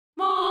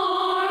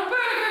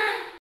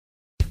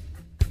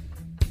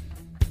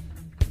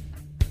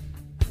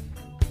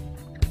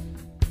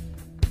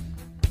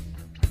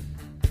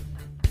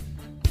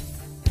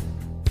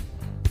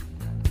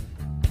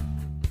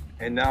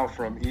And now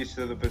from east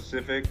of the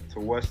Pacific to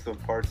west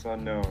of parts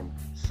unknown,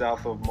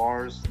 south of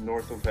Mars,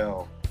 north of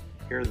hell,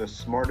 here are the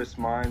smartest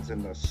minds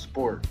in the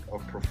sport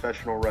of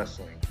professional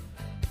wrestling.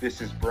 This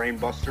is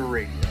Brainbuster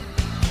Radio.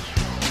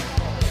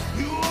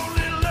 You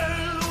only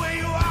learn the way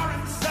you are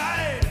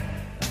inside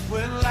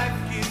when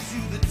life gives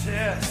you the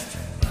test.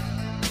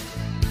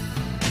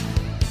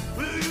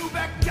 Will you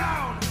back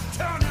down,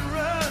 turn and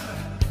run,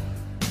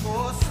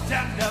 or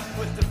stand up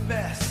with the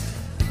best?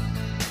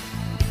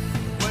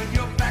 When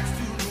your back's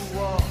to the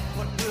wall,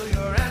 what will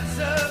your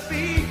answer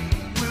be?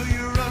 Will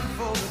you run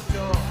for the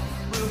door?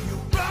 Will you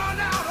run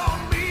out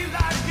on me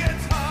like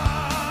it's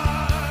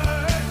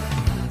hard?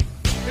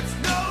 It's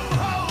no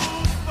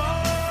holds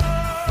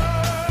barred.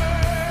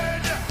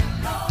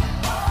 No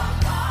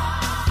holds barred.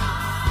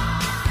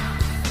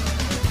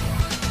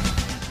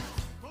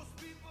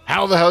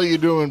 How the hell you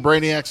doing,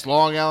 Brainiacs?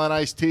 Long Island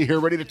Iced Tea here,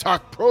 ready to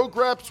talk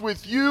programs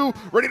with you,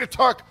 ready to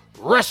talk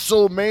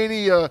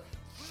Wrestlemania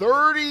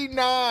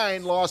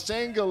 39, Los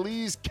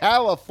Angeles,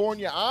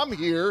 California. I'm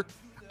here.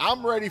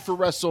 I'm ready for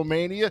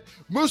WrestleMania.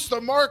 Moose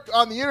the Mark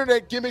on the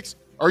internet gimmicks.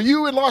 Are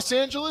you in Los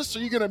Angeles? Are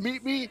you going to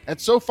meet me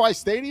at SoFi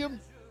Stadium?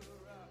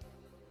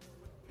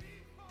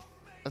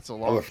 That's a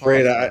long I'm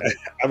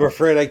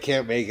afraid I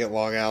can't make it,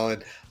 Long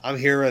Island. I'm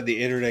here on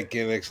the internet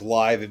gimmicks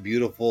live in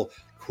beautiful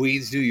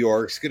Queens, New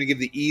York. It's going to give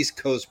the East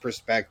Coast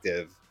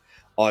perspective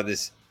on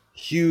this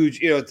huge,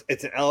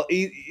 it's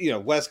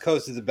an West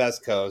Coast is the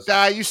best coast.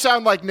 You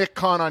sound like Nick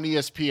Khan on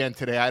ESPN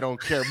today. I don't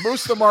care.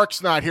 Moose the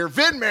Mark's not here.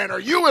 Vinman, are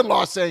you in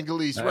Los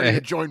Angeles ready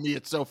to join me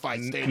at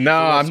SoFi Stadium? No,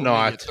 I'm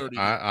not.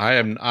 I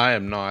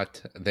am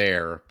not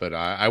there, but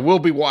I will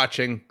be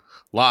watching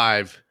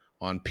live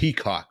on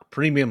Peacock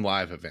Premium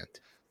Live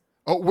event.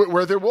 Oh,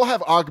 where there will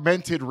have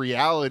augmented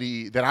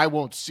reality that I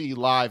won't see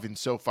live in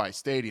SoFi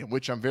Stadium,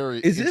 which I'm very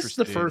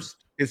interested in.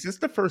 Is this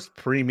the first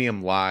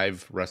Premium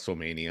Live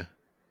WrestleMania?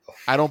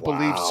 I don't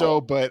believe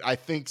so, but I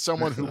think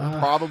someone who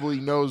probably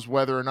knows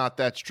whether or not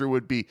that's true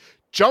would be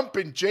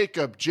Jumpin'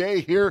 Jacob J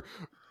here,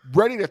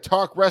 ready to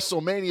talk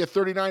WrestleMania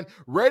 39,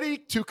 ready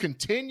to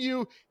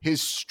continue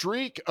his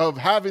streak of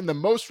having the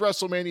most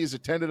WrestleManias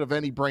attended of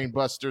any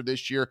Brainbuster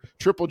this year.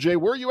 Triple J,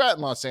 where are you at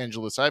in Los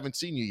Angeles? I haven't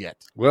seen you yet.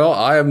 Well,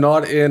 I am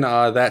not in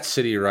that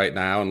city right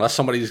now. Unless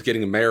somebody's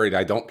getting married,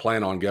 I don't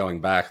plan on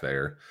going back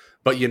there.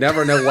 But you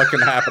never know what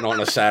can happen on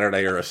a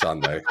Saturday or a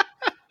Sunday.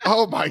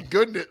 Oh, my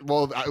goodness.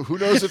 Well, who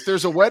knows if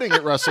there's a wedding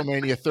at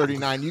WrestleMania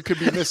 39? You could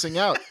be missing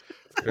out.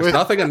 There's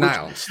nothing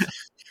announced.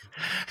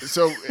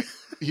 So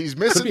he's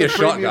missing the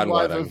Premium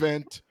Live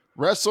event,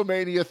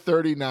 WrestleMania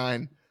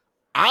 39.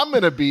 I'm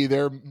going to be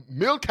there.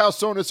 Mil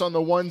Calzones on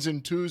the ones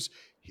and twos.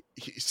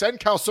 Send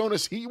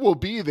Calzones. He will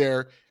be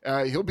there.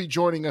 He'll be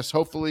joining us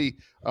hopefully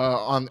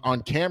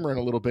on camera in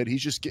a little bit.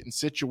 He's just getting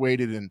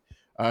situated and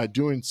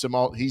doing some.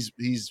 He's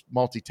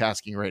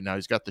multitasking right now.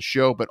 He's got the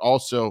show, but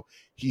also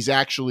he's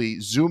actually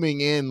zooming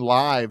in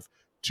live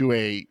to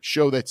a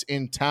show that's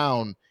in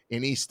town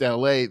in East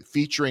LA,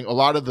 featuring a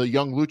lot of the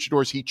young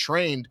luchadors he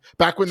trained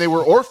back when they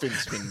were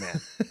orphans. Man,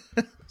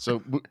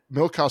 so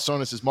Mil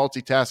Calzones is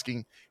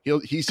multitasking.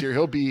 He's here.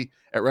 He'll be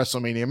at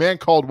WrestleMania. A man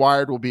called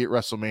Wired will be at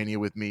WrestleMania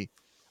with me.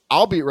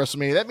 I'll be at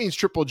WrestleMania. That means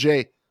Triple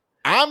J,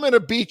 I'm going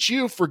to beat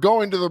you for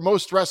going to the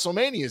most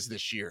WrestleManias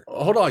this year.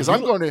 Hold on, because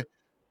I'm going to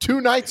 2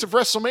 nights of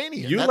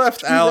WrestleMania.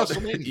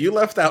 You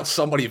left out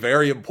somebody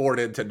very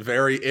important and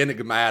very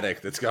enigmatic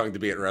that's going to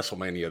be at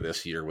WrestleMania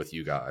this year with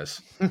you guys.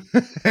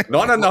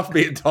 Not enough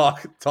being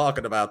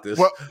talking about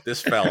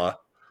this fella.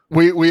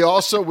 We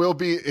also will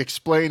be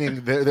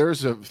explaining that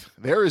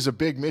there is a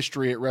big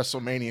mystery at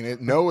WrestleMania.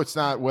 And no, it's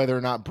not whether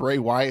or not Bray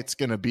Wyatt's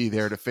going to be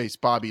there to face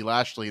Bobby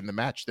Lashley in the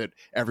match that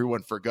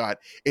everyone forgot.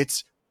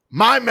 It's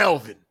my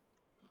Melvin.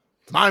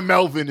 My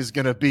Melvin is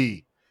going to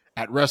be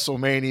at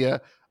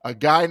WrestleMania.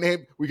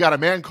 We got a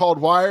man called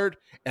Wired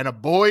and a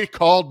boy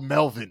called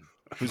Melvin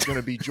who's going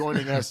to be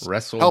joining us,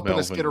 helping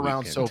us get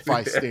around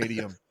SoFi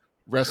Stadium,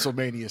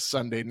 WrestleMania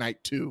Sunday night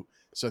 2.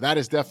 So that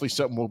is definitely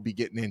something we'll be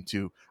getting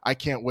into. I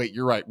can't wait.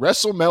 You're right.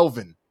 Wrestle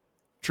Melvin,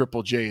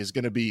 Triple J, is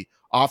going to be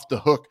off the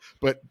hook.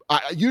 But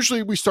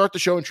usually we start the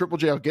show and Triple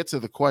J, I'll get to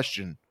the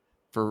question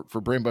for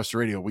Brainbuster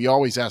Radio. We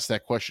always ask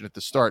that question at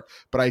the start.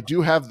 But I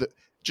do have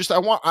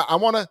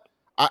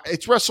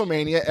it's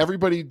WrestleMania.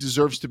 Everybody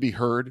deserves to be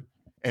heard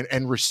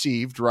and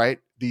received, right,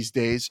 these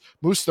days.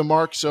 Moose the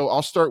Mark, so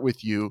I'll start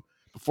with you.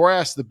 Before I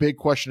ask the big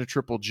question to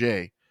Triple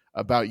J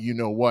about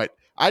what,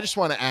 I just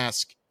want to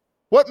ask,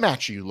 what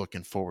match are you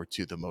looking forward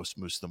to the most,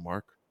 Moose the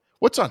Mark?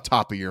 What's on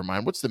top of your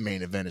mind? What's the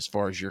main event as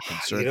far as you're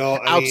concerned?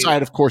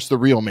 Outside, of course, the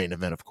real main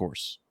event, of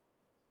course.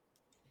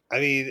 I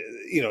mean,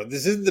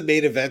 this isn't the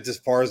main event as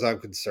far as I'm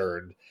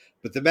concerned,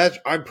 but the match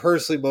I'm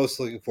personally most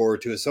looking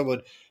forward to is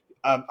someone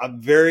I'm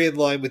very in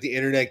line with the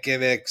internet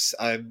gimmicks.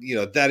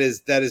 That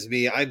is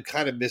me. I'm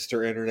kind of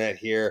Mr. Internet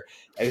here.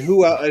 And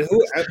who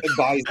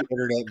embodies the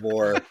internet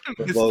more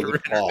than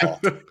Logan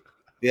Paul?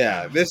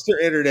 Yeah, Mr.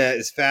 Internet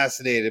is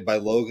fascinated by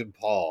Logan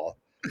Paul,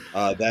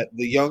 that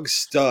the young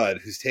stud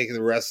who's taken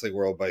the wrestling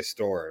world by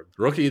storm.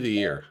 Rookie of the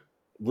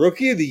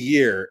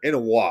year in a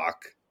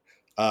walk.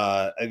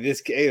 And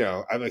this,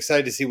 I'm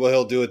excited to see what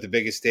he'll do at the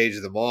biggest stage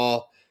of them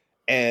all.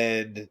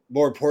 And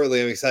more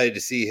importantly, I'm excited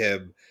to see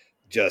him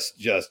just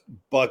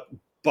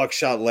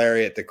buckshot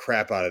lariat the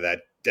crap out of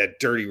that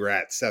dirty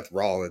rat Seth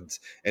Rollins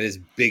and his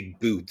big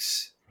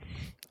boots.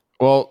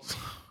 Well,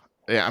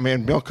 yeah, I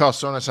mean, Mil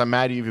Calzones, I'm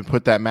mad you even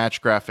put that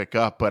match graphic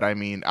up, but I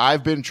mean,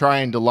 I've been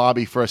trying to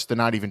lobby for us to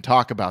not even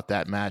talk about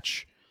that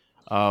match.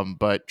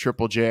 But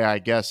Triple J, I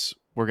guess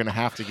we're going to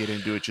have to get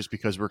into it just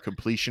because we're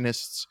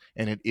completionists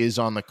and it is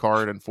on the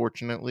card,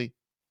 unfortunately.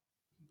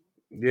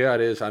 Yeah,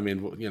 it is. I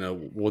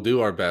mean, we'll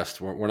do our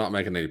best. We're not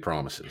making any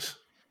promises.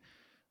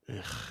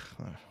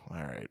 All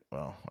right.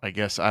 Well, I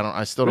guess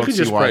I still we don't could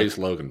see just why. praise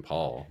Logan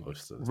Paul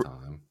most of the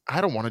time.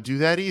 I don't want to do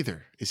that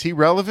either. Is he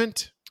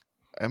relevant?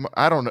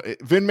 I don't know.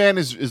 Vin Man,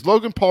 is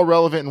Logan Paul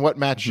relevant in what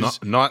matches?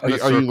 Not in the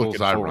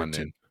circles I run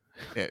to? in.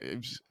 Yeah,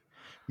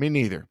 me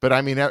neither. But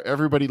I mean,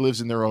 everybody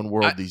lives in their own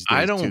world these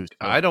days.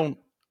 I don't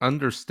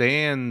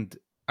understand.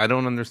 I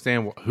don't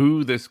understand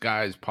who this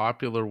guy is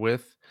popular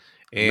with.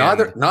 And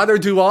neither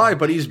do I.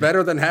 But he's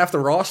better than half the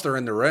roster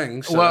in the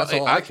ring. So that's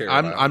all I care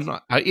about. I'm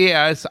not.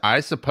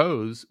 I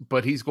suppose.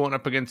 But he's going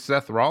up against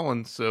Seth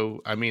Rollins.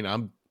 So I mean,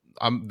 I'm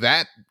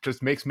that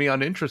just makes me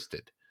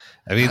uninterested.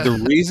 I mean, the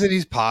reason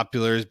he's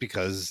popular is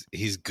because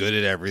he's good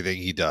at everything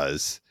he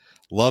does.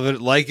 Love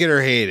it, like it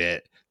or hate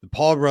it. The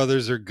Paul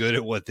brothers are good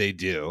at what they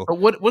do.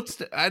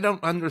 But I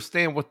don't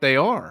understand what they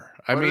are.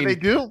 What do they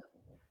do?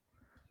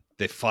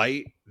 They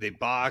fight. They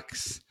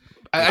box.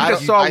 I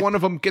just saw one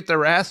of them get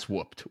their ass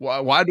whooped.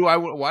 Why do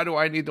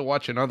I need to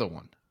watch another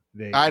one?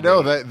 I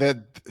know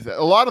that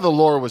a lot of the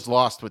lore was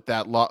lost with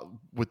that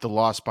with the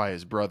loss by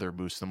his brother,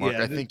 Moose the Mark.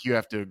 I think you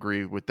have to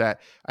agree with that.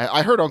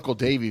 I heard Uncle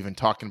Dave even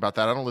talking about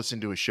that. I don't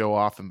listen to his show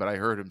often, but I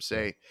heard him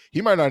say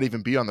he might not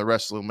even be on the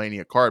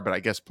Wrestlemania card, but I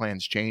guess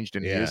plans changed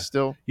and he is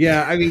still.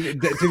 Yeah, I mean,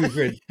 to be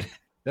fair,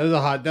 that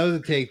was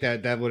a take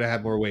that would have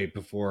had more weight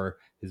before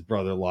his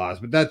brother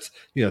lost. But that's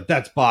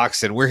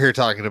boxing. We're here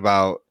talking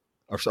about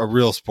a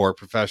real sport,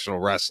 professional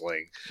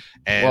wrestling,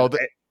 and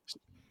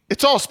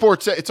it's all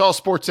sports. It's all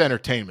sports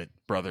entertainment,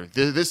 brother.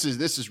 This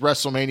is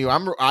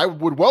WrestleMania. I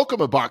would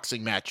welcome a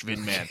boxing match,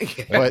 Vin Man,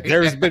 but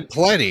there's been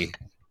plenty.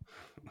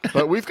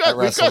 But we've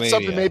got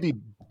something maybe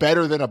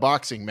better than a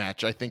boxing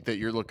match. I think that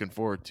you're looking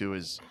forward to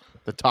is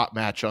the top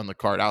match on the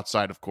card,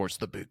 outside, of course,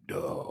 the big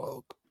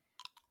dog,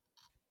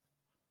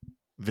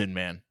 Vin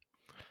Man.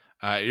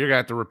 You're gonna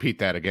have to repeat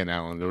that again,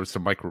 Alan. There was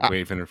some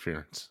microwave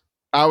interference.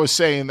 I was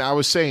saying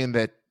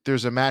that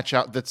there's a match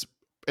out that's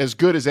as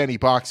good as any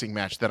boxing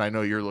match that I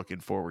know you're looking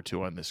forward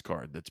to on this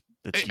card. That's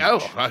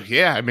huge.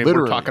 Yeah. I mean,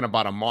 Literally. We're talking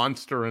about a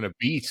monster and a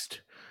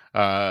beast,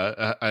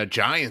 a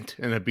giant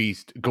and a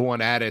beast going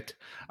at it.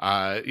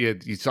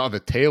 You saw the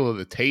tail of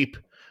the tape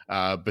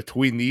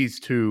between these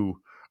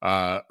two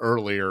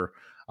earlier.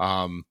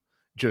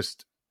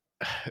 Just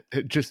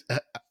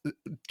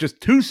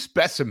two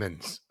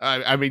specimens.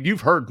 I mean,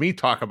 you've heard me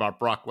talk about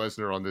Brock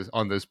Lesnar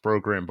on this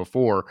program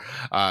before.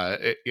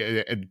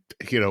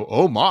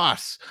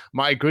 Omos,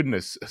 my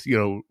goodness,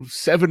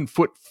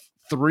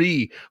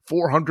 7'3",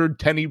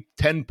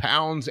 410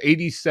 pounds,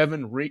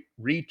 87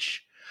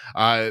 reach.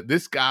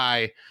 This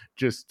guy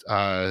just,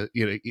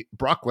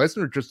 Brock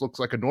Lesnar just looks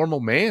like a normal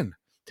man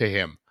to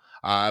him.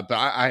 But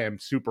I am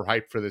super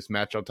hyped for this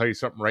match. I'll tell you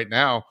something right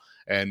now,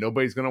 and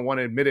nobody's going to want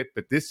to admit it,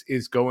 but this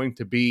is going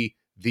to be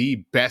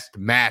the best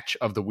match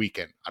of the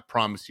weekend. I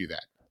promise you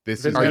that.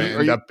 This is going to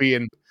end up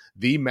being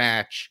the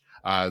match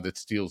that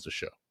steals the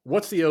show.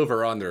 What's the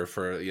over-under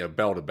for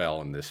bell to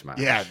bell in this match?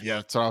 Yeah,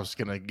 that's what I was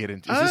going to get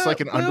into. Is this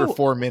like an under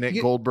 4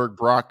 minute Goldberg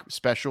Brock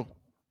special?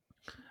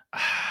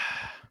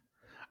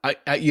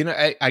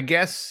 I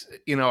guess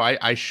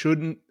I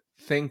shouldn't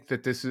think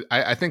that this is.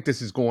 I think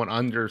this is going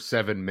under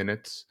 7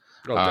 minutes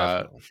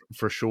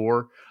for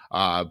sure.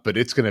 But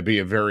it's going to be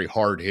a very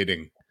hard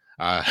hitting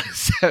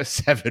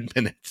 7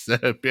 minutes.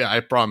 I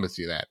promise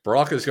you that.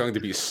 Brock is going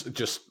to be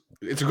just.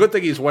 It's a good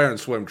thing he's wearing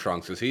swim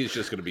trunks because he's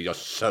just going to be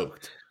just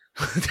soaked.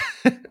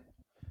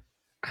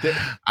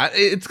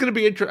 It's going to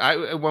be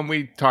interesting when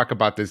we talk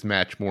about this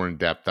match more in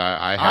depth.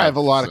 I have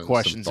a lot of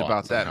questions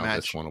about that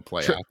match. This one will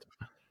play out.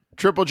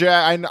 Triple J,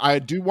 I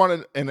do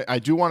want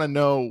to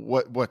know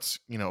what's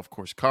of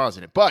course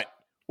causing it. But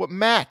what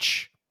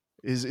match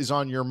is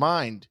on your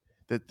mind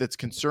that's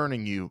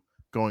concerning you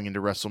going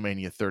into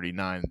WrestleMania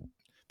 39?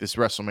 This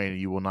WrestleMania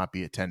you will not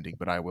be attending,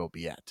 but I will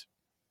be at.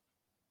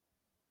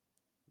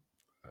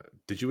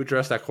 Did you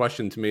address that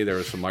question to me? There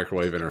was some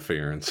microwave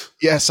interference.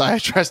 Yes, I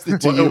addressed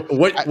it to you.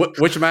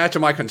 Which match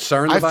am I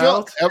concerned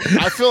about?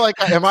 I feel like,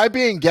 am I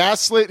being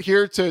gaslit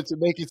here to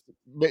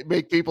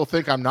make people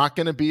think I'm not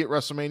going to be at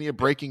WrestleMania,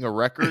 breaking a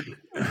record?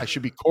 I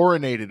should be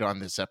coronated on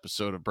this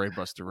episode of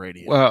Brainbuster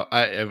Radio. Well,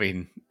 I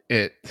mean,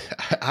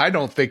 I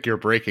don't think you're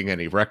breaking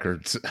any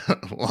records,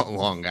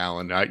 Long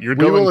Island. You're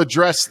going to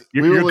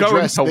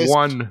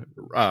one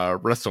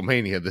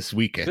WrestleMania this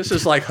weekend. This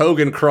is like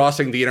Hogan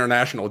crossing the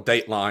international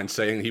date line,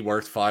 saying he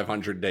worked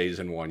 500 days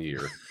in 1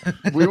 year.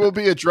 We will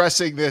be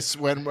addressing this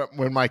when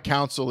my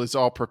counsel is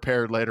all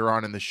prepared later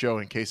on in the show,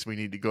 in case we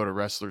need to go to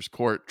Wrestler's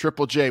Court.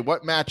 Triple J,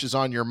 what match is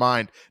on your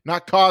mind?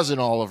 Not causing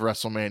all of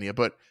WrestleMania,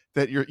 but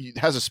that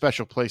has a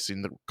special place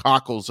in the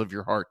cockles of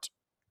your heart.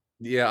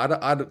 Yeah,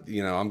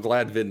 I'm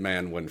glad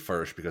Vidman went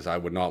first, because I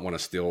would not want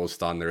to steal his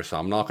thunder, so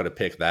I'm not going to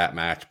pick that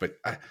match. But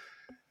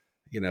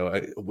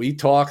we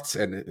talked,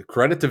 and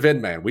credit to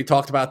Vidman, we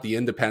talked about the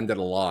Independent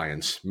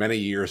Alliance many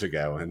years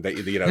ago, and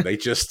they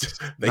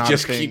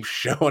just keep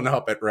showing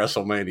up at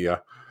WrestleMania.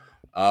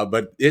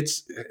 But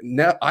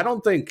I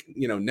don't think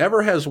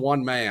never has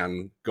one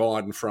man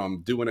gone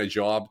from doing a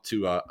job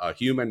to a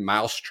human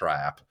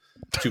mousetrap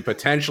to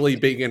potentially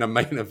being in a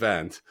main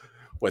event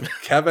with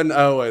Kevin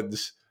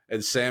Owens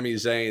and Sami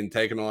Zayn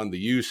taking on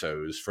the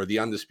Usos for the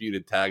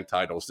undisputed tag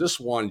titles. This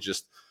one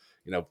just,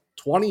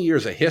 20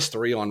 years of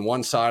history on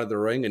one side of the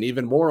ring and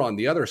even more on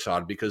the other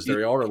side, because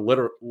they are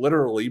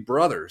literally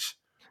brothers.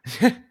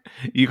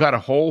 You got a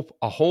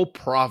whole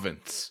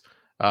province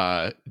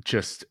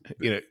just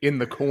in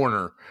the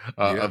corner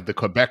of the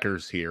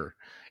Quebecers here.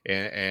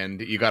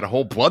 And you got a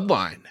whole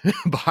bloodline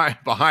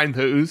behind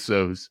the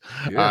Usos.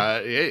 Yeah.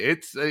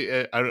 It's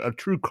a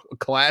true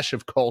clash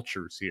of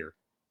cultures here.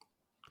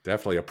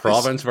 Definitely a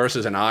province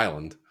versus an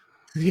island.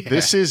 Yeah.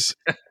 This is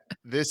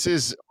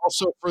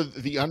also for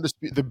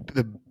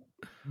the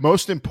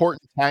most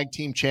important tag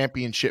team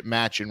championship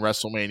match in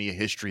WrestleMania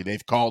history.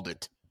 They've called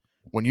it.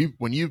 When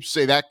you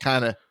say that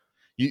kind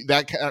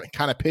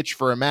of pitch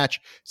for a match,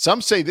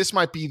 some say this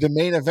might be the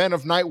main event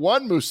of night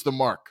one. Moose the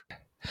Mark,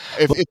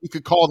 if you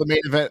could call the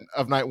main event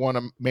of night one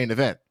a main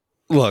event.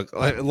 Look,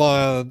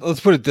 let's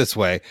put it this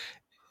way.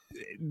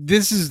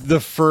 This is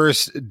the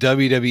first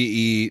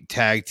WWE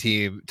tag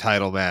team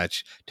title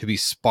match to be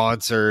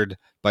sponsored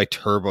by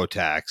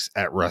TurboTax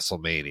at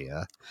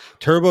WrestleMania.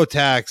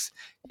 TurboTax,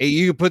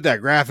 you can put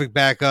that graphic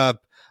back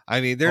up.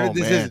 I mean,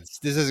 this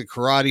isn't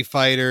Karate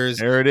Fighters.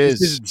 There it is.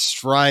 This isn't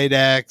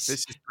Stridex.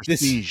 This is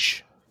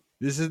Prestige.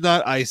 This is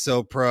not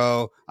ISO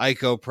Pro.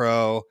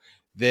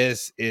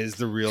 This is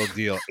the real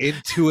deal.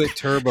 Intuit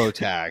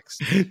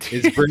TurboTax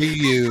is bringing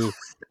you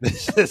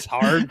this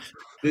hard.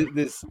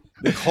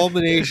 The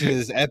culmination of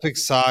this epic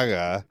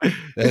saga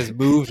that has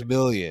moved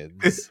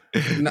millions.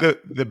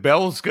 The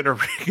bell's gonna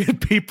ring and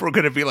people are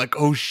gonna be like,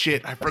 "Oh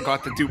shit, I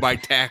forgot to do my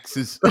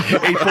taxes."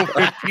 April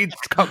 15th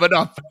coming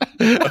up.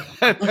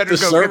 The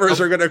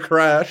servers are gonna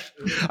crash.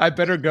 I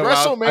better go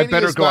out. I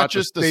better go out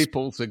to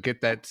Staples and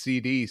get that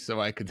CD so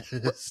I can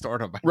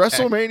start on my.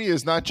 WrestleMania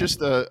is not just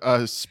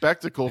a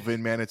spectacle,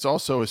 Vin, man. It's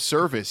also a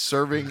service,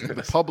 serving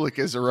the public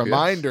as a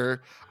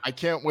reminder. Yes. I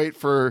can't wait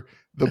for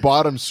the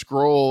bottom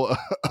scroll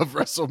of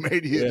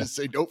WrestleMania to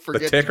say, don't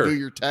forget to do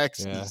your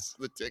taxes. Yeah.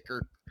 The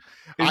ticker.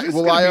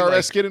 Will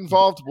IRS get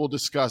involved? We'll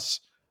discuss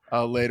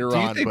later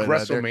on. Do you think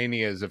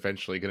WrestleMania is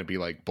eventually going to be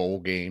like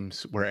bowl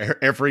games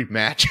where every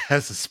match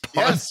has a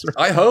sponsor? Yes,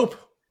 I hope.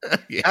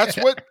 Yeah. That's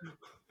what,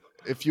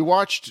 if you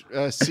watched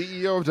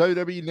CEO of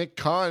WWE, Nick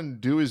Khan,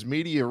 do his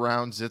media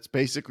rounds, that's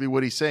basically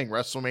what he's saying.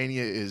 WrestleMania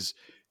is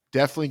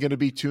definitely going to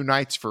be 2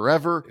 nights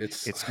forever.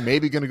 It's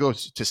maybe going to go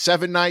to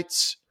 7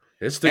 nights.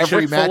 It's the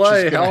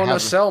Chick-fil-A Hell in a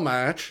Cell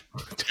match.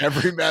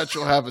 Every match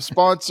will have a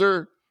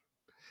sponsor,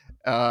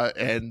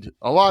 and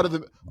a lot of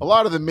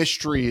the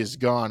mystery is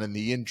gone and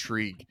the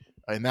intrigue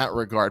in that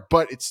regard.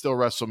 But it's still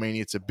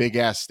WrestleMania. It's a big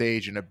ass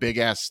stage and a big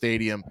ass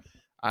stadium.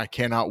 I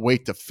cannot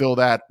wait to fill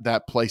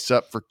that place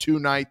up for 2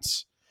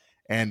 nights,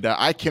 and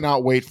I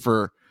cannot wait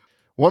for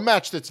one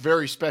match that's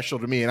very special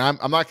to me. And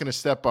I'm not going to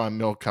step on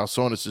Mil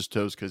Calzones'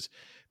 toes because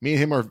me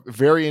and him are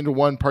very into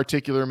one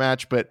particular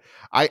match, but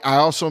I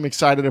also am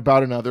excited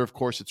about another. Of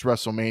course, it's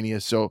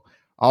WrestleMania, so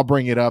I'll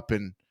bring it up.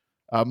 And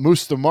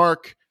Moose the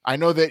Mark, I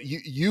know that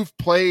you've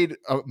played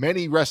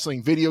many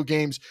wrestling video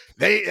games.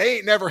 They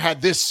ain't never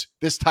had this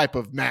type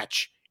of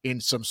match in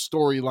some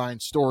story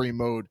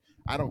mode.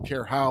 I don't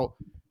care how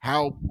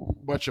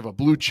much of a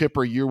blue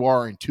chipper you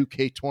are in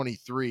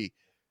 2K23.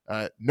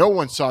 No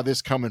one saw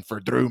this coming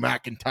for Drew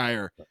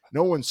McIntyre.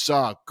 No one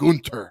saw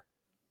Gunther,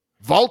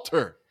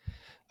 Walter.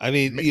 I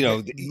mean,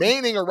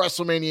 maining a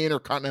WrestleMania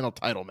Intercontinental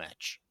title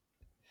match.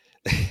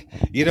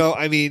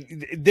 I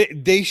mean,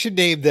 they should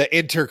name the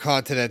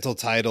Intercontinental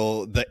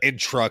title the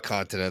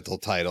Intracontinental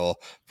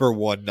title for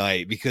one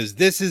night, because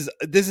this is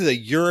a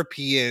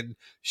European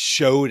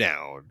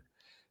showdown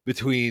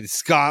between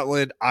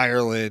Scotland,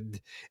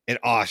 Ireland, and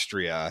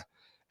Austria.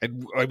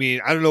 And I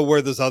mean, I don't know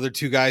where those other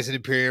 2 guys in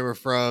Imperium are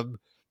from,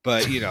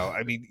 but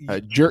I mean,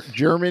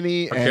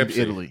 Germany and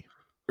Italy.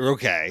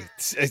 Okay,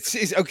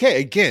 it's okay.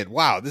 Again,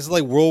 wow, this is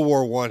like World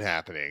War I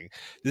happening.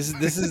 This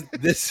is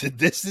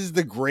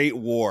the Great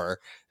War,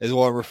 is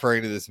what I'm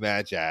referring to this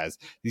match as.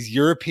 These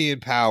European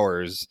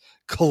powers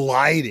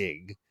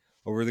colliding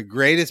over the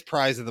greatest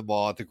prize of them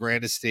all at the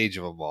grandest stage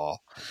of them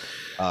all.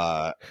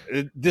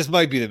 This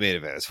might be the main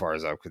event as far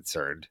as I'm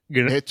concerned.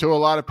 Hit to a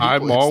lot of people.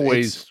 I'm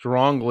always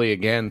strongly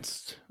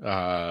against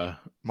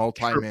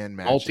multi-man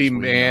matches,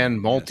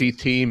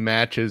 multi-team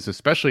matches,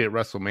 especially at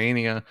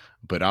WrestleMania.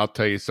 But I'll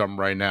tell you something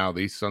right now: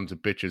 these sons of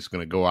bitches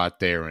going to go out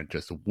there and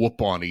just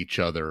whoop on each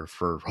other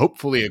for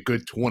hopefully a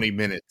good 20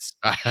 minutes.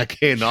 I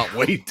cannot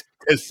wait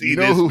to see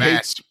this who match.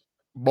 Hates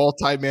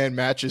multi-man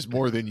matches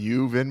more than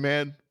you, Vin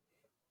Man?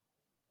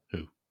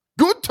 Who?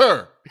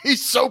 Gunther.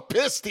 He's so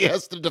pissed he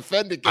has to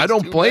defend against I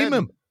don't blame men.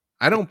 him.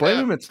 I don't blame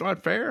him. It's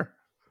not fair.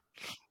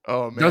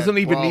 Oh man, doesn't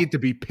even need to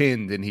be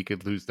pinned, and he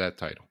could lose that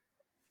title.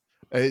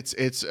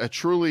 It's a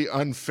truly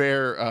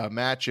unfair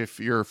match if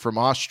you're from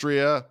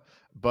Austria,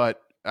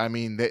 but I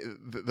mean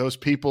those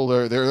people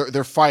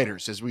they're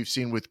fighters, as we've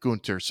seen with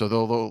Gunther, so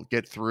they'll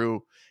get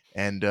through.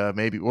 And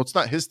maybe it's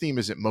not his theme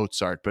isn't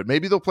Mozart, but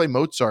maybe they'll play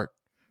Mozart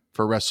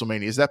for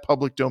WrestleMania. Is that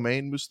public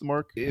domain, Moose the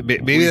Mark?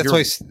 Maybe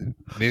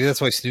that's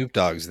why Snoop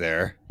Dogg's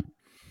there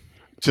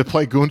to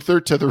play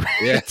Gunther to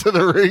the to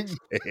the ring.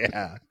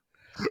 Yeah.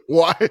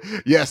 Why?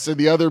 Yes,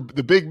 and we'll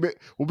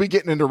be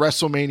getting into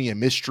WrestleMania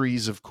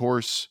mysteries, of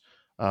course.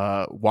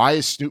 Why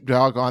is Snoop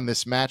Dogg on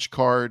this match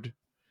card?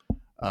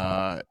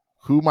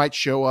 Who might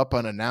show up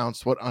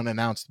unannounced? What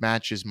unannounced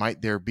matches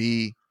might there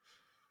be?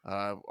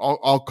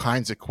 All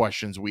kinds of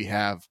questions we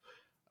have.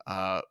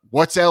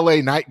 What's LA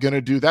Knight going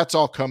to do? That's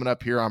all coming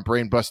up here on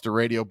Brainbuster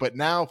Radio. But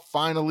now,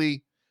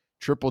 finally,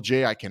 Triple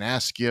J, I can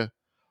ask you,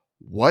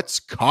 what's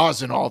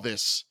causing all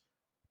this?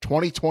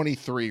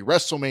 2023,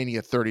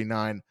 WrestleMania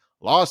 39,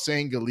 Los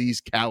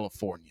Angeles,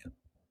 California.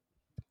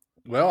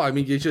 Well, I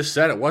mean, you just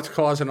said it. What's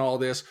causing all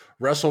this?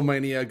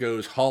 WrestleMania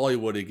Goes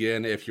Hollywood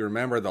again. If you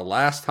remember the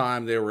last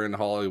time they were in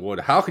Hollywood,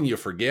 how can you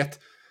forget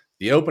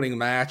the opening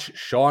match,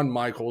 Shawn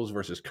Michaels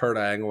versus Kurt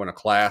Angle in a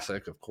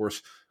classic, of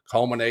course,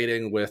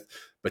 culminating with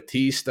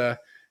Batista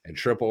and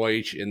Triple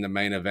H in the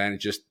main event.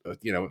 Just,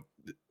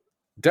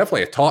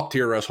 definitely a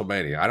top-tier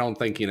WrestleMania. I don't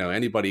think,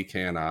 anybody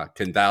can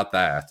doubt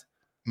that.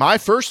 My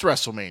first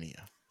WrestleMania.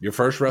 Your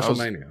first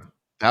WrestleMania.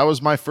 That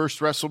was my first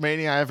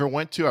WrestleMania I ever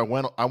went to. I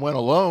went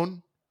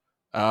alone.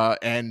 I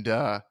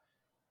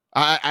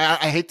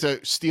hate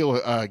to steal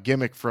a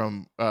gimmick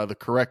from the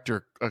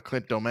corrector,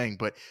 Clint Domingue,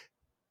 but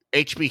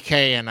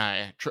HBK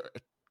and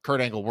Kurt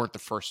Angle weren't the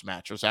first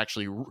match. It was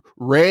actually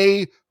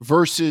Ray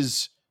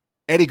versus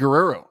Eddie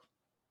Guerrero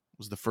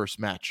was the first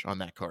match on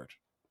that card,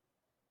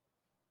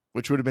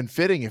 which would have been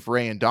fitting if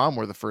Ray and Dom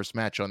were the first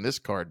match on this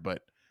card,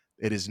 but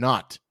it is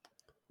not.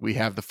 We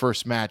have the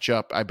first match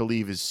up, I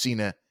believe, is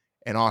Cena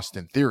and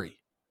Austin Theory.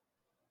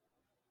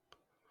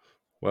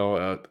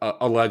 Well,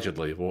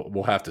 allegedly,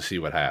 we'll have to see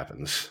what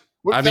happens.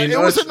 It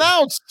was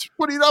announced.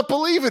 What do you not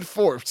believe it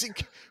for? See,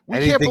 we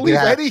can't believe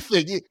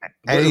anything.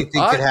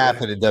 Anything could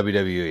happen in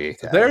WWE.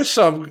 Guys. There's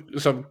some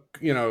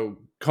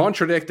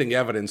contradicting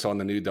evidence on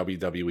the new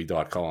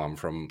WWE.com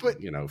from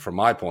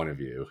my point of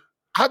view.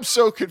 I'm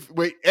so confused.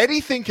 Wait,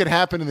 anything can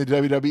happen in the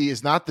WWE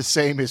is not the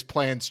same as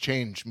plans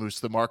change,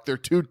 Moose the Mark. They're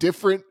two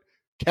different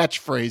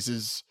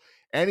catchphrases.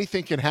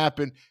 Anything can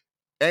happen.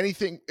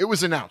 Anything. It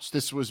was announced.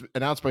 This was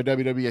announced by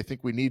WWE. I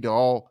think we need to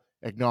all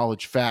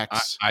acknowledge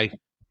facts.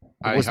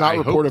 It was not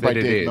reported by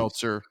Dave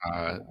Meltzer.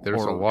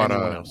 There's a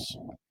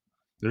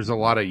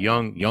lot of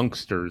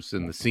youngsters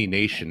in the C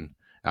Nation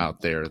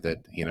out there that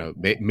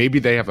maybe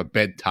they have a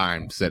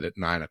bedtime set at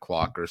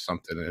 9:00 or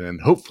something,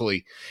 and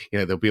hopefully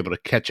they'll be able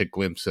to catch a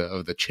glimpse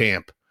of the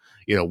champ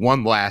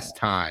one last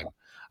time.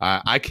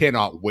 I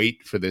cannot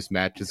wait for this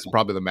match. This is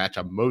probably the match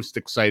I'm most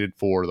excited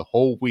for the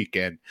whole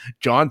weekend.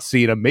 John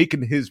Cena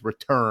making his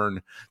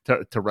return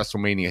to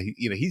WrestleMania.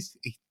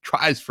 He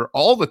tries for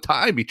all the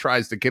time. He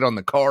tries to get on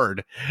the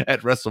card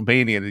at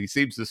WrestleMania, and he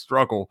seems to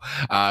struggle.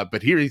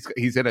 But here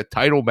he's in a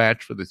title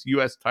match for this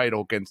U.S.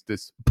 title against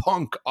this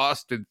punk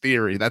Austin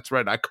Theory. That's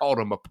right, I called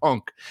him a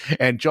punk.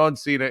 And John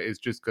Cena is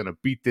just going to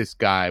beat this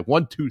guy.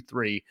 1, 2,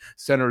 3,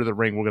 center of the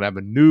ring. We're going to have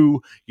a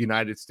new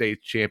United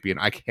States champion.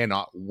 I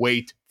cannot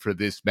wait for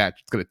this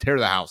match. It's going to tear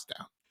the house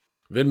down.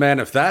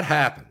 Vidman, if that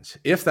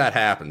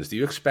happens, do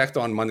you expect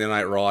on Monday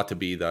Night Raw to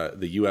be the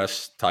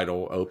U.S.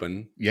 title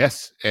open?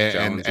 Yes,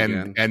 and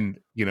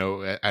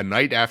a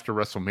night after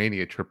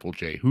WrestleMania, Triple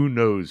J, who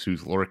knows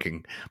who's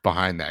lurking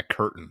behind that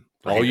curtain?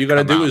 All you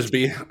got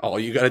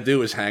to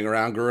do is hang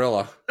around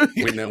Gorilla.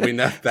 We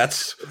know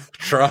that's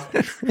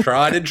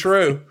tried and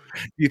true.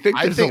 You think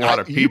there's a lot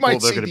of people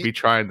that are going to be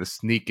trying to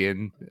sneak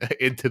into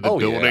the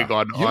building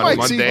on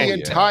Monday? See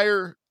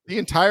the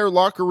entire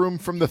locker room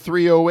from the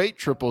 308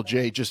 Triple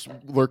J just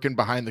lurking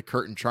behind the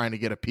curtain trying to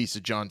get a piece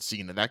of John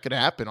Cena. That could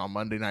happen on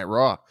Monday Night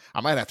Raw.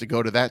 I might have to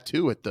go to that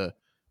too at the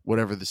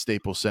whatever the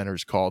Staples Center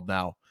is called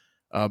now.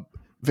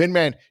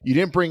 Vinman, you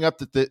didn't bring up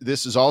that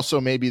this is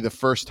also maybe the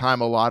first time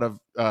a lot of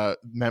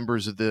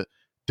members of the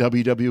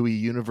WWE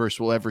universe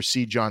will ever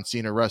see John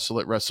Cena wrestle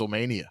at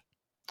WrestleMania.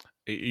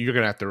 You're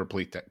going to have to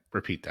repeat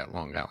that,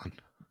 Long Island.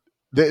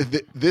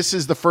 This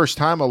is the first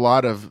time a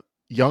lot of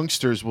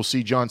youngsters will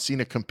see John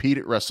Cena compete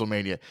at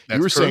WrestleMania. You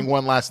were saying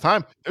one last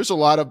time. There's a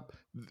lot of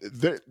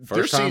they're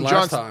First seeing time, John.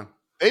 last time.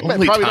 They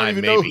Only probably time, don't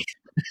even maybe.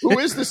 know who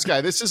is this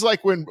guy. This is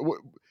like when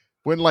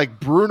like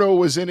Bruno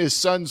was in his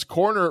son's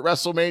corner at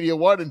WrestleMania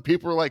 1 and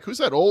people were like, who's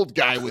that old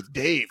guy with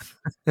Dave?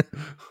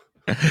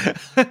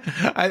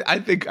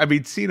 I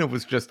mean, Cena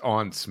was just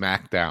on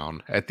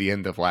SmackDown at the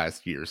end of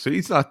last year, so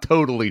he's not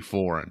totally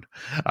foreign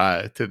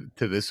to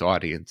this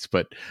audience.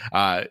 But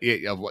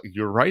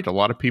you're right. A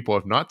lot of people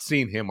have not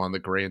seen him on the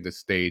grandest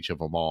stage of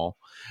them all,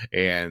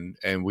 and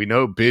we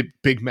know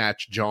big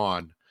match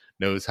John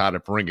knows how to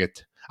bring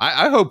it.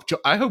 I hope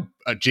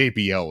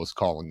JBL is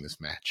calling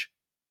this match.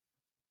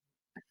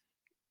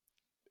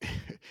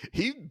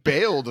 He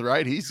bailed,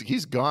 right?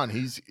 He's gone.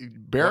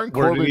 Baron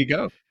Where Corbin. did he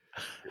go?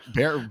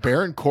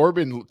 Baron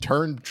Corbin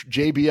turned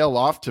JBL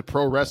off to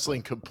pro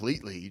wrestling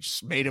completely. He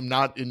just made him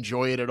not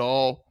enjoy it at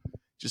all.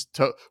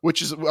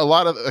 Which is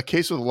a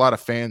case with a lot of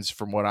fans,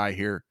 from what I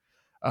hear.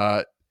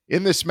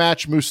 In this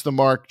match, Moose the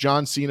Mark,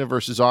 John Cena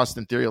versus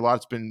Austin Theory. A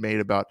lot's been made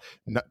about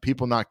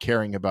people not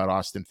caring about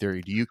Austin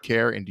Theory. Do you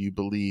care, and do you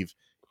believe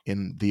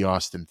in the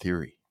Austin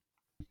Theory?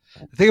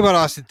 The thing about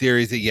Austin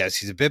Theory is that yes,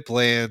 he's a bit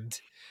bland.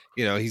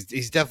 You know,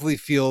 he's definitely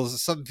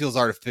feels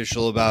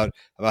artificial about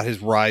his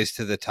rise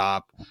to the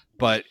top.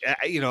 But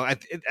you know,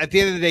 at the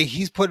end of the day,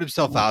 he's putting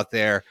himself out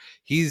there.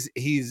 He's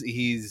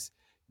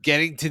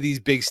getting to these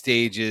big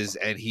stages,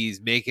 and he's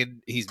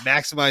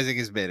maximizing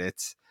his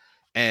minutes,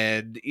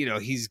 and you know,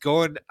 he's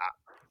going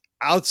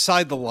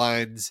outside the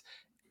lines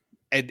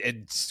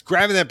and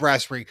grabbing that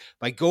brass ring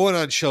by going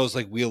on shows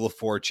like Wheel of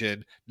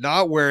Fortune,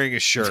 not wearing a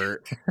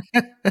shirt.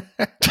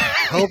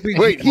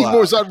 Wait, he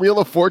was on Wheel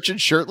of Fortune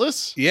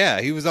shirtless?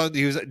 Yeah, he was.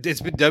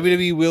 It's been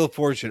WWE Wheel of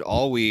Fortune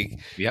all week.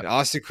 Yep. And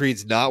Austin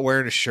Creed's not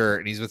wearing a shirt,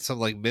 and he's with some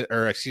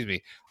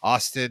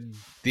Austin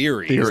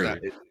Theory.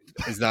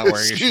 Is not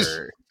wearing a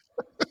shirt.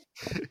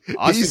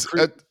 Austin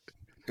Creed.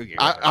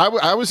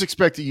 I was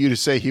expecting you to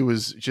say he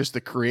was just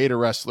a creator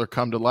wrestler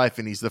come to life,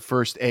 and he's the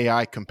first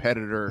AI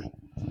competitor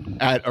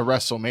at a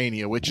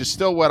WrestleMania, which is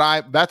still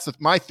that's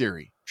my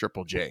theory.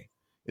 Triple J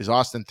is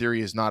Austin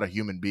Theory is not a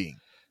human being.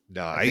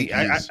 No,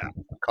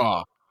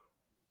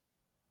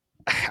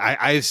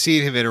 I've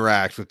seen him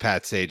interact with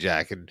Pat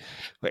Sajak, and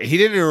he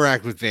didn't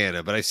interact with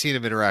Vanna, but I've seen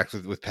him interact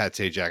with Pat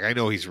Sajak. I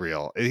know he's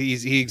real.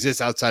 He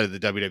exists outside of the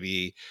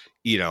WWE,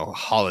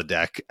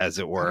 holodeck, as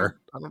it were.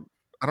 I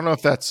don't know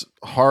if that's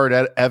hard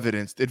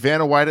evidence. Did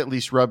Vanna White at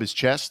least rub his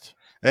chest?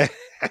 I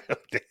don't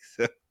think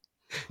so.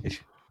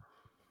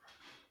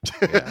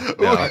 Yeah,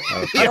 no,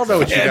 I don't know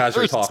what you guys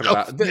are talking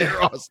about.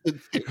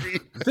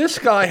 This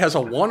guy has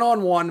a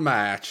one-on-one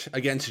match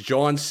against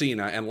John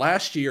Cena, and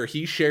last year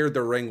he shared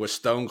the ring with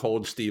Stone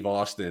Cold Steve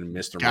Austin and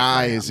Mr.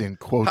 Guy McMahon. is in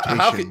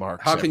quotation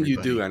marks. How can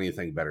you do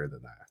anything better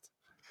than that?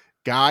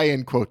 Guy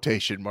in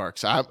quotation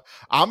marks. I'm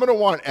going to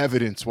want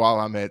evidence while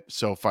I'm at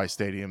SoFi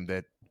Stadium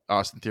that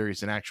Austin Theory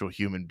is an actual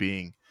human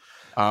being.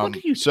 What are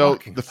you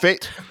talking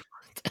about?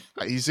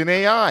 He's an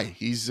AI.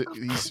 He's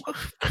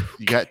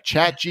you got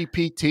Chat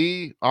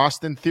GPT.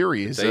 Austin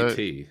Theory is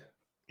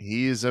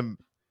he is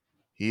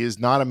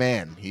not a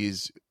man.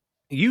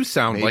 You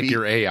sound like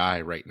you're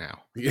AI right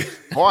now.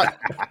 What?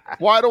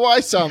 Why do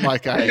I sound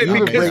like I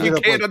am? Because you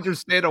can't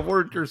understand a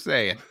word you're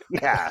saying.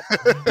 Yeah,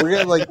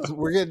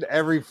 we're getting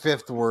every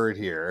fifth word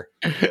here.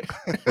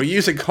 We're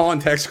using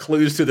context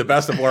clues to the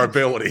best of our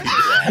ability,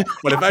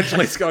 but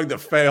eventually it's going to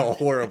fail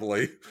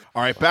horribly.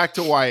 All right, back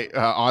to why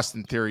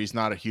Austin Theory is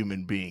not a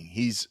human being.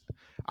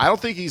 I don't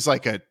think he's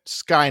like a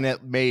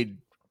Skynet made,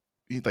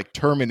 like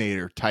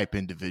Terminator type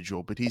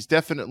individual, but he's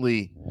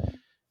definitely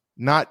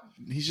not.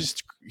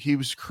 He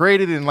was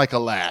created in like a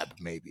lab,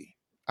 maybe.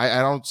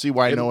 I don't see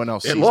why no one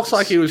else. It looks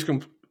like he was.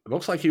 It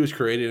looks like he was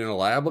created in a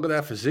lab. Look at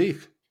that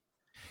physique.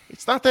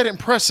 It's not that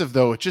impressive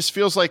though. It just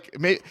feels like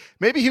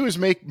maybe he was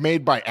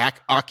made by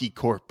Aki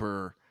Corp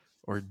or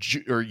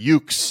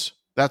Ukes.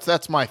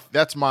 That's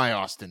my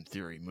Austin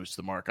Theory, Moose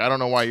the Mark. I don't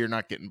know why you're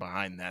not getting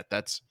behind that.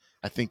 That's,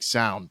 I think,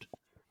 sound.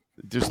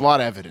 There's a lot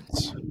of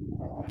evidence.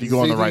 If you go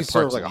on the right parts,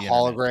 sort of like a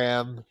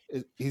hologram.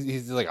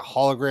 He's like a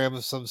hologram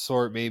of some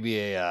sort.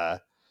 Maybe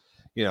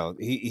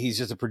he's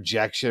just a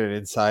projection, and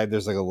inside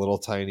there's like a little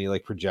tiny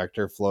like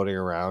projector floating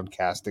around,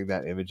 casting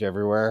that image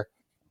everywhere.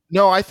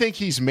 No, I think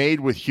he's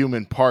made with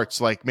human parts,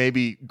 like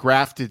maybe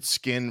grafted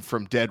skin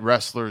from dead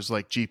wrestlers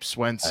like Jeep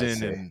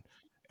Swenson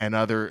and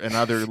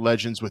other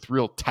legends with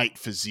real tight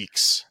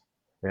physiques.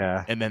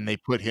 Yeah. And then they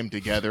put him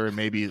together and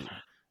maybe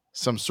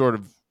some sort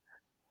of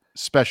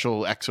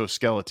special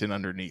exoskeleton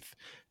underneath.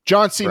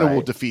 John Cena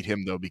will defeat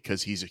him though,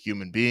 because he's a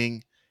human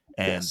being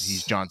and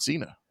he's John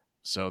Cena.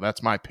 So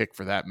that's my pick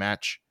for that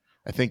match.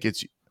 I think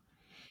it's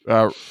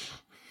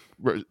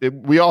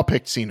we all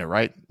picked Cena,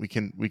 right? We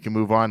can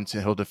move on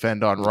to he'll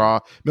defend on Raw.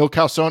 Mil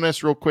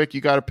Calzones, real quick,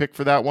 you got a pick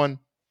for that one?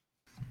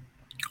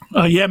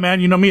 Yeah, man.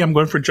 You know me. I'm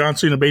going for John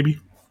Cena, baby.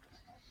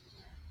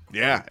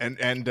 Yeah,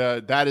 and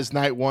that is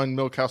night one.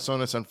 Mil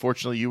Calzones,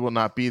 unfortunately, you will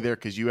not be there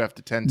because you have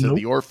to tend to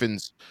the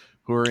orphans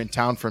who are in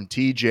town from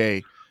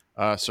TJ.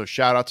 So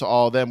shout out to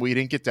all of them. We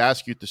didn't get to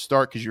ask you at the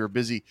start because you were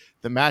busy.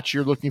 The match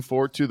you're looking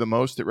forward to the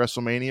most at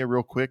WrestleMania,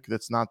 real quick,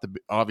 that's not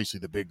obviously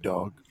the big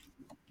dog.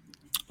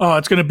 Oh,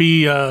 it's going to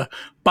be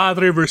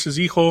padre versus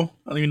hijo.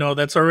 You know,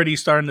 that's already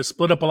starting to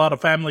split up a lot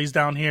of families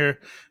down here.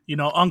 You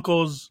know,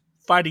 uncles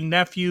fighting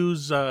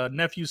nephews,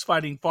 nephews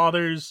fighting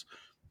fathers.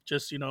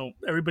 Just, you know,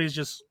 everybody's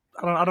just,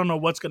 I don't know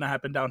what's going to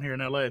happen down here in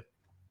LA.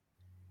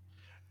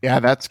 Yeah,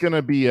 that's going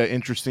to be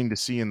interesting to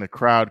see in the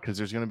crowd because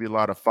there's going to be a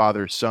lot of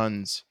fathers,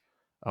 sons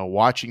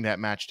watching that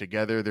match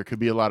together. There could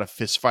be a lot of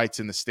fist fights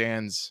in the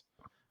stands.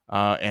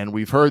 And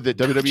we've heard that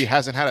WWE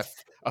hasn't had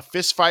a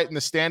fist fight in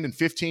the stand in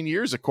 15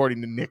 years,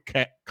 according to Nick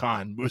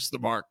Khan, Moose the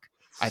Mark.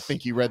 I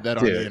think you read that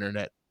on the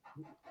internet.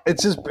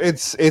 It's just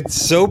it's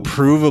so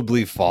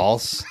provably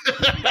false.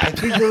 I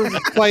think there was a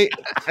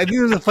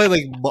fight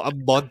like a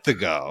month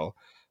ago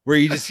where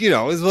you just, you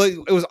know,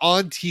 it was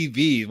on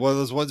TV, one of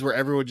those ones where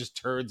everyone just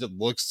turns and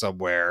looks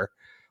somewhere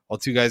while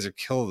two guys are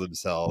killing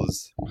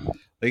themselves.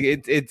 Like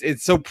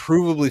it's so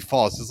provably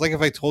false. It's like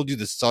if I told you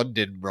the sun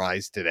didn't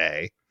rise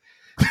today.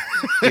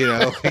 You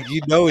know, like, you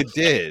know it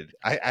did.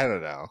 I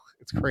don't know.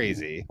 It's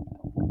crazy.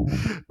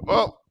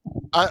 Well,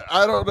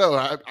 I don't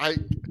know.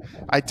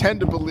 I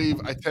tend to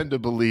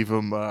believe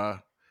him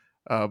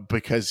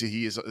because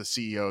he is the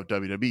CEO of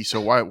WWE. So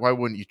why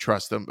wouldn't you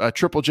trust him?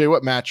 Triple J,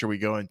 what match are we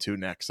going to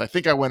next? I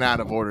think I went out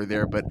of order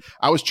there, but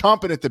I was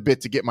chomping at the bit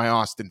to get my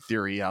Austin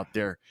theory out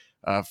there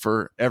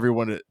for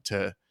everyone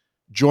to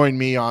join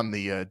me on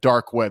the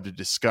dark web to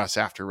discuss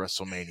after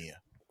WrestleMania.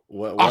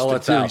 Well, Austin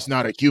Theory's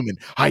not a human.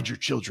 Hide your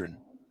children.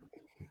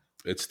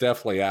 It's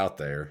definitely out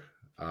there.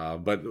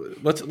 But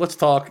let's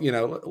talk, you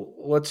know,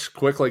 let's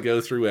quickly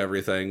go through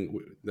everything.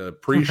 The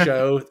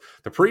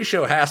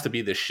pre-show has to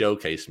be this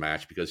showcase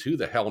match because who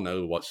the hell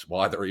knows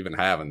why they're even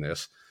having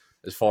this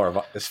as far as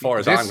this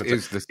I'm concerned.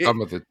 Is some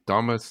of the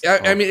dumbest.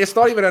 I mean, it's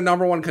not even a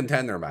number one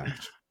contender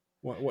match.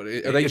 What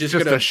are they just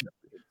going to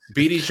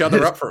beat each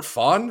other up for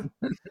fun?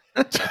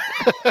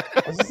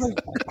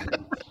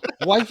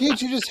 Why can't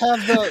you just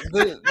have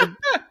the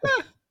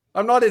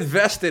I'm not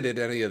invested in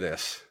any of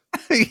this.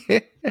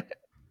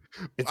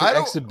 It's an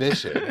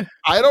exhibition.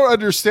 I don't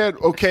understand.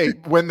 Okay,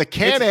 when the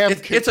Can-Am...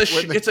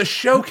 It's a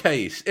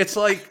showcase. It's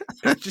like,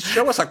 just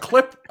show us a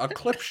clip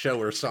show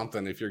or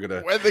something if you're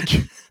going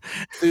to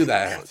do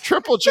that.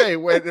 Triple J,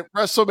 when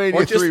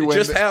WrestleMania 3...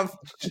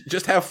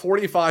 Just have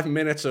 45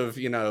 minutes of,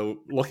 you know,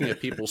 looking at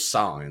people's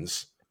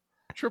signs.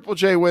 Triple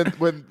J, when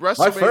WrestleMania...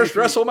 My first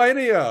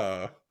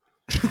WrestleMania!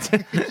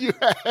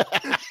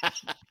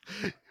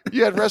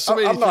 You had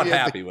WrestleMania. I'm not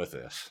happy with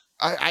this.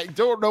 I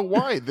don't know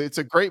why. It's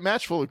a great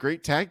match full of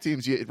great tag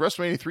teams.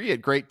 WrestleMania 3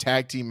 had great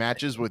tag team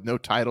matches with no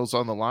titles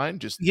on the line.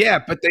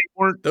 But they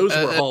weren't. Those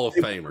were Hall of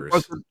Famers.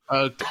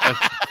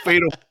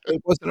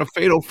 It wasn't a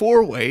fatal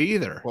four-way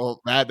either. Well,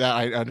 that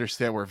I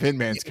understand where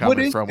Vinman's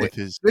coming from with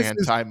his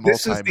anti-multi-match.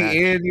 This is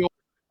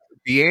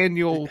the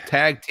annual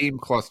tag team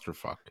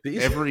clusterfuck.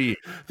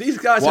 These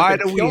guys have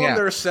been killing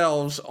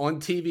themselves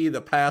on TV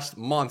the past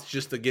month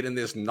just to get in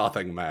this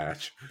nothing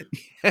match.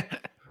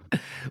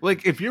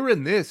 Like, if you're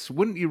in this,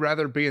 wouldn't you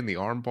rather be in the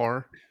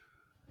armbar?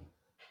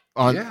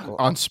 On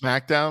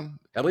SmackDown?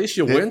 At least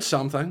you win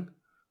something.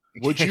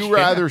 Would you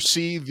rather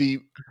see the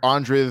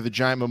Andre the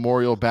Giant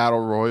Memorial Battle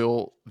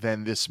Royal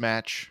than this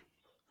match?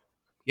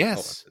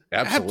 Yes. Oh,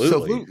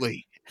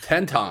 absolutely.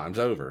 10 times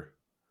over.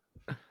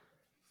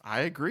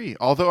 I agree.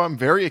 Although I'm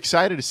very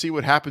excited to see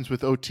what happens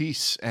with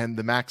Otis and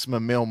the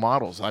Maximum Male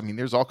Models. I mean,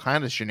 there's all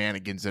kinds of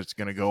shenanigans that's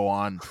going to go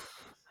on.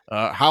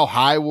 How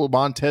high will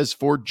Montez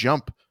Ford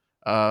jump?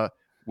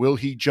 Will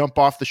he jump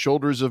off the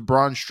shoulders of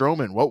Braun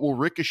Strowman? What will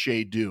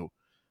Ricochet do?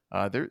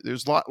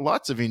 There's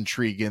lots of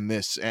intrigue in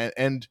this,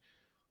 and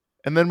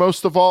then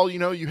most of all, you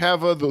know, you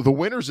have the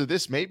winners of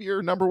this maybe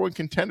are number one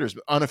contenders,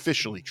 but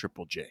unofficially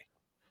Triple J.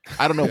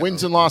 I don't know,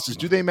 wins and losses,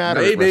 do they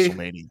matter at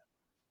WrestleMania?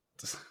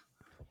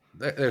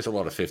 There's a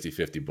lot of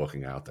 50-50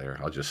 booking out there.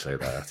 I'll just say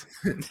that.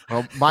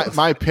 Well,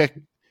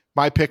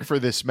 my pick for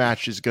this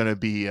match is going to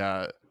be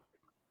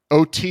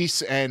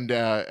Otis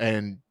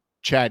and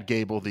Chad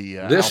Gable.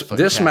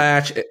 This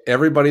match,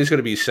 everybody's going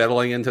to be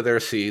settling into their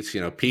seats. You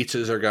know,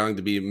 pizzas are going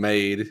to be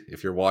made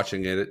if you're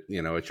watching it,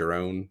 you know, at your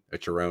own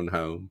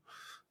home.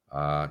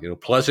 You know,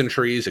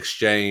 pleasantries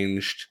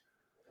exchanged,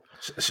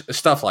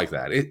 stuff like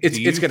that.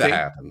 It's going to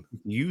happen.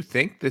 You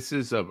think this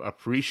is a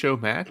pre-show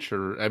match,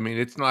 or I mean,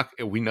 it's not.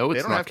 We know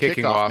it's not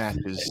kicking kickoff off.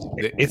 Matches.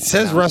 It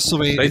says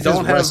WrestleMania. They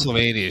don't have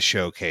WrestleMania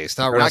showcase,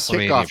 not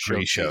WrestleMania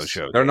pre-show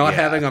showcase. They're not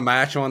having a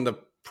match on the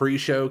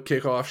pre-show,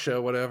 kickoff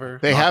show, whatever.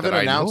 They haven't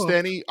announced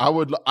any. I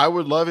would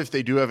love if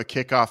they do have a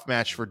kickoff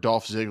match for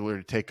Dolph Ziggler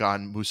to take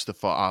on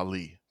Mustafa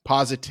Ali.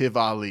 Positive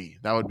Ali.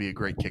 That would be a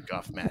great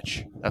kickoff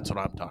match. That's what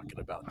I'm talking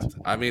about.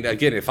 I mean,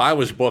 again, if I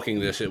was booking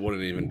this, it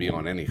wouldn't even be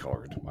on any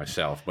card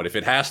myself. But if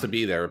it has to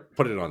be there,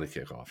 put it on the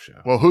kickoff show.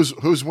 Well,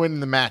 who's winning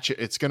the match?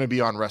 It's going to be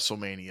on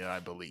WrestleMania, I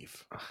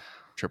believe.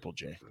 Triple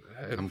J.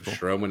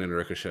 Strowman and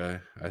Ricochet,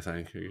 I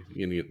think.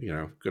 You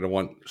know, going to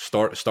want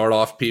start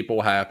off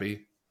people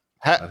happy.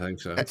 I think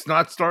so. It's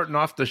not starting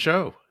off the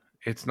show.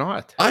 It's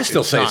not. I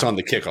still say it's on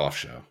the kickoff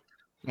show.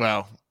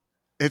 Well,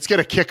 it's going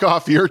to kick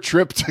off your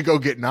trip to go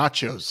get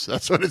nachos.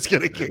 That's what it's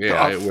going to kick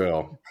off. Yeah, it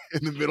will.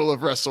 in the middle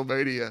of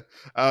WrestleMania.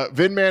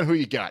 Vinman, who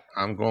you got?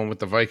 I'm going with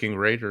the Viking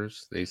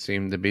Raiders. They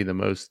seem to be the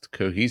most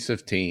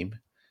cohesive team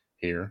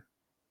here.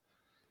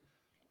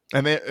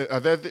 And they're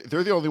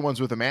the only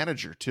ones with a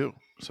manager, too.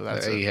 So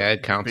that's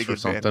counts for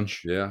something.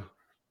 Yeah.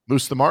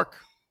 Moose the Mark.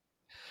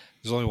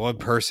 There's only one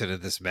person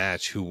in this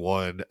match who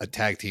won a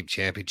tag team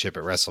championship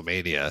at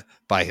WrestleMania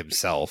by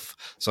himself.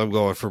 So I'm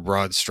going for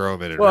Braun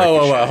Strowman. And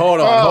whoa,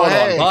 hold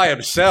on. By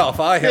himself.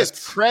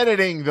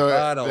 Crediting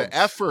the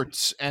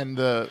efforts and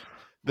the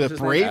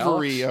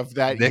bravery of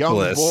that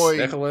young boy.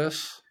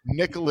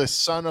 Nicholas,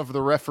 son of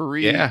the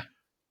referee. Yeah.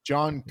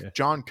 John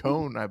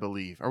Cone, I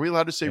believe. Are we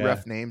allowed to say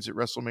ref names at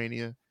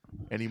WrestleMania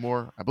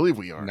anymore? I believe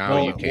we are.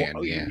 No, you can.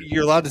 Yeah.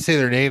 You're allowed to say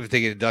their name if they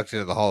get inducted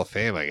into the Hall of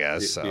Fame, I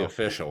guess. The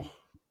official.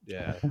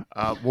 Yeah.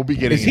 We'll be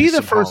getting. Is he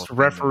the first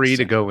referee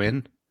to go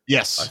in?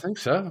 Yes. I think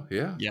so.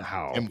 Yeah.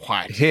 Yeah. And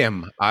why?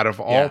 Him out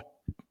of all. Yeah.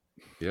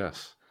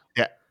 Yes.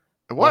 Yeah.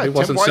 Well, he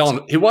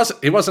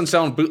wasn't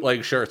selling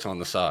bootleg shirts on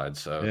the side.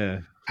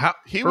 So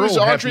he was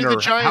Andre the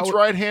Giant's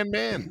right-hand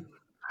man.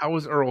 How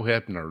was Earl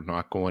Hebner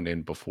not going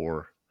in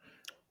before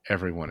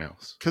everyone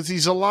else? Because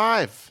he's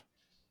alive.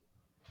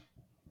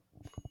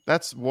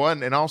 That's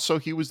one. And also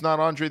he was not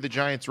Andre the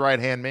Giant's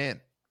right-hand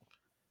man.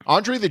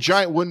 Andre the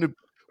Giant wouldn't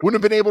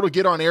have been able to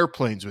get on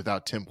airplanes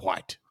without Tim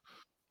White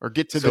or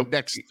get to the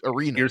next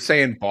arena. You're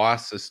saying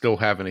Boss is still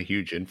having a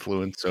huge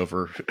influence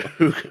over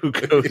who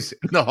goes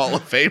in the Hall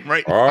of Fame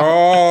right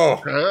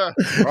now.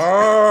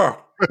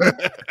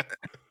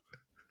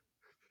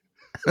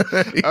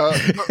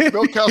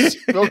 Bill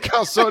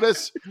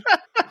Calzones,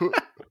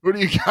 who do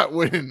you got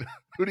winning?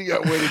 Who do you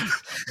got winning?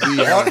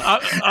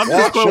 I'm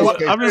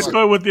just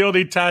going with the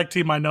only tag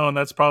team I know, and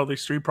that's probably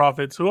Street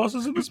Profits. Who else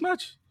is in this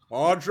match?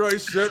 Andre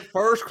sit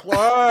first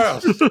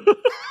class.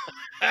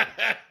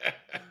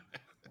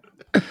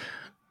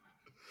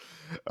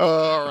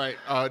 All right.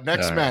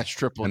 Next match,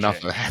 Triple J.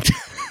 Enough of that.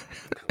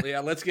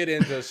 Yeah, let's get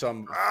into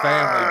some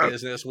family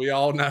business. We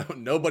all know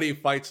nobody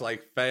fights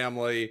like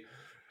family.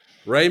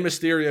 Rey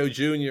Mysterio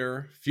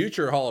Jr.,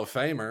 future Hall of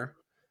Famer,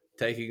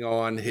 taking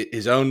on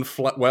his own,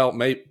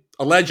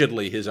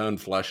 allegedly his own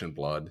flesh and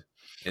blood,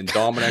 and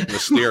Dominic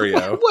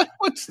Mysterio.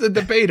 What's the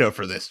debate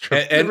over this?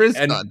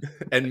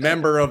 And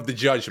member of the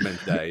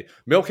Judgment Day.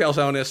 Mil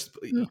Calzones,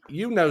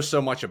 you know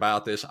so much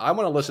about this. I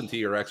want to listen to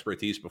your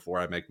expertise before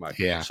I make my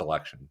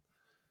selection.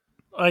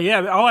 All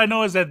I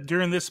know is that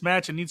during this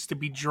match, it needs to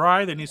be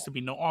dry. There needs to be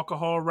no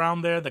alcohol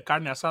around there. The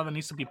carne asada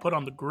needs to be put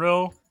on the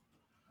grill.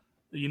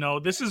 You know,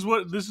 this is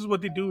what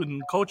they do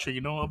in culture.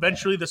 You know,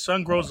 eventually the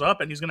son grows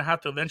up and he's gonna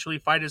have to eventually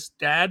fight his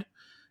dad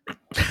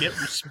to get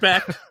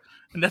respect,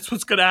 and that's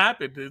what's gonna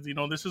happen. You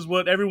know, this is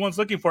what everyone's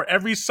looking for.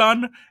 Every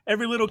son,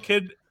 every little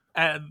kid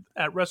at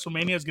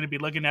WrestleMania is gonna be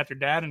looking at their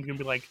dad and gonna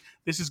be like,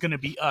 "This is gonna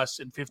be us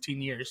in 15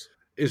 years."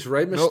 Is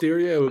Rey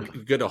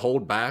Mysterio gonna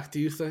hold back? Do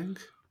you think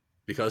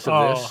because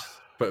of this,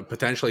 but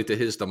potentially to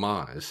his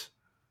demise?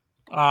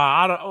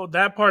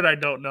 That part I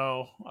don't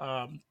know.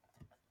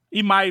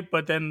 He might,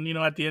 but then, you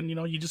know, at the end, you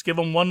know, you just give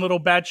him one little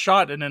bad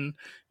shot, and then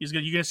you're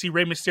gonna see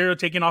Rey Mysterio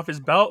taking off his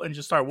belt and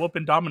just start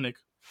whooping Dominic.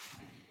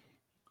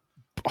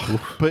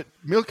 But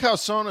Mil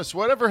Calzones,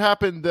 whatever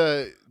happened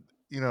to,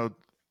 you know,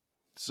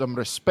 some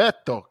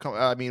respeto?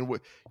 I mean,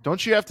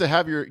 don't you have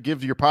to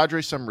give your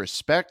Padres some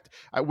respect?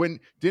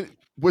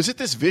 Was it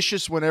this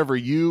vicious whenever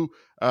you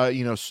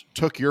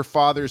took your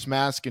father's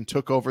mask and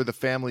took over the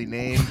family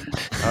name?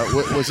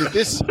 Was it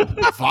this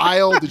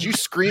vile? Did you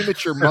scream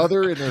at your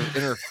mother in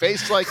her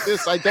face like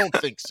this? I don't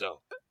think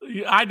so.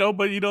 I know,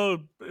 but, you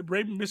know,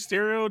 Rey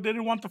Mysterio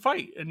didn't want to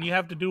fight, and you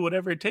have to do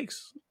whatever it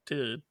takes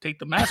to take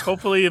the mask.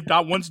 Hopefully,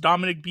 once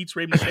Dominic beats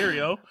Rey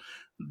Mysterio,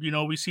 you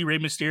know, we see Rey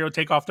Mysterio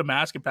take off the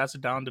mask and pass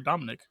it down to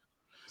Dominic.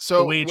 So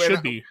the way it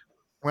should be.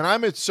 When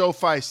I'm at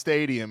SoFi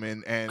Stadium,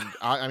 and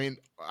I mean,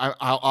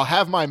 I'll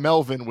have my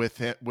Melvin with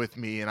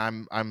me,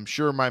 and I'm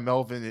sure my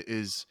Melvin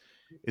is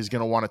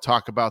going to want to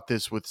talk about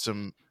this with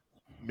some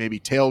maybe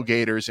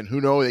tailgaters, and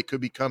who knows, they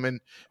could be coming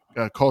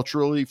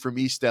culturally from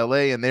East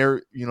LA, and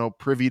they're, you know,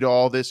 privy to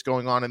all this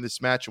going on in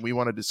this match, and we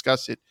want to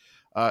discuss it.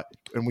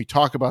 And we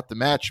talk about the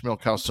match, Mil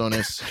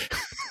Calzones.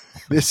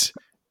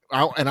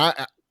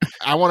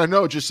 I want to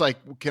know, just like,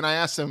 can I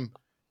ask them,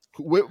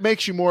 what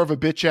makes you more of a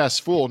bitch ass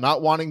fool,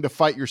 not wanting to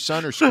fight your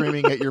son or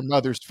screaming at your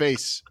mother's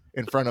face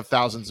in front of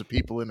thousands of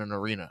people in an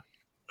arena?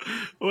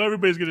 Well,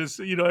 everybody's gonna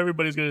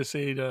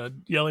say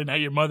yelling at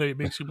your mother, it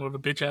makes you more of a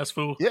bitch ass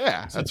fool.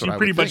 Yeah, since you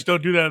pretty much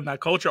don't do that in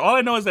that culture. All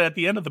I know is that at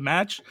the end of the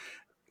match,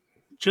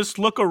 just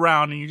look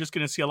around and you're just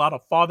gonna see a lot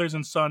of fathers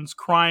and sons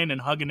crying and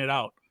hugging it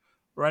out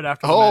right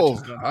after the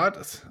match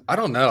is done. I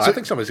don't know. I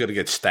think somebody's gonna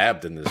get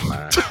stabbed in this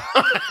match.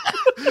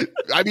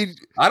 I mean,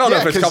 I don't know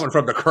if it's coming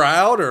from the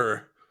crowd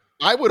or.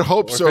 I would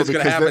hope so. It's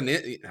going to happen.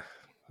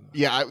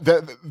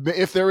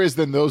 If there is,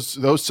 then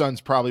those sons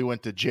probably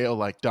went to jail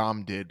like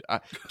Dom did.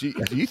 Do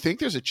you think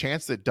there's a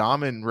chance that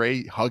Dom and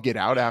Ray hug it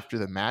out after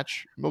the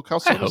match? Mil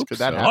Calzones, could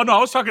that happen? Oh no, I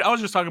was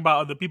just talking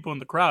about the people in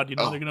the crowd. You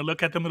know, they're going to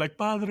look at them and be like,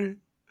 "Padre,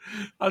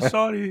 I'm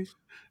sorry,"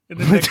 And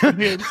then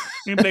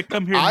they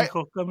come here,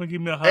 Nico, come and give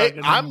me a hug. Hey,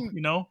 and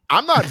then,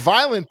 I'm not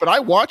violent, but I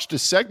watched a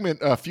segment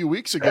a few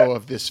weeks ago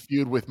of this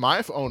feud with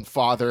my own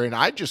father, and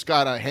I just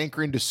got a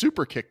hankering to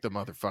super kick the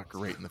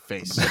motherfucker right in the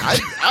face.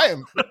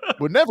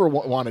 Would never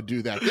want to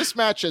do that. This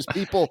match has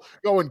people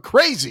going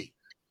crazy.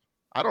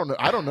 I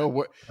don't know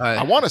what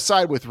I want to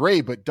side with Ray,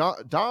 but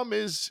Dom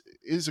is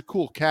a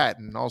cool cat,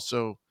 and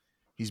also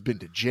he's been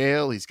to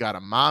jail. He's got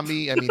a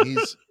mommy. I mean,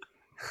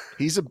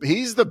 he's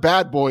the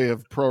bad boy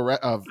of pro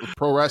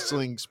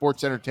wrestling,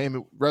 sports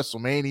entertainment,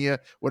 WrestleMania,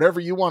 whatever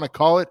you want to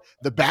call it.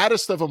 The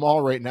baddest of them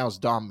all right now is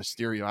Dom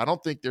Mysterio. I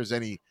don't think there's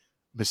any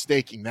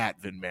mistaking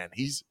that, Vin Man.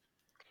 He's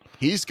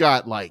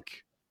got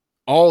like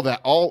all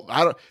that.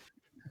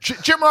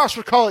 Jim Ross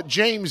would call it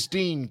James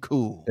Dean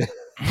cool.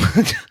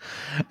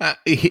 I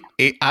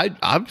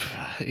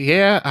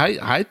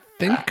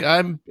think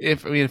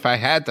if I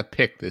had to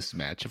pick this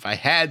match,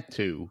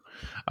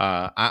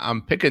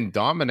 I'm picking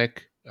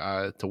Dominic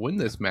to win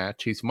this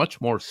match. He's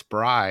much more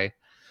spry.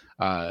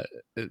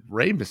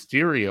 Rey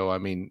Mysterio, I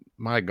mean,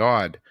 my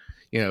God,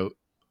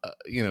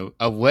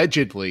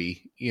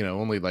 allegedly,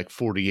 only like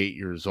 48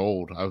 years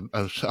old.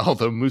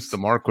 Although Moose the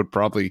Mark would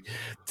probably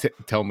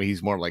tell me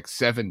he's more like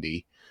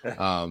 70.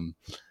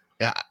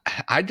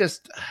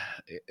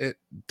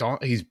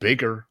 He's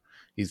bigger.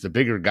 He's the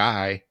bigger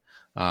guy.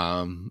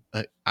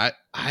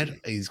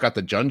 He's got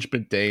the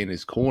Judgment Day in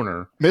his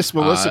corner. Miss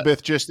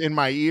Elizabeth just in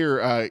my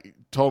ear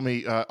told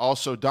me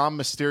also Dom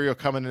Mysterio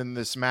coming in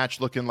this match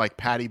looking like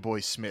Patty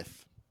Boy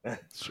Smith. I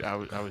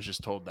was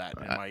just told that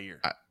in my ear.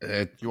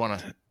 You want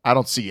to? I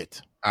don't see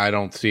it. I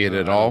don't see it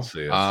at all. I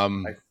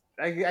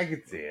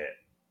can see it.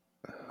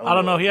 I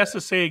don't know. He has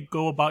to say,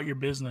 "Go about your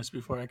business"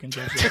 before I can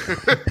judge it.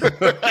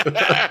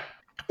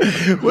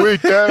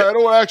 Wait, Dad, I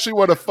don't actually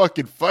want to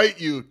fucking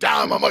fight you.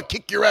 Dom, I'm gonna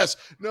kick your ass.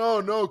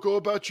 No, go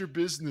about your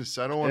business.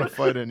 I don't want to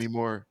fight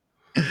anymore.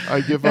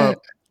 I give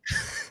up.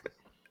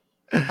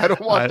 I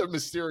don't want the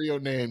Mysterio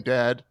name,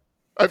 Dad.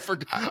 I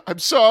forgot. I'm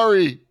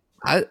sorry.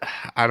 I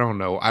don't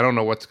know. I don't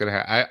know what's gonna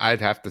happen.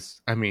 I'd have to.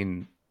 I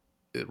mean,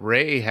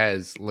 Ray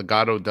has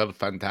Legado del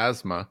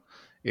Fantasma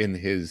in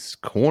his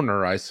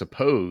corner, I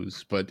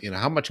suppose. But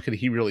how much could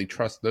he really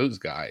trust those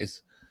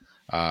guys?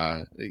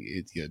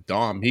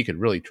 Dom, he could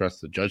really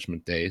trust the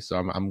Judgment Day, so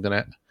I'm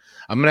gonna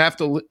have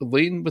to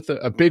lean with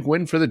a big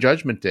win for the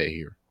Judgment Day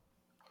here.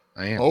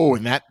 I am. Oh,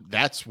 and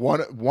that's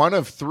one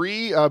of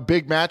three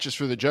big matches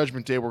for the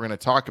Judgment Day we're going to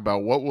talk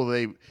about. What will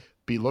they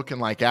be looking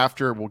like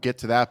after? We'll get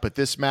to that, but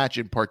this match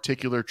in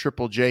particular,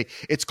 Triple J,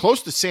 it's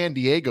close to San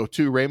Diego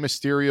too. Rey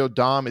Mysterio,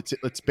 Dom,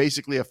 it's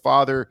basically a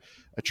father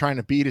trying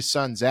to beat his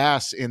son's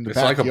ass in the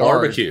backyard. It's like a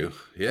barbecue,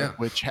 yeah,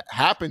 which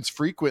happens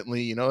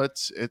frequently.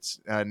 It's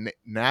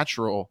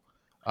natural,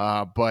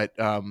 but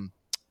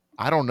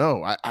I don't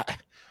know.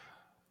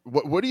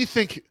 What do you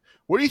think?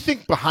 What do you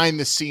think behind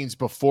the scenes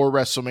before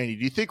WrestleMania?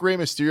 Do you think Rey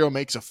Mysterio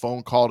makes a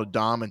phone call to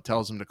Dom and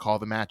tells him to call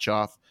the match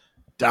off?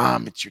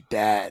 Dom, it's your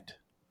dad.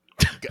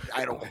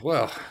 I don't.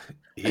 Well,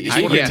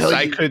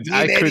 I could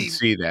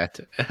see that.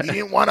 You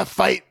didn't want to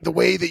fight the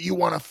way that you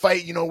want to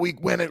fight. We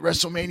went at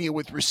WrestleMania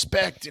with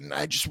respect, and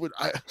if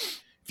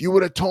you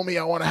would have told me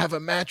I want to have a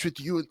match with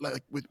you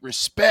like with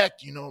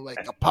respect,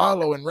 like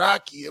Apollo and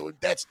Rocky,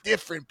 that's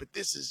different. But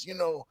this is,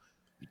 you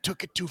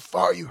took it too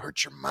far. You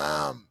hurt your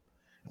mom.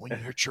 And when you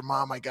hurt your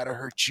mom, I gotta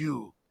hurt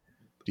you.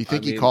 Do you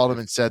think he called him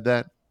and said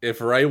that?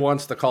 If Ray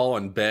wants to call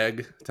and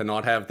beg to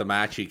not have the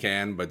match, he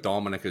can. But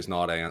Dominic is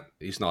not.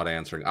 He's not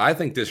answering. I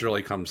think this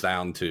really comes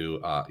down to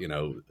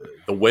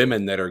the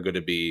women that are going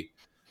to be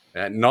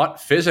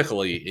not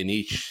physically in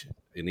each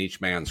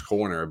man's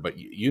corner, but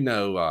Mrs.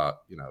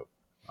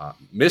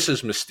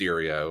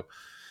 Mysterio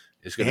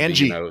is going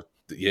to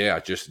be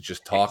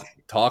just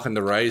talking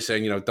to Ray,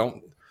 saying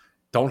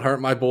don't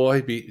hurt my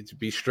boy.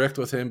 Be strict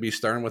with him. Be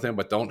stern with him,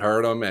 but don't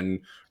hurt him.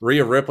 And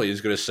Rhea Ripley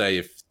is going to say,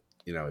 if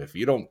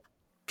you don't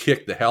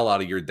kick the hell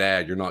out of your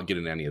dad, you're not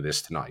getting any of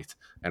this tonight.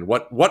 And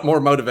what more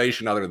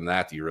motivation other than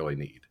that do you really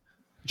need?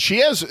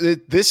 She has.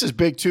 This is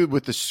big too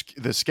with the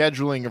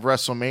scheduling of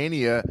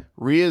WrestleMania.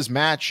 Rhea's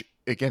match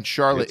against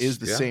Charlotte is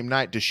the same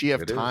night. Does she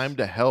have time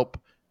to help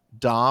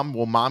Dom?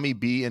 Will Mommy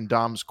be in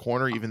Dom's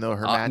corner even though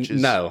her match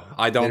is? No,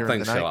 I don't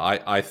think so.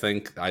 I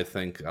think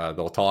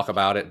they'll talk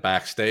about it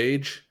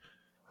backstage.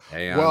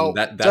 And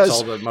that's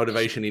all the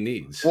motivation he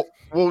needs.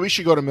 Well, we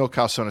should go to Mil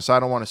Calzones. I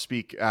don't want to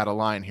speak out of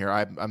line here.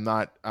 I'm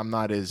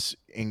not as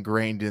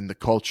ingrained in the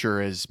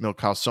culture as Mil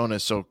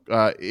Calzones. So,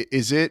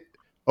 is it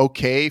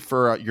okay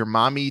for your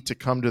mommy to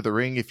come to the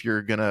ring if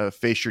you're gonna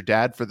face your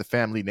dad for the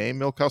family name,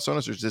 Mil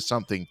Calzones, or is this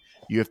something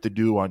you have to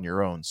do on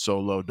your own,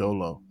 solo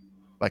dolo,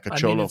 like a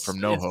cholo from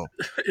NoHo?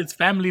 It's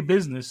family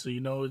business, so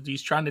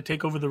he's trying to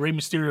take over the Rey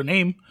Mysterio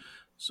name,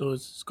 so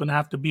it's gonna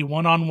have to be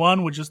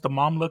one-on-one with just the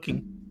mom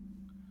looking.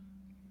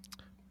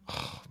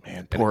 Oh,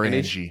 man, poor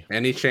Angie.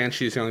 Any chance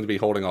she's going to be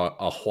holding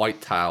a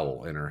white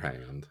towel in her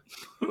hand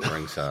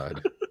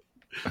ringside?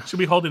 She'll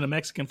be holding a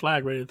Mexican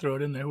flag ready to throw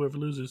it in there, whoever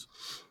loses.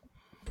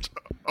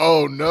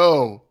 Oh,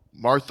 no.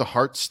 Martha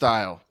Hart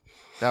style.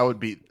 That would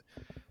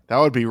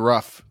be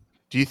rough.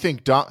 Do you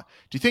think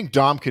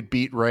Dom could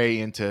beat Ray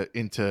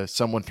into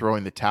someone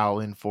throwing the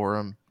towel in for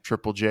him?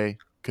 Triple J,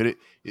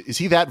 is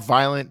he that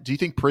violent? Do you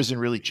think prison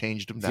really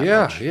changed him that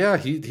much? Yeah.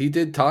 He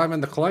did time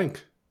in the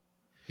clink.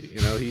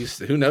 He's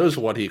who knows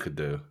what he could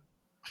do.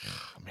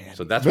 Man.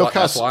 So that's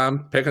why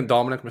I'm picking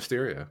Dominic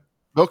Mysterio.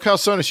 Bill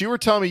Calzones, you were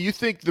telling me you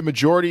think the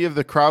majority of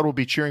the crowd will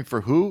be cheering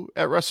for who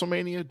at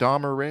WrestleMania,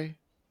 Dom or Ray?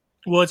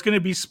 Well, it's going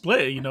to be split.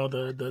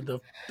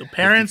 The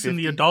parents 50-50? And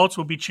the adults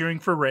will be cheering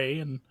for Ray,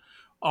 and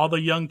all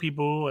the young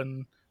people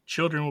and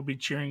children will be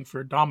cheering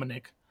for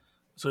Dominic.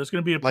 So it's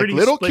going to be a pretty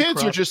little split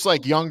kids crowd. Or just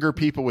like younger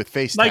people with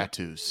face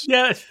tattoos?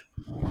 Yeah.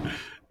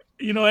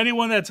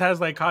 Anyone that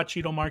has like hot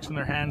Cheeto marks in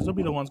their hands, they'll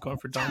be the ones going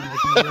for Dominic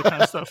and that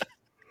kind of stuff.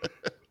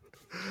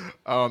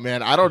 Oh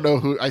man,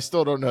 I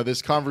still don't know.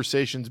 This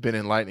conversation's been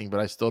enlightening,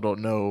 but I still don't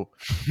know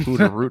who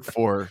to root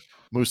for.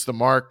 Moose the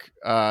Mark.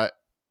 What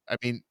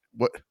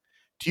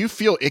do you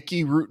feel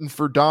icky rooting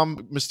for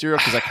Dom Mysterio?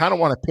 Because I kind of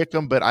want to pick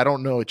him, but I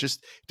don't know. It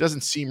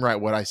doesn't seem right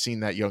what I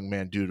seen that young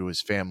man do to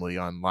his family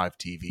on live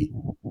TV.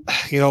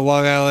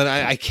 Long Island,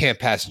 I can't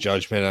pass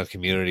judgment on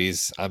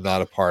communities I'm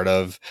not a part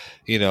of.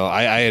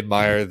 I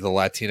admire the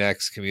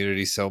Latinx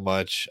community so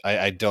much.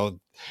 I don't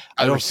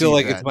feel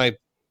like it's my.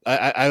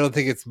 I don't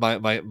think it's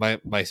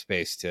my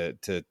space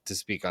to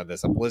speak on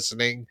this. I'm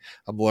listening,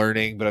 I'm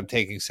learning, but I'm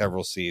taking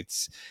several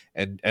seats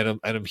and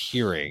I'm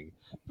hearing.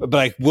 But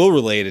I will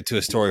relate it to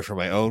a story from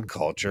my own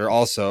culture.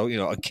 Also,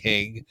 a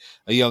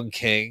young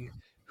king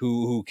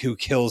who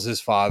kills his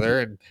father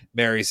and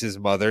marries his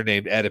mother,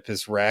 named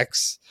Oedipus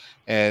Rex.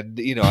 And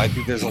I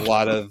think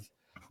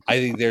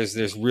there's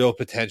there's real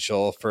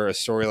potential for a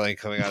storyline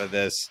coming out of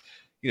this.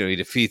 He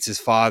defeats his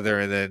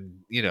father and then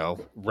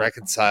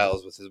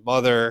reconciles with his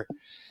mother.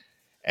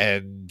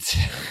 And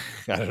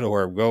I don't know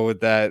where I'm going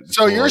with that.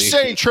 So you're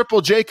saying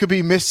Triple J could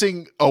be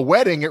missing a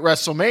wedding at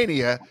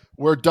WrestleMania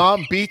where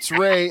Dom beats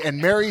Ray and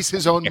marries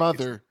his own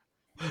mother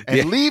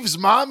and leaves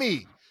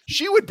mommy.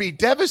 She would be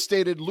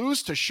devastated,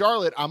 lose to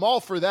Charlotte. I'm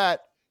all for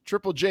that.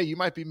 Triple J, you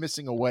might be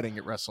missing a wedding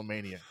at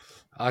WrestleMania.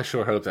 I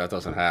sure hope that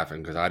doesn't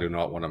happen because I do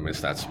not want to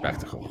miss that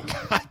spectacle.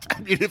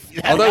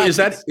 Although, is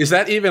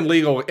that even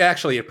legal?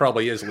 Actually, it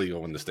probably is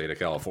legal in the state of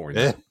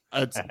California.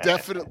 That's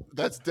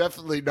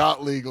definitely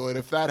not legal. And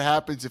if that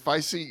happens, if I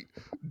see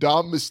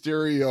Dom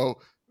Mysterio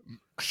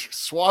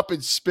swap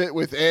and spit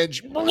with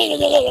Edge,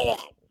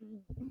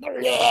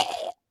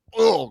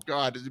 oh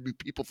God, there'd be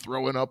people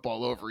throwing up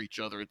all over each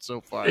other. It's so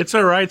fun. It's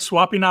all right,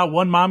 swapping out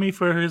one mommy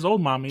for his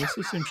old mommy. It's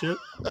the same shit.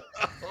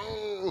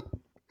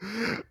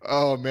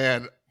 Oh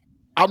man.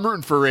 I'm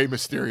rooting for Rey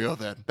Mysterio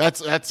then.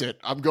 That's it.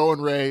 I'm going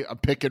Rey. I'm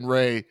picking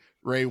Rey.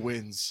 Rey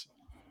wins.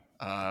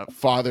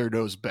 Father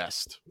knows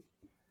best.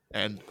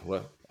 And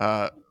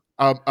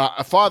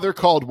a father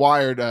called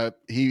Wired.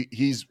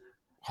 He's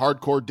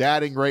hardcore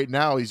dadding right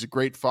now. He's a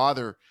great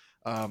father.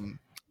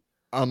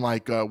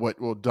 Unlike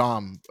what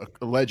Dom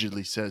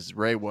allegedly says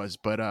Rey was,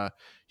 but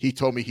he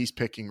told me he's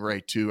picking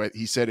Rey too.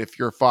 He said, if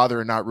you're a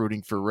father and not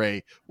rooting for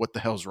Rey, what the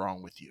hell's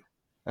wrong with you?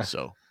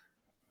 So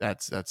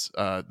that's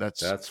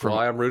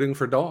why I'm rooting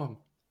for Dom.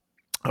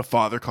 A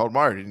father called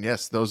Martin.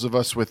 Yes, those of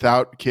us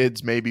without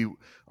kids maybe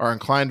are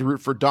inclined to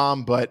root for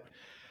Dom, but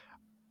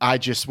I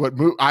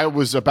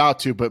was about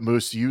to, but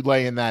Moose, you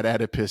laying that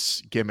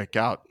Oedipus gimmick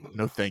out.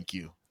 No, thank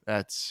you.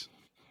 That's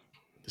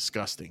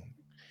disgusting.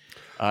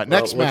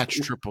 Next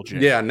match, Triple J.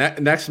 Yeah,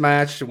 next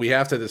match, we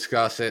have to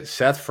discuss it.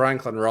 Seth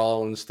Franklin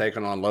Rollins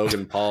taking on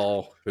Logan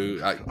Paul,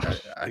 who,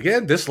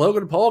 again, this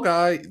Logan Paul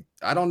guy,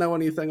 I don't know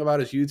anything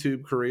about his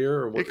YouTube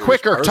career. Or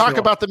quicker, talk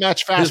about the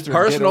match faster. His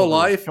personal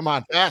life. Come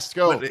on, fast,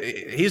 go.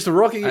 He's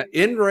the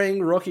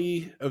in-ring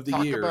rookie of the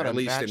year, at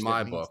least in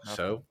my book.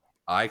 So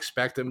I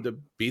expect him to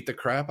beat the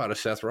crap out of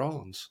Seth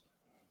Rollins.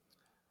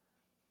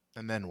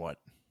 And then what?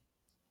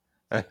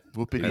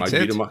 He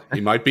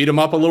might beat him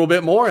up a little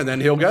bit more, and then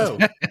he'll go.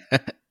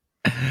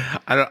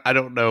 I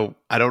don't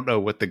know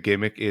what the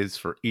gimmick is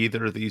for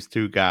either of these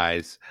two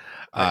guys.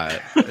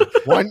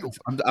 One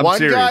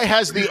guy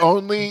has the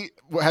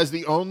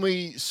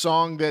only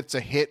song that's a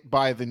hit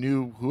by the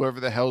new whoever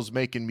the hell's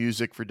making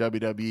music for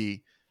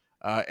WWE,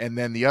 and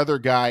then the other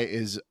guy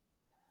is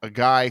a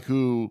guy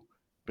who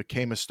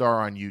became a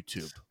star on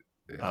YouTube.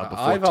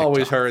 I've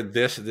always heard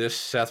this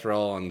Seth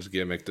Rollins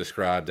gimmick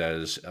described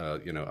as a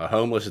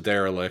homeless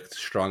derelict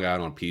strung out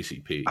on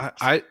PCP.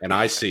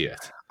 I see it.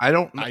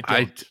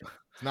 It's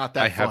not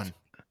that fun.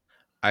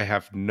 I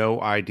have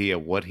no idea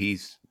what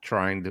he's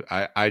trying to.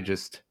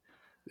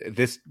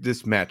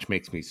 This match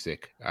makes me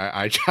sick.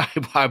 I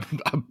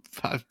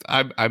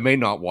may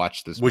not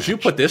watch this. Would you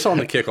put this on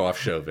the kickoff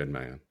show, Vin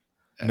Man?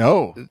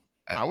 No,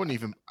 I wouldn't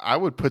even. I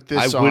would put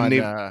this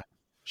on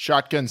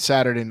Shotgun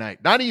Saturday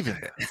Night. Not even.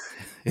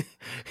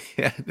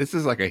 Yeah, this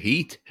is like a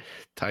heat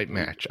type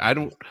match. I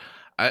don't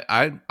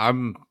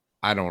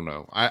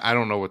know. I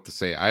don't know what to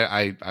say.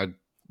 I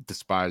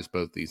despise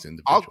both these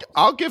individuals.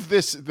 I'll give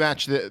this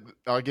match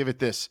I'll give it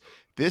this.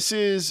 This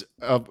is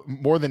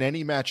more than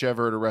any match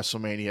ever at a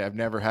WrestleMania. I've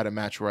never had a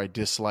match where I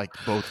disliked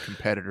both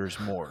competitors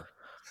more.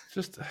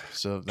 Just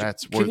so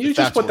that's can you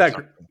just put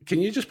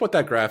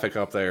that graphic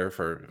up there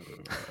for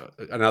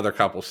another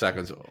couple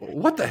seconds?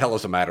 What the hell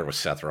is the matter with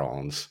Seth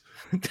Rollins?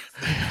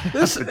 I've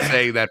been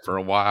saying that for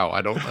a while.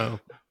 I don't know.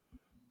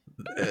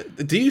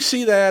 Do you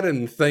see that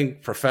and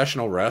think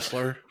professional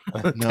wrestler?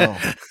 No.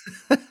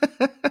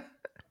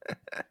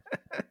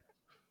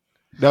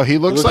 No, he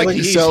looks like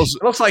he sells.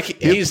 It looks like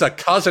he's a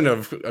cousin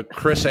of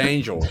Chris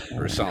Angel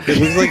or something.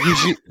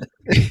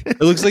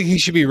 It looks like he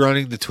should be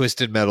running the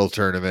Twisted Metal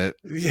tournament.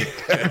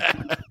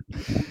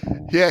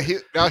 Yeah,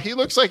 he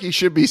looks like he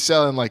should be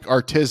selling like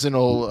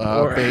artisanal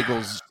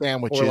bagels,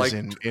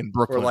 sandwiches in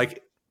Brooklyn, or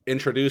like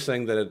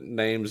introducing the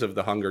names of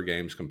the Hunger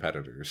Games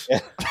competitors.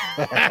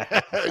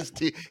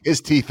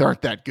 His teeth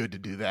aren't that good to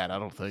do that. I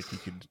don't think he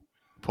could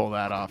pull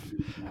that off.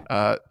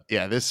 The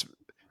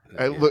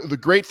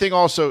great thing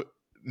also,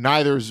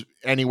 neither's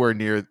anywhere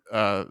near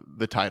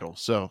the title,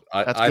 so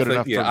that's good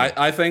enough. Yeah,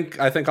 I think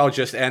I'll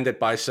just end it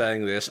by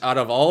saying this: out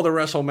of all the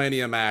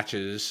WrestleMania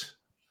matches,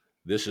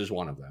 this is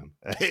one of them.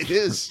 It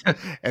is,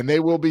 and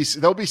they'll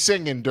be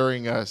singing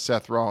during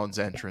Seth Rollins'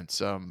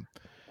 entrance.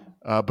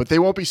 But they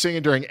won't be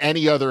singing during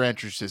any other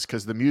entrances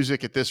because the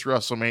music at this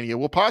WrestleMania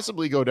will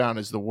possibly go down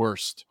as the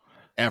worst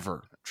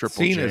ever.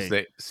 Triple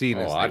J.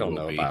 I don't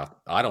know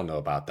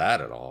about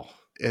that at all.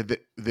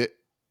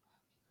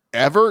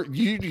 Ever?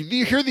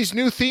 You hear these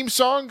new theme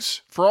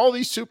songs for all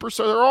these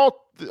superstars?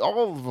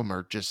 All of them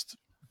are just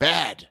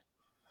bad.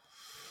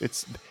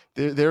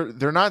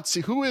 They're not.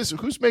 See,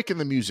 who's making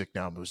the music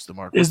now? Moose the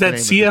Mark. Is that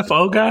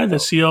CFO guy? The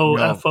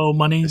COFO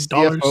money? The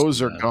CFOs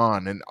are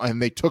gone,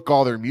 and they took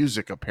all their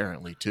music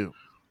apparently too.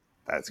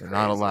 They're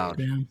not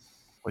allowed,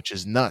 which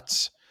is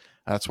nuts.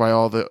 That's why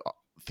all the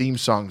theme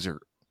songs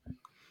are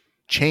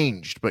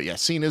changed. But yeah,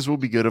 Cena's will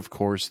be good, of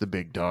course. The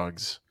Big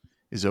Dogs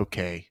is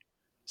okay.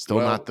 Still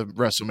not the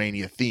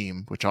WrestleMania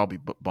theme, which I'll be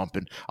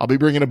bumping. I'll be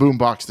bringing a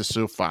boombox to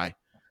SoFi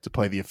to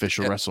play the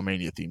official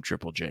WrestleMania theme,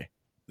 Triple J.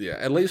 Yeah,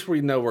 at least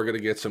we know we're going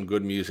to get some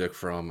good music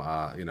from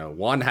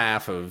one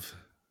half of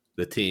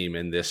the team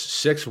in this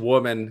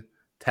 6-woman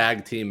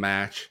tag team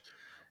match.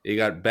 You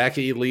got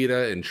Becky,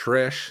 Lita, and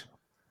Trish.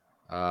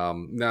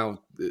 I'll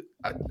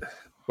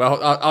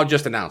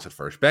just announce it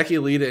first. Becky,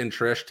 Lita, and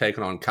Trish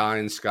taking on Kai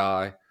and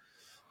Sky.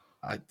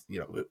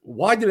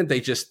 Why didn't they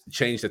just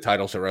change the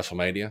titles at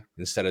WrestleMania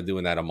instead of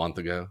doing that a month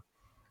ago?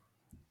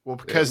 Well,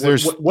 because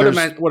would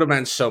have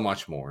meant so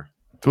much more.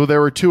 Well,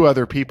 there were 2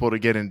 other people to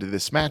get into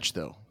this match,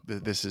 though.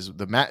 This is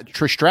the match.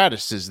 Trish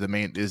Stratus is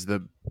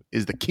the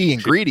key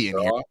ingredient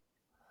here.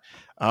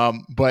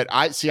 But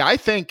I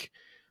think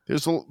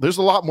there's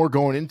a lot more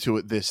going into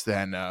it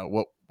than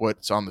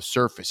what's on the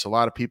surface. A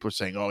lot of people are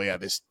saying, "Oh yeah,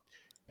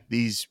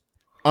 these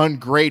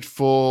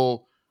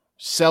ungrateful,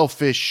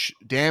 selfish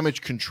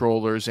damage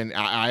controllers," and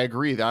I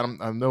agree that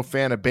I'm no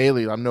fan of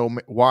Bayley. I'm no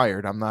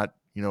Wired. I'm not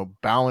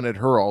bowing at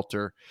her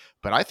altar.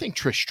 But I think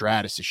Trish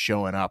Stratus is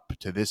showing up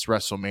to this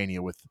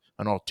WrestleMania with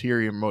an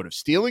ulterior motive,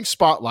 stealing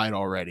spotlight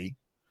already,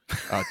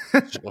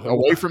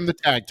 away from the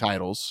tag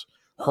titles,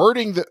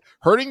 hurting the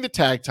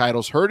tag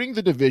titles, hurting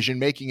the division,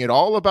 making it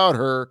all about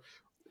her.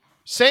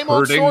 Same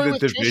old story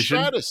with Trish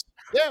Stratus.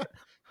 Yeah,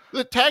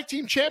 the tag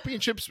team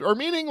championships are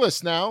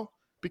meaningless now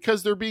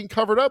because they're being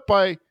covered up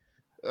by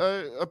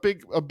a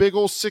big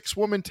old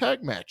 6-woman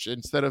tag match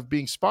instead of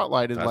being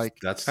spotlighted.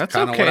 That's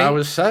kind of what I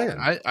was saying.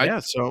 I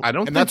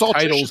don't think that's all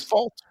Trish's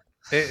fault.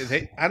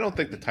 I don't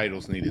think the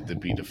titles needed to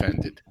be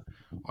defended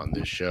on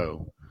this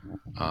show.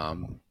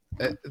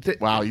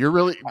 Wow, you're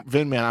really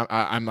Vin, man.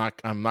 I'm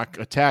not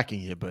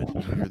attacking you, but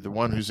you're the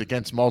one who's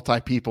against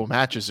multi-people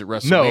matches at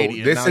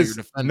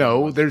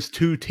WrestleMania. There's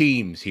 2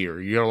 teams here.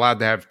 You're allowed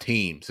to have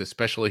teams,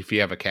 especially if you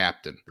have a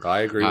captain. I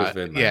agree with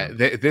Vin. Yeah,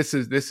 this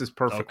is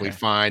perfectly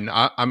fine.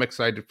 I'm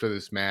excited for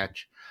this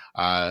match,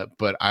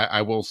 but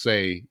I will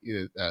say,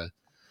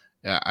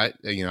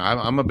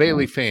 I'm a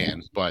Bayley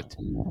fan, but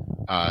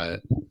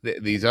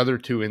these other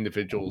 2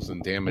 individuals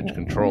in Damage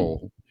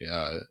Control,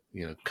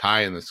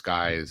 Kai in the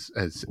Sky,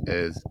 as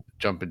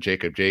Jumpin'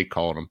 Jacob J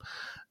called them,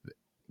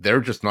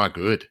 they're just not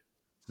good.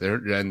 They're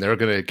going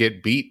to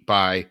get beat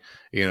by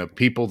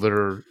people that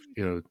are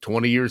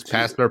 20 years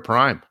past their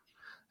prime.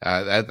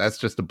 That's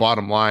just the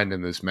bottom line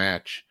in this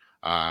match.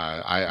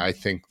 I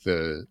think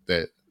the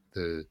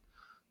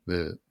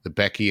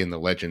Becky and the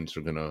Legends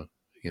are going to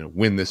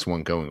win this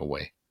one going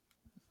away.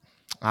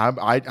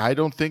 I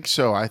don't think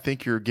so. I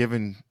think you're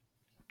giving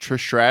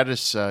Trish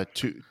Stratus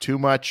too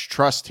much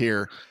trust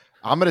here.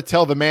 I'm going to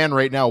tell the man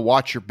right now,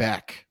 watch your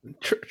back.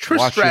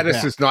 Trish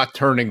Stratus is not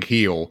turning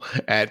heel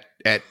at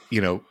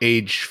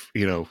age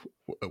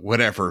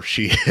whatever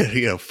she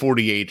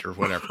 48 or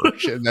whatever.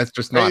 That's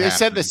just not. They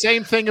said the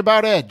same thing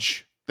about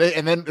Edge,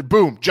 and then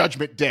boom,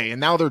 Judgment Day, and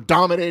now they're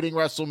dominating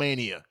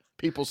WrestleMania.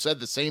 People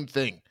said the same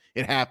thing.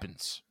 It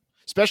happens,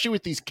 especially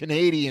with these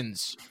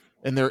Canadians.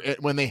 And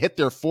when they hit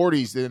their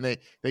 40s, then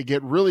they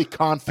get really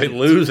confident. They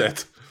lose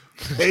it.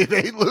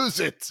 They lose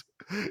it.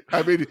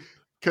 I mean,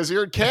 because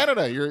you're in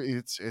Canada,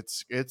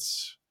 it's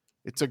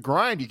a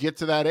grind. You get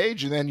to that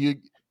age, and then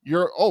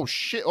you're oh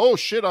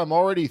shit, I'm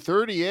already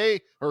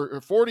 30,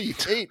 or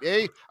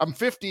 48, I'm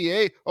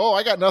 50, oh,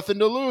 I got nothing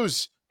to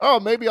lose. Oh,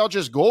 maybe I'll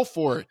just go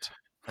for it.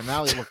 And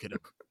now they look at him.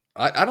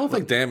 I don't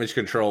think Damage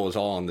Control was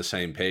all on the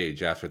same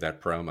page after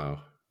that promo.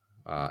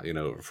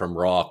 From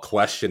Raw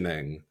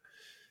questioning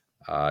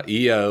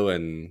EO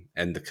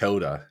and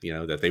Dakota,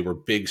 that they were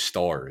big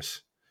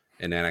stars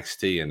in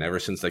NXT, and ever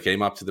since they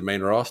came up to the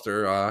main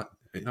roster,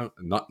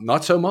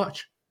 not so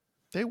much.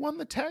 They won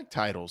the tag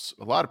titles.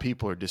 A lot of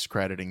people are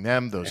discrediting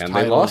them.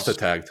 They lost the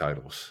tag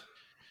titles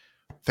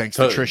thanks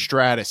to Trish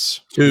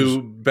Stratus,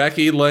 to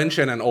Becky Lynch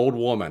and an old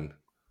woman,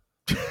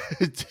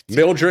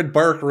 Mildred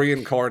Burke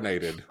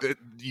reincarnated.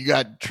 You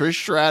got Trish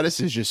Stratus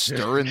is just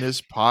stirring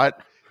this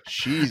pot.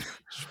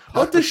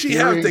 What does she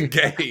have to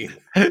gain?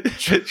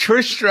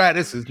 Trish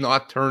Stratus is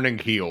not turning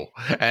heel.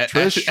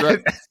 It's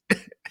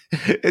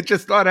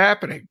just not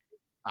happening.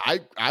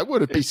 I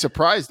wouldn't be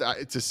surprised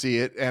to see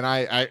it, and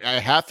I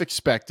half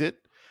expect it.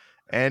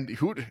 And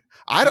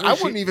I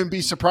wouldn't even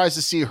be surprised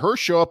to see her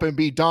show up and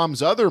be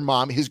Dom's other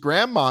mom, his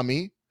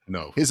grandmommy,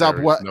 his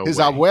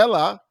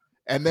abuela,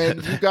 and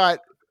then you got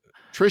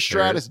Trish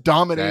Stratus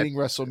dominating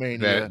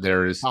WrestleMania.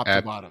 There is top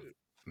to bottom.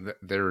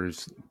 There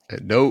is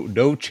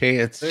no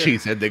chance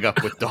she's ending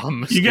up with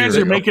Dom. You guys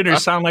are making her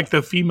sound like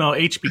the female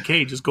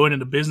HBK, just going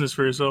into business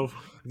for herself.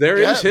 There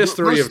is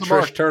history of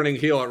Trish turning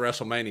heel at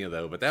WrestleMania,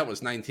 though, but that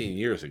was 19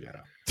 years ago.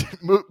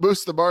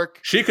 Boost the mark.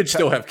 She could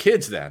still have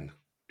kids then.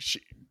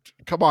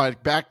 Come on,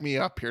 back me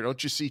up here.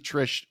 Don't you see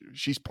Trish?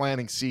 She's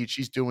planting seeds.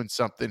 She's doing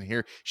something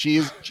here.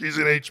 She's an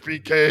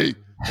HBK,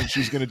 and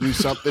she's going to do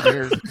something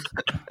here.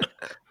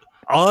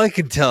 All I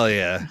can tell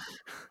you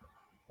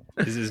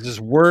is just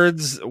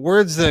words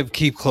that I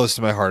keep close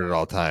to my heart at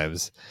all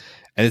times,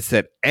 and it's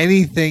that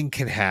anything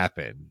can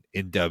happen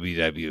in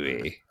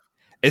WWE,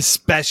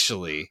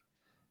 especially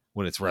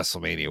when it's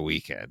WrestleMania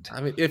weekend.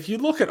 I mean, if you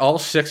look at all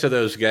 6 of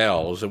those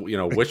gals,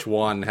 which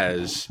one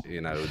has,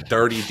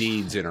 dirty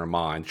deeds in her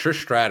mind,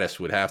 Trish Stratus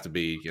would have to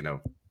be,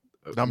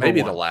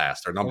 maybe the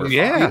last or number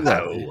 5.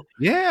 No.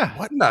 Yeah.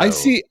 What? No.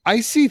 I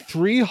see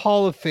 3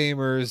 Hall of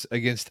Famers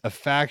against a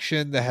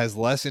faction that has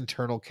less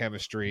internal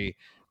chemistry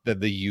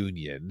than the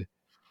Union.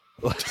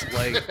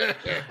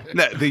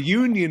 The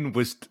Union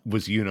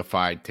was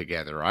unified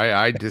together.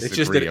 I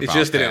disagree. It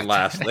just didn't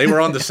last. They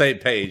were on the same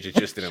page. It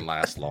just didn't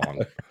last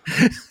long.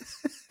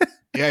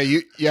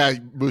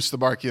 Boost the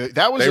mark.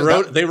 That was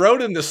they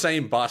rode in the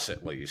same bus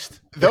at least.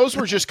 Those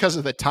were just because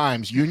of the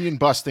times. Union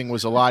busting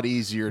was a lot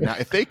easier. Now,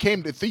 if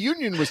the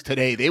Union was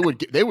today, they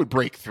would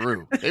break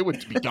through. They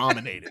would be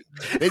dominated.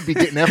 They'd be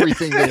getting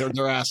everything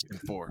they're asking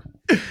for.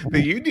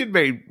 The Union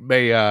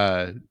may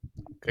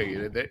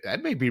that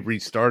may be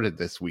restarted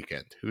this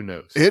weekend. Who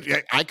knows?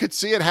 I could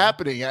see it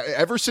happening.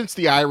 Ever since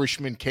The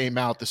Irishman came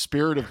out, the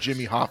spirit of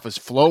Jimmy Hoffa's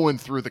flowing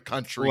through the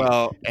country.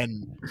 Well,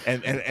 and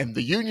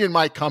the Union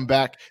might come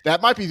back.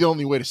 That might be the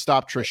only way to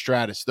stop Trish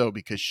Stratus, though,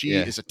 because she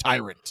is a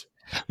tyrant.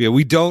 Yeah,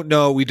 we don't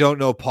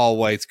know Paul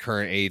White's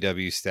current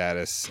AEW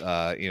status.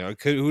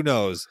 Who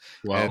knows?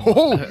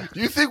 Well,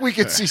 do you think we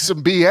could see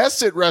some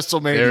BS at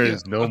WrestleMania? There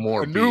is no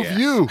more BS. New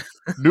view,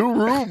 new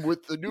room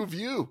with the new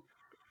view.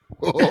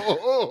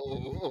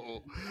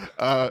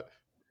 I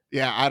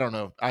don't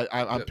know.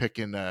 I'm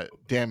picking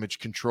Damage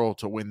Control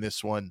to win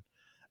this one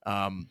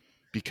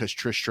because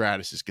Trish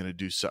Stratus is going to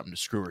do something to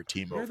screw her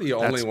team over. You're the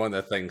only one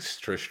that thinks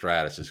Trish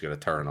Stratus is going to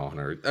turn on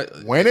her.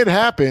 When it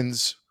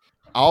happens,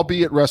 I'll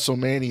be at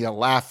WrestleMania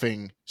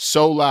laughing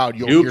so loud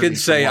you can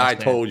say I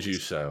told you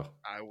so.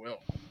 I will.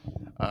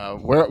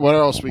 Where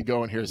else are we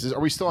going here?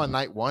 Are we still on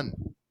night 1?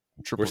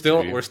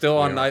 We're still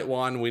on night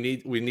 1. We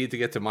need to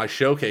get to my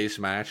showcase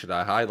match that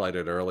I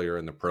highlighted earlier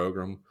in the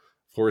program.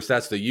 Of course,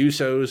 that's the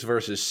Usos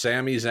versus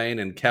Sami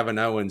Zayn and Kevin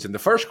Owens. And the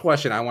first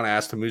question I want to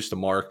ask to Moose to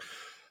Mark,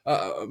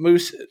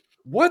 Moose,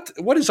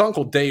 what is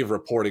Uncle Dave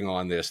reporting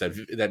on this?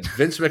 That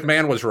Vince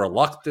McMahon was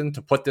reluctant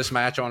to put this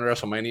match on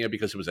WrestleMania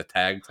because it was a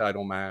tag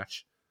title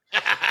match.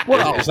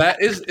 Well,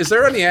 is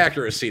there any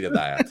accuracy to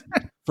that?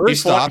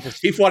 First off,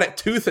 he fought it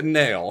tooth and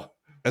nail.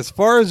 As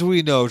far as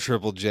we know,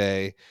 Triple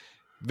J,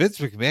 Vince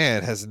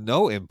McMahon has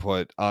no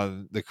input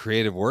on the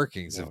creative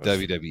workings of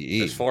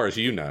WWE. As far as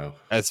you know.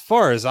 As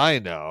far as I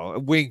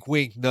know. Wink,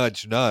 wink,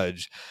 nudge,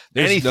 nudge.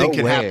 Anything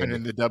can happen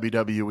in the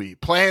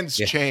WWE. Plans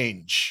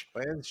change.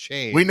 Plans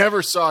change. We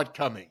never saw it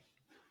coming.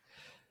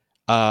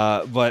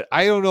 But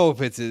I don't know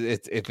if it's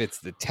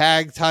the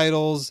tag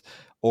titles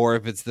or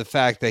if it's the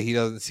fact that he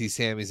doesn't see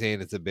Sami Zayn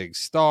as a big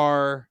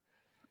star.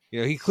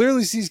 He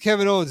clearly sees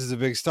Kevin Owens as a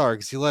big star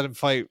because he let him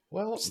fight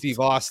Steve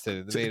Austin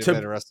in the main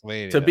event of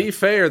WrestleMania. To be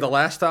fair, the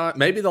last time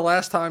Vince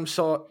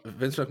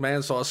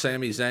McMahon saw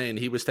Sami Zayn,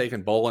 he was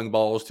taking bowling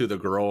balls to the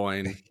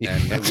groin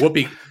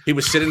and he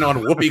was sitting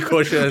on whoopee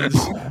cushions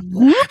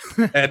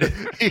and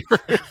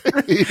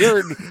he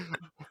heard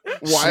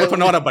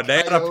slipping on a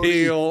banana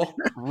peel.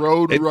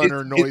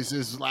 Roadrunner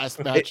noises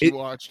last match he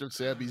watched of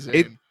Sami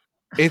Zayn.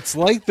 It's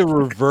like the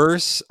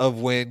reverse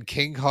of when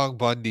King Kong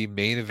Bundy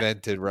main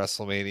evented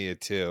WrestleMania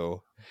 2.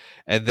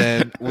 And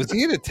then was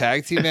he in a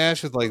tag team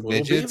match with like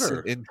midgets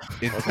in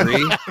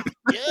 3?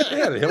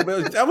 Yeah, the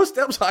Hillbilly. That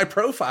was high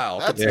profile.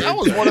 That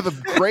was one of the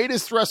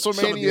greatest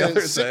WrestleMania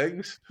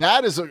things.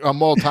 That is a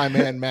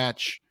multi-man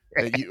match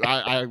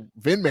that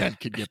Vin Man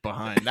could get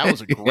behind. That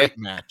was a great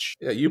match.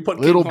 Yeah, you put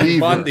Little King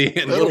Kong Beaver.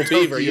 Bundy and Little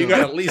Beaver, you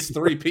got at least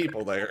 3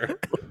 people there.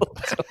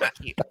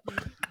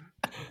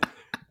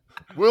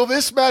 Will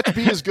this match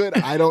be as good?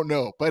 I don't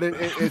know, but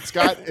it's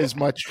got as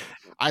much,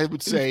 I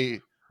would say,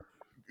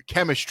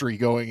 chemistry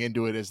going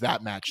into it as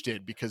that match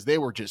did, because they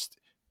were just,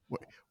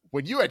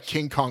 when you had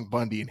King Kong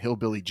Bundy and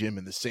Hillbilly Jim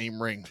in the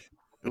same ring,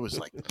 it was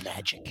like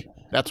magic.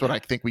 That's what I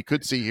think we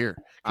could see here.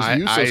 Because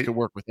the Usos could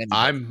work with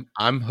anybody.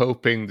 I'm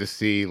hoping to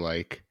see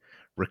like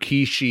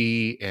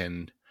Rikishi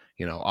and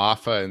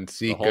Alpha and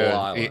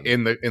Sika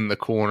in the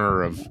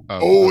corner of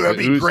that'd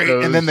be great.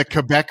 And then the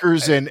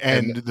Quebecers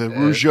and the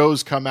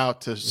Rougeaus come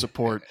out to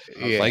support.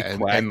 Maybe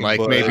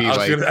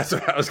that's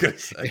what I was gonna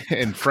say.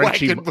 And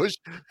Frenchie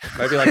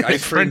maybe like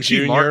Ice Cream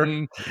Jr.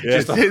 Martin.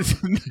 Yeah.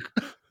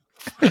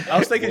 I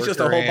was thinking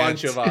just a whole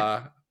bunch of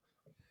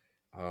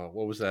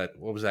what was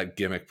that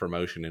gimmick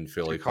promotion in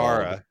Philly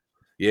called?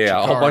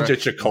 Yeah, a whole bunch of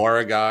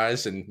Chikara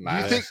guys and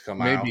masks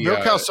come out. Mil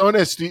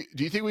Calzones,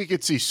 do you think we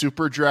could see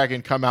Super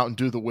Dragon come out and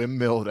do the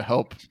windmill to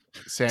help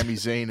Sami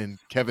Zayn and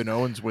Kevin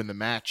Owens win the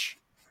match?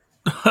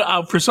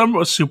 For some, it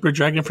was Super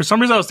Dragon. For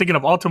some reason, I was thinking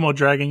of Ultimo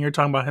Dragon. You're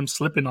talking about him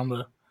slipping on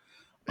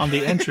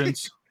the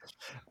entrance.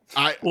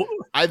 I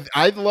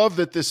love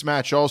that this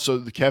match also,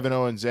 the Kevin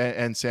Owens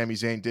and Sami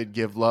Zayn did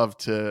give love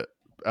to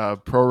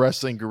Pro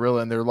Wrestling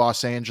Guerrilla in their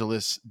Los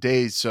Angeles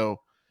days. So,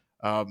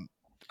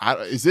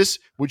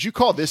 would you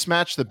call this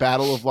match the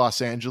Battle of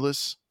Los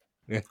Angeles?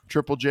 Yeah.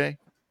 Triple J?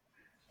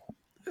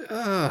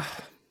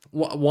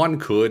 One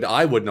could.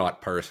 I would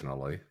not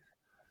personally.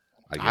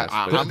 I guess.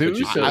 The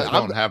Usos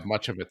don't have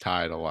much of a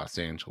tie to Los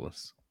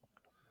Angeles.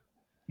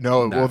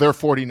 No, well, they're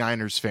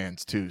 49ers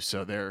fans too,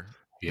 so they're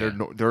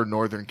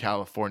Northern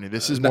California.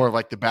 This is more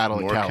like the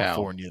Battle of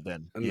California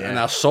then. Yeah.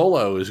 Now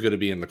Solo is going to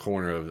be in the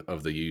corner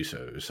of the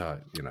Usos,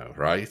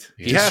 right?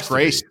 He has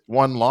disgraced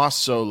one loss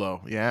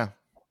Solo. Yeah.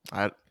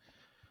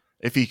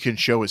 If he can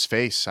show his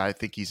face, I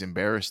think he's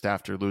embarrassed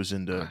after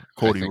losing to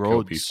Cody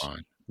Rhodes. He'll be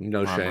fine.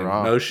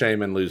 No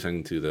shame in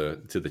losing to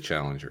the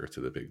challenger,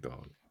 to the big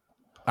dog.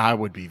 I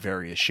would be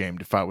very ashamed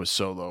if I was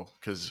Solo,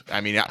 because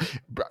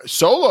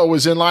Solo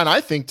was in line,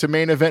 I think, to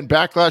main event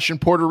Backlash in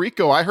Puerto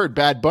Rico. I heard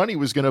Bad Bunny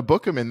was going to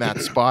book him in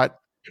that spot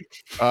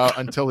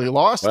until he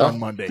lost on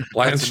Monday.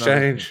 Plans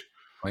change.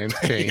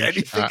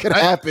 Anything could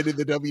happen in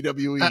the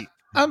WWE.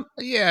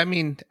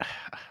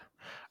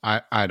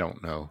 I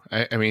don't know.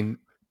 I mean,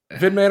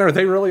 Vidman, are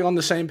they really on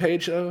the same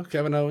page though?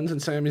 Kevin Owens and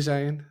Sami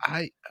Zayn?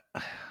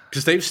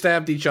 Because they've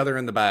stabbed each other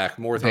in the back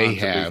more times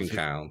than we can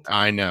count.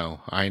 I know.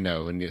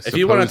 And if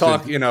you want to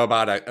talk,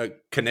 about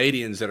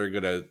Canadians that are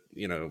going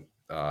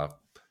to,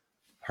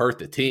 hurt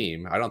the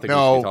team, I don't think we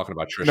should be talking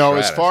about Trish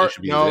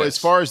Stratus. As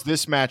far as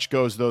this match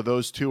goes, though,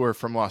 those two are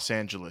from Los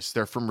Angeles.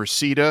 They're from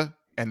Reseda,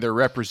 and they're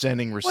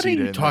representing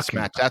Reseda in this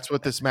match. That's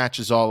what this match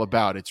is all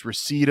about. It's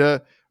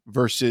Reseda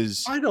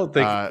versus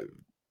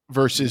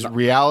versus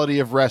Reality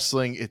of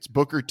Wrestling. It's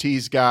Booker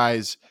T's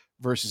guys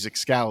versus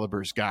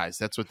Excalibur's guys.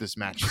 That's what this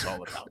match is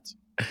all about.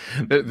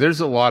 There's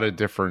a lot of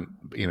different,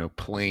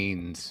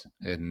 planes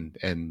and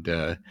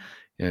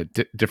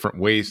different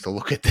ways to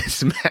look at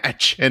this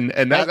match, and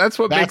that's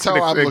what makes it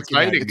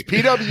exciting. It's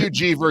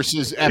PWG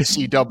versus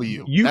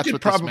FCW. You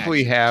could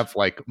probably have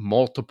like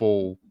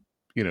multiple,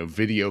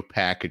 video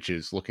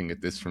packages looking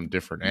at this from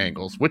different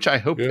angles, which I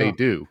hope they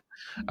do,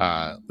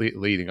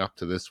 leading up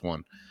to this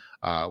one.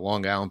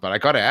 Long Island, but I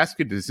got to ask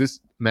you, does this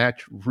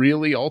match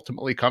really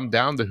ultimately come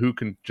down to who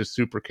can just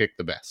super kick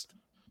the best?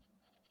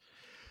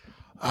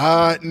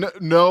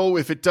 No,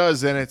 if it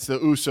does, then it's the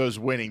Usos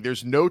winning.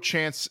 There's no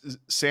chance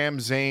Sam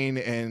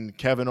Zayn and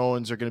Kevin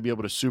Owens are going to be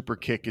able to super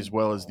kick as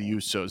well as the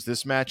Usos.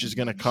 This match is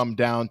going to come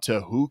down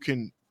to who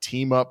can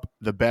team up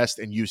the best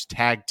and use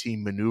tag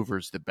team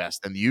maneuvers the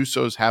best. And the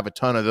Usos have a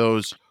ton of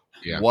those.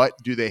 Yeah. What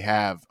do they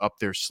have up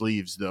their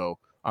sleeves, though,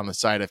 on the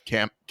side of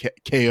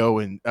KO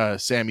and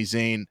Sami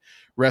Zayn,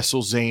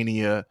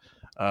 WrestleZania,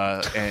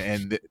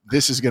 and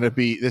this is going to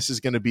be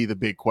the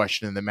big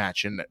question in the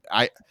match. And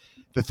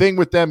the thing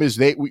with them is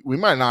we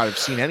might not have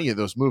seen any of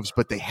those moves,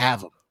 but they have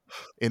them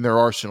in their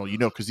arsenal,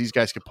 because these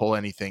guys can pull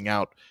anything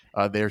out.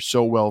 They're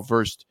so well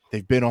versed.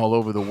 They've been all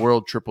over the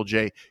world. Triple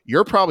J,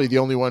 you're probably the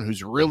only one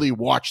who's really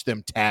watched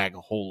them tag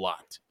a whole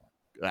lot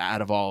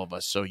out of all of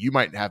us, so you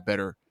might have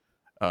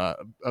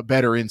a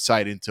better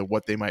insight into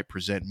what they might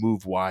present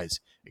move-wise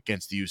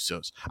against the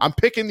Usos. I'm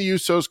picking the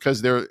Usos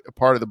because they're a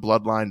part of the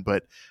bloodline,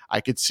 but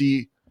I could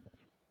see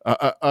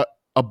a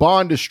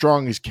bond as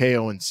strong as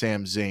KO and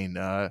Sam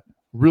Zayn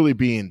really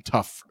being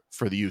tough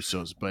for the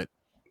Usos, but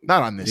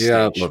not on this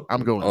stage. Look,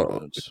 I'm going with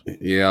those.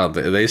 Yeah,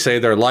 they say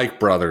they're like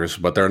brothers,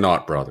 but they're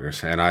not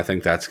brothers, and I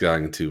think that's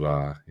going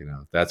to,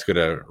 that's going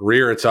to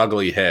rear its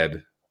ugly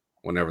head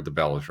whenever the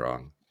bell is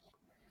rung.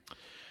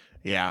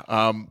 Yeah.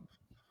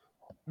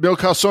 Bill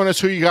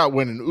Calzones, who you got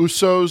winning,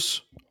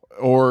 Usos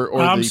or the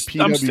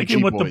PWG I'm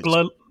sticking with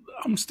boys?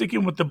 I'm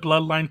sticking with the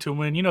bloodline to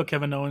win. You know,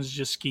 Kevin Owens is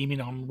just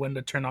scheming on when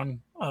to turn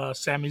on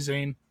Sami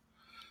Zayn.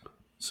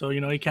 So,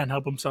 you know, he can't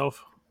help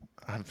himself.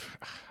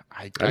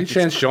 Any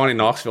chance Johnny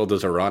Knoxville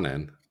does a run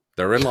in?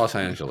 They're in Los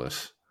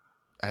Angeles.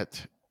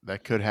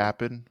 That could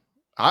happen.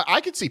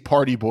 I could see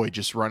Party Boy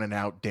just running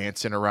out,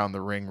 dancing around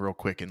the ring real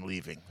quick and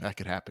leaving. That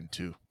could happen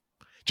too.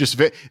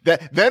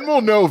 Then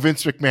we'll know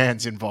Vince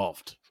McMahon's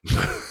involved.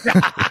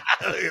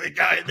 The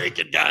guy,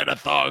 naked guy in a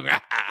thong.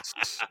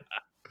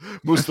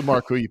 Moose the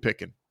Mark, who are you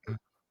picking?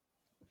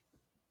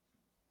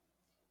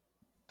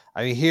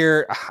 I mean,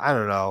 here, I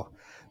don't know.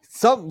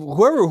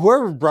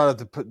 Whoever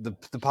brought up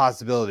the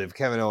possibility of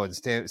Kevin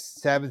Owens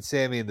stabbing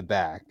Sammy in the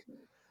back.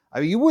 I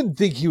mean, you wouldn't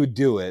think he would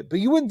do it, but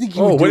you wouldn't think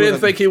he would. We didn't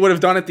think he would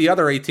have done it the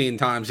other 18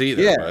 times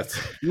either. Yeah,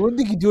 but. You wouldn't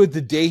think he'd do it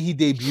the day he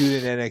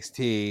debuted in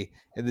NXT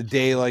and the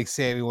day like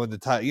Sammy won the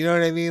title. You know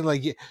what I mean?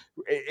 Like it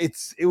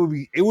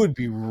would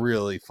be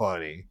really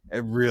funny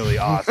and really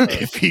awesome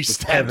if he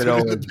stabbed him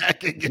in the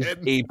back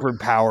again. Apron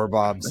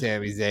powerbomb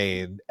Sami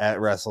Zayn at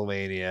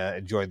WrestleMania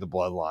and joined the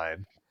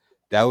Bloodline.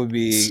 That would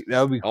be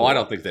cool. Oh, I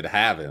don't think they'd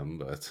have him,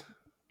 but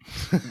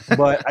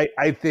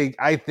I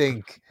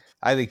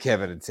think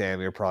Kevin and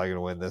Sammy are probably going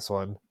to win this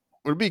one.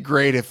 It would be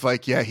great if,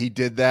 he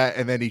did that,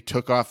 and then he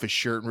took off his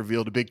shirt and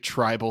revealed a big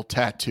tribal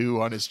tattoo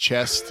on his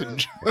chest and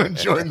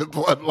joined the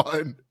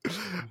Bloodline.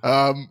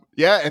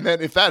 And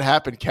then if that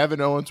happened, Kevin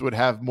Owens would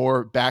have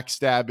more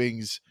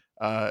backstabbings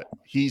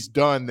he's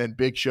done than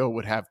Big Show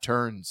would have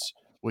turns,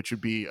 which would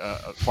be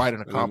quite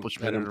an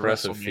accomplishment. An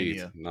impressive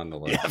feat,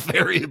 nonetheless. Yeah,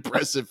 very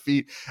impressive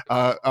feat.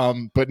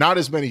 But not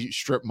as many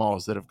strip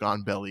malls that have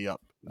gone belly up.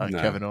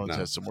 Kevin Owens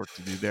has some work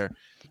to do there.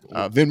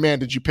 Vin Man,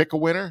 did you pick a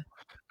winner?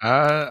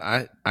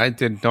 I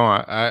did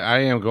not.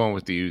 I am going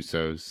with the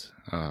Usos,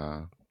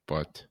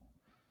 but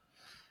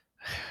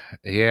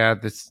yeah,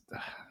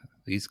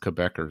 these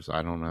Quebecers,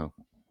 I don't know.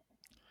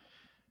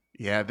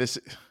 Yeah,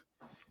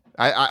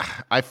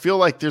 I feel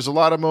like there's a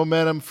lot of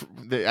momentum.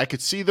 I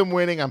could see them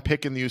winning. I'm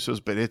picking the Usos,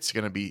 but it's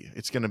gonna be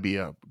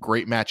a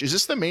great match. Is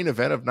this the main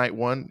event of night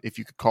one? If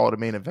you could call it a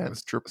main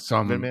event,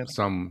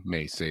 some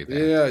may say that.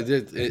 Yeah,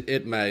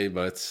 it may,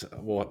 but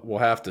we'll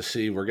have to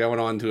see. We're going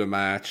on to a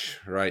match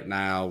right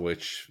now,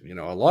 which a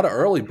lot of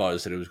early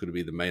buzz that it was going to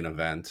be the main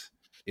event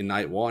in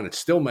night one. It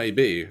still may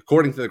be,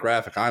 according to the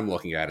graphic I'm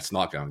looking at. It's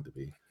not going to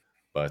be.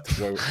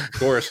 But of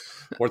course,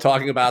 we're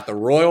talking about the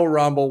Royal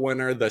Rumble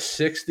winner, the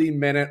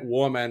 60-minute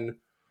woman,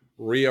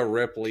 Rhea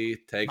Ripley,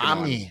 taking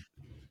on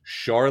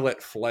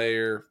Charlotte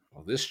Flair.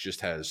 Well, this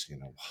just has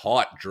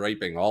hot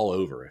draping all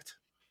over it.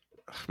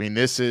 I mean,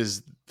 this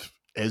is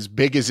as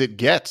big as it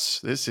gets.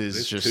 This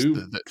is just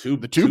the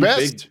two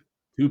best,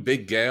 two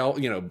big gal,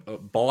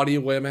 body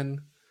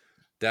women.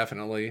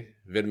 Definitely,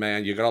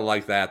 Vidman, you're gonna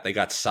like that. They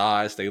got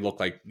size. They look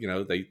like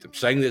they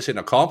saying this in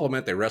a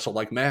compliment. They wrestle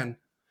like men.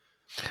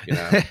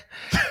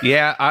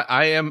 Yeah,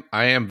 I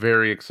am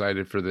very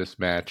excited for this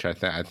match.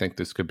 I think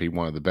this could be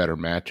one of the better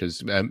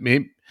matches.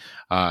 Maybe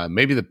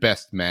the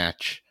best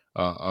match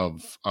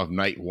of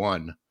night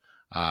one.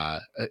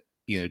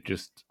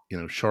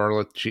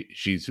 Charlotte.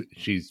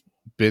 She's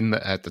been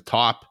at the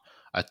top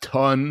a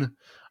ton,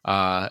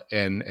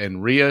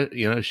 and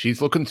Rhea.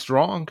 She's looking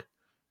strong.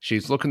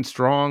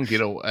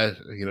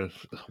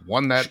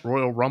 Won that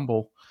Royal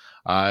Rumble.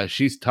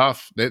 She's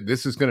tough.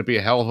 This is going to be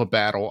a hell of a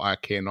battle. I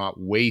cannot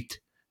wait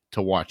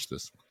to watch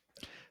this.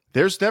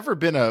 There's never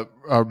been a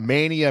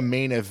Mania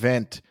main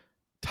event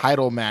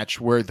title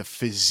match where the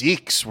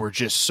physiques were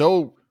just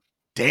so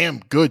damn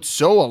good,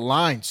 so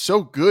aligned,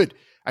 so good.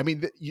 I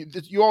mean,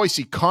 you always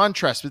see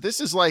contrast, but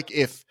this is like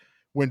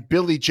when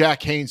Billy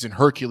Jack Haynes and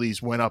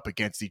Hercules went up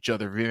against each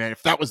other.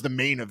 If that was the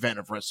main event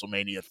of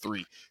WrestleMania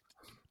 3,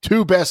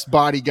 two best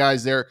body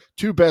guys there,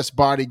 two best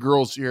body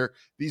girls here.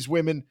 These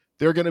women,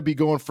 they're going to be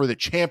going for the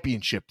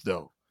championship,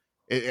 though.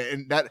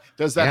 And that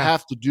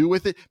have to do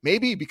with it?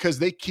 Maybe because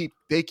they keep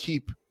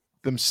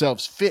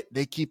themselves fit.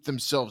 They keep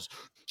themselves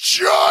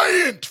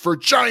giant for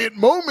giant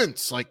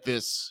moments like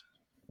this.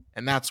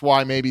 And that's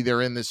why maybe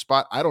they're in this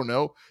spot. I don't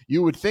know.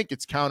 You would think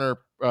it's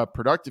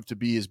counterproductive to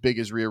be as big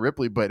as Rhea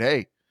Ripley, but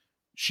hey,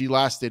 she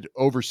lasted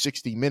over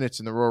 60 minutes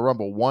in the Royal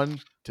Rumble.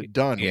 Won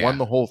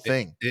the whole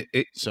thing.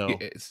 It's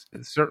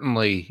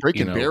certainly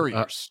breaking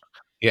barriers.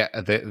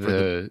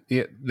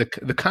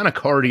 The kind of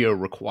cardio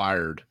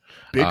required,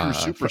 bigger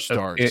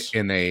superstars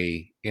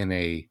in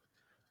a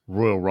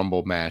Royal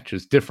Rumble match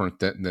is different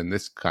than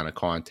this kind of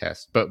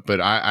contest.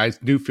 But I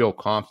do feel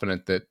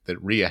confident that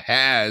Rhea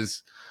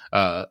has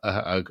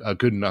a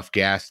good enough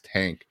gas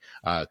tank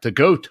to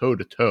go toe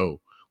to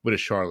toe with a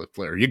Charlotte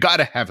Flair. You got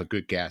to have a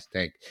good gas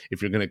tank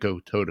if you're going to go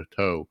toe to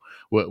toe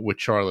with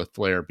Charlotte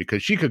Flair,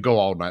 because she could go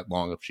all night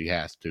long if she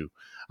has to.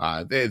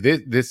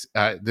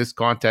 This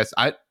contest,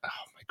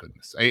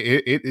 goodness,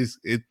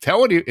 it's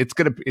telling you it's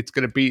gonna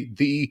be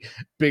the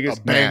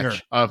biggest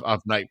match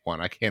of night one.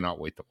 I cannot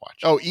wait to watch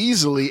it. Oh,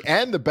 easily.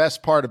 And the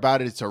best part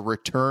about it, it's a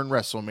return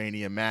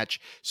WrestleMania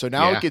match. So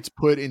now it gets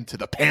put into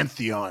the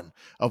pantheon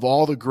of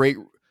all the great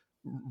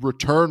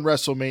return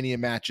WrestleMania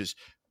matches.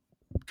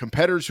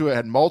 competitors who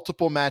had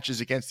multiple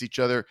matches against each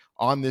other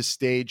on this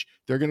stage.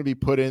 They're going to be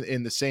put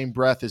in the same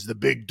breath as the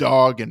Big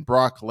Dog and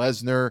Brock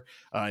Lesnar,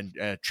 and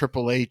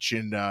Triple H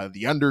and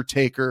The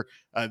Undertaker.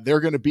 They're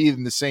going to be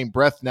in the same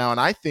breath now, and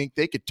I think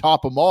they could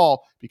top them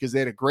all because they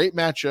had a great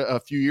match a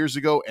few years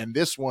ago, and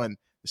this one,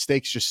 the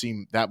stakes just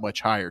seem that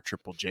much higher,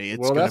 Triple J.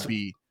 It's going to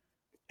be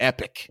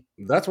epic.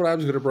 That's what I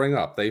was going to bring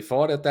up. They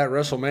fought at that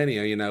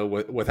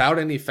WrestleMania, without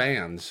any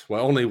fans.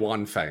 Well, only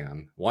one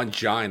fan, one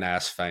giant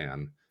ass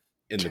fan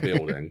in the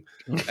building,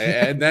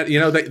 and that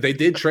they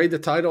did trade the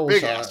titles.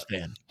 Big ass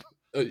fan.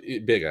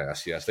 Big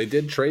ass, yes. They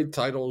did trade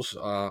titles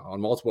on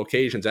multiple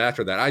occasions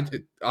after that.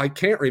 I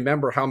can't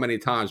remember how many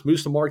times.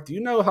 Moose and Mark, do you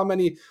know how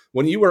many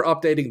when you were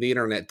updating the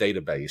internet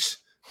database?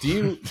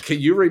 Can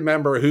you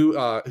remember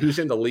who's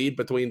in the lead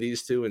between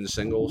these two in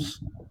singles?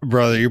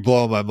 Brother, you're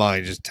blowing my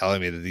mind just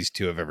telling me that these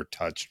two have ever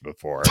touched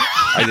before.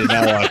 I did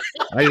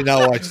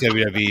not watch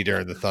WWE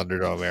during the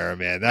Thunderdome era,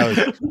 man.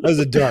 That was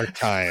a dark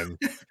time.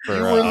 You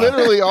were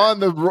literally on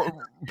the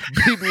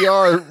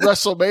BBR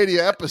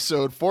WrestleMania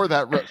episode for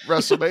that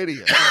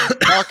WrestleMania,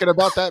 talking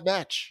about that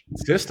match.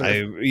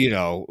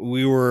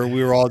 We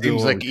were all doing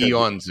seems like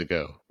eons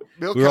ago.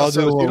 We were all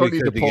doing what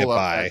we could to get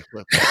by.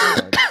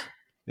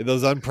 In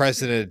those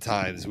unprecedented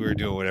times, we were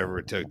doing whatever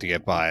it took to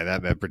get by, and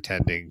that meant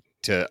pretending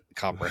to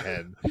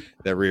comprehend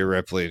that Rhea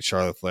Ripley and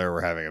Charlotte Flair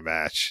were having a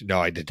match.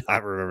 No, I did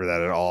not remember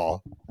that at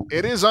all.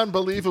 It is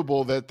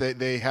unbelievable that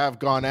they have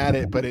gone at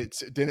it, but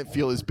it didn't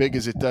feel as big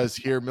as it does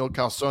here. Mil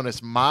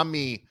Calzones,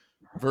 Mommy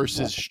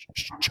versus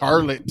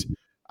Charlotte.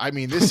 I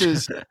mean,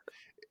 does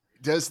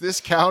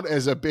this count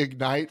as a big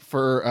night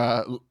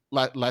for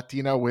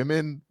Latina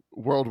women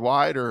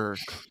worldwide, or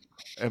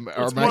am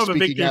I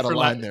speaking out of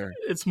line there?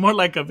 It's more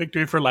like a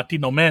victory for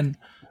Latino men.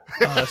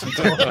 I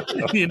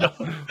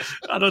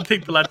don't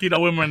think the Latino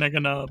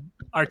women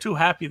are too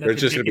happy that they're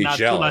just taking out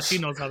jealous. 2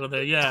 Latinos out of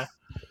there. Yeah,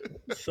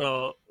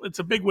 so it's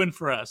a big win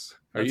for us.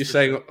 Are you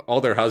saying all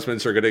their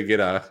husbands are going to get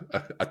a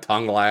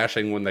tongue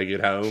lashing when they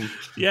get home?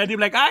 Yeah, they're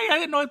like,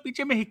 ay, no,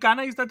 pinche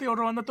mexicana, y está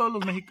robando todos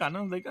los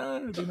mexicanos. Like,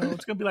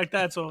 it's going to be like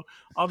that. So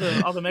all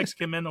the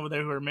Mexican men over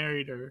there who are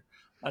married or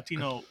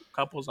Latino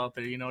couples out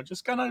there,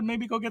 just kind of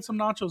maybe go get some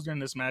nachos during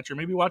this match, or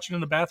maybe watch it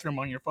in the bathroom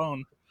on your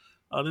phone.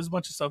 There's a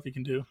bunch of stuff you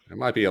can do. There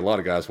might be a lot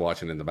of guys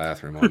watching in the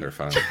bathroom on their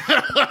phone.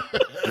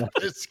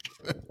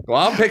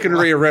 Well, I'm picking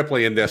Rhea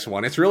Ripley in this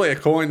one. It's really a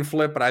coin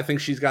flip, but I think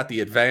she's got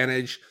the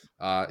advantage.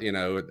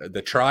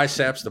 The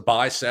triceps, the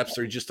biceps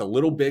are just a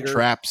little bigger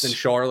than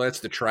Charlotte's,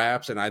 the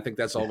traps, and I think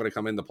that's all going to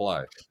come into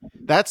play.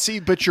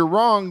 But you're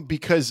wrong,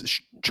 because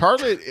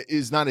Charlotte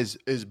is not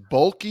as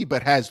bulky,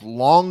 but has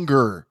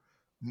longer.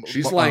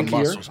 She's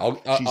lankier.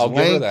 I'll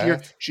give her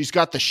that. She's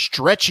got the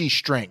stretchy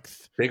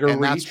strength, bigger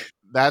reach.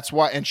 That's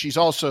why, and she's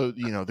also,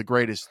 the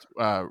greatest.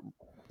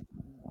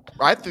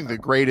 I think the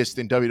greatest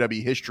in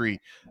WWE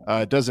history.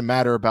 Doesn't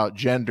matter about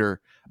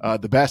gender.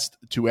 The best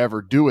to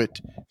ever do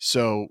it.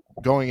 So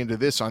going into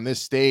this on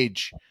this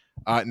stage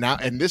now,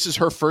 and this is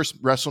her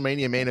first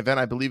WrestleMania main event,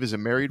 I believe, as a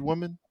married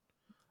woman,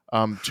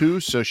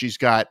 too. So she's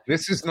got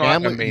this is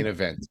not a main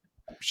event.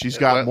 She's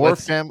got more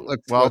family.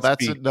 Well,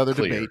 that's another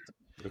debate.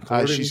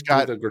 She's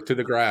got to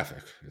the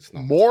graphic. It's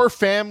not more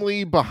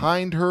family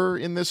behind her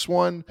in this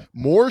one,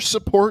 more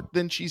support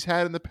than she's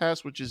had in the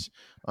past, which is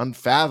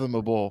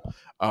unfathomable.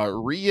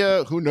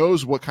 Rhea, who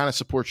knows what kind of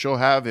support she'll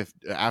have if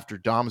after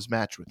Dom's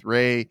match with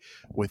Ray,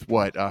 with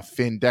what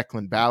Finn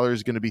Declan Balor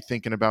is going to be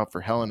thinking about for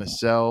Hell in a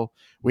Cell.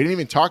 We didn't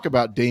even talk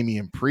about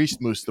Damian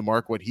Priest, Moose the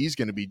Mark, what he's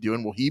going to be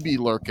doing. Will he be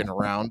lurking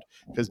around?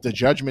 Because the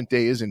Judgment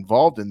Day is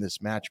involved in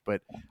this match,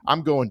 but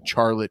I'm going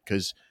Charlotte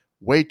because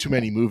way too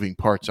many moving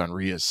parts on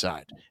Rhea's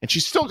side. And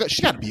she's got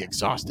to be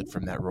exhausted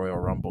from that Royal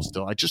Rumble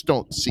still. I just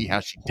don't see how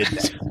she did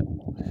that.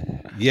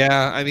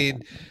 Yeah, I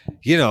mean,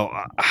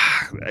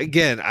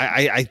 again,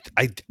 I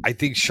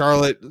think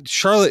Charlotte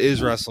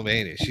is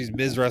WrestleMania. She's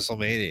Ms.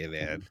 WrestleMania,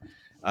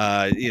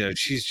 man.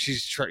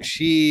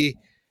 She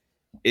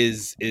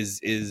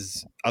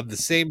is of the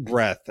same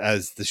breath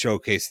as the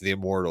Showcase of the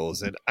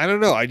Immortals. And I don't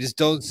know, I just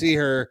don't see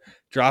her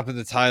dropping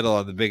the title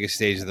on the biggest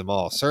stage of them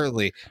all.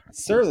 Certainly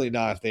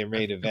not if they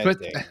main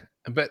eventing.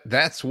 But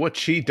that's what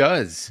she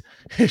does.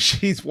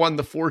 She's won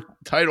the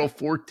title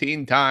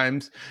 14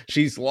 times.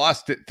 She's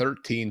lost it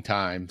 13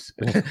 times.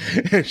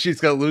 She's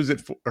going to lose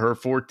it her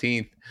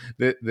 14th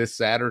this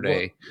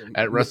Saturday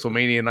at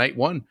WrestleMania Night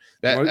 1.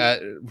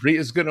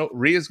 Rhea's going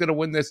to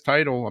win this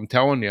title. I'm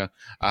telling you,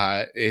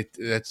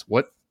 that's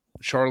what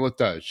Charlotte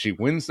does. She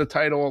wins the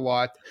title a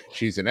lot.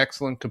 She's an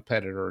excellent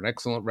competitor, an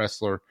excellent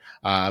wrestler,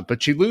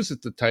 but she loses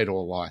the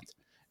title a lot.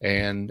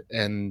 And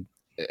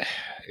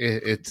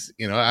it's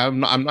I'm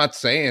not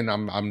saying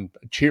I'm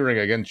cheering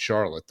against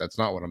Charlotte. That's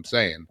not what I'm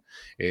saying.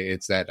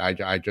 It's that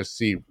I just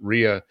see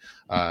Rhea.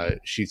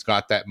 She's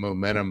got that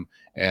momentum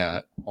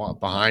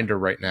behind her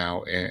right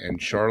now,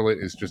 and Charlotte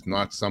is just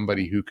not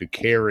somebody who could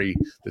carry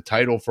the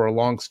title for a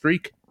long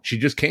streak. She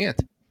just can't.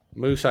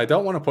 Moose, I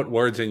don't want to put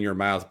words in your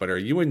mouth, but are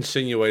you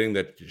insinuating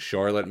that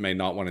Charlotte may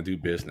not want to do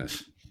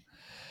business?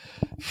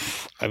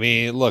 I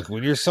mean, look,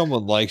 when you're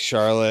someone like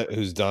Charlotte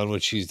who's done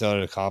what she's done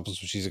and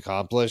accomplished what she's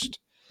accomplished,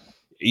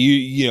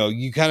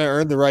 you kind of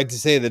earn the right to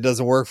say that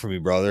doesn't work for me,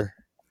 brother.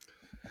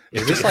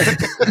 Is this like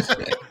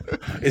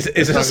is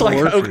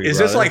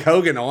this like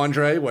Hogan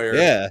Andre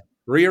where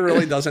Rhea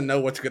really doesn't know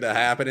what's going to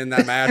happen in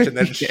that match, and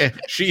then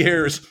she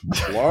hears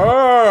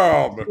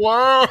 "Whoa,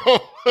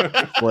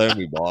 blame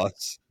me,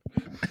 boss."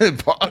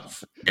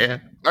 Boss. Yeah.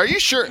 Are you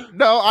sure?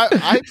 No,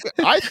 I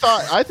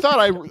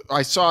thought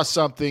I saw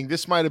something.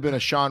 This might have been a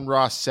Sean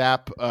Ross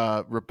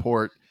Sapp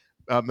report.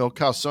 Mil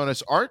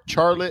Calzones, aren't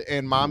Charlotte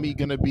and Mommy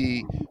going to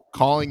be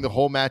calling the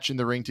whole match in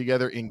the ring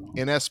together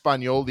in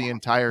Espanol the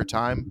entire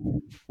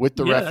time with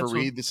the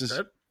referee? This is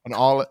an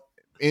all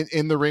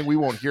in the ring. We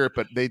won't hear it,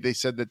 but they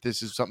said that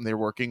this is something they're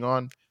working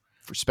on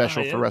for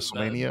special for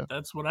WrestleMania.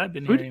 That's what I've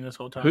been hearing this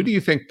whole time. Who do you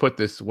think put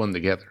this one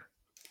together?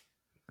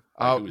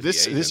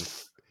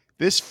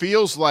 This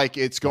feels like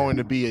it's going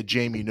to be a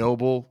Jamie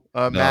Noble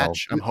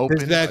match. I'm hoping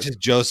this match is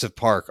Joseph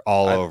Park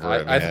all over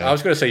it. I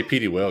was going to say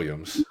Petey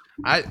Williams.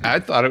 I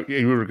thought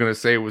you were going to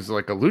say it was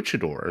like a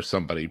luchador or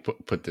somebody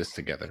put this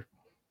together.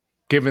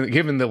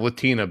 Given the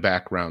Latina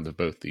background of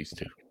both these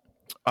two.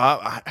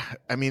 I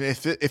mean,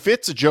 if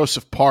it's a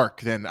Joseph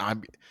Park, then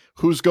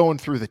who's going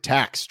through the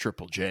tax?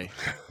 Triple J.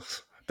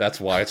 That's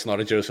why it's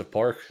not a Joseph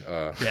Park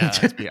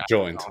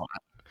joint.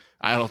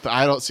 I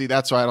don't see.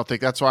 That's why I don't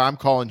think. That's why I'm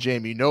calling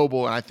Jamie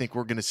Noble, and I think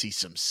we're going to see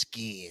some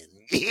skin.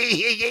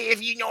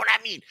 If you know what I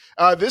mean.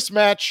 This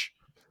match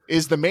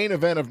is the main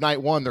event of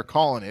night one. They're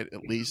calling it,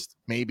 at least,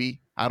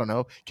 maybe. I don't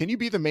know. Can you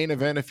be the main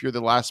event if you're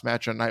the last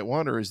match on night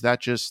one, or is that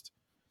just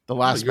the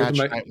last match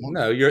on night one?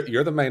 No,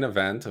 you're the main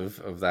event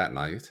of that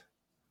night.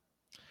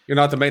 You're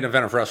not the main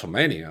event of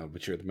WrestleMania,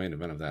 but you're the main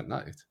event of that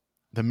night.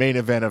 The main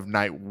event of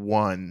night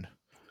one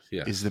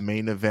is the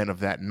main event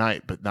of that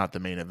night, but not the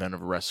main event of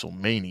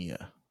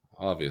WrestleMania.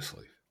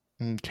 Obviously.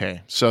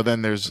 Okay. So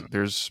then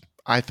there's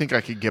I think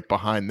I could get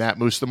behind that.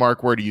 Moose the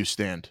Mark, where do you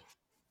stand?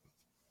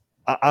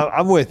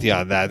 I'm with you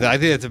on that. I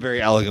think that's a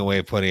very elegant way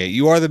of putting it.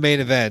 You are the main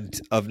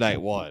event of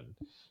night one.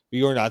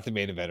 You are not the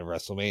main event of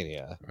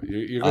WrestleMania.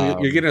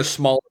 You're getting a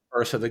smaller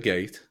purse at the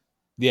gate.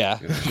 Yeah,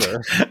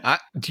 sure.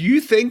 Do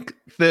you think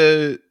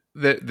that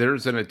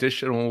there's an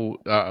additional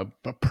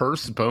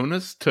purse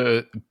bonus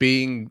to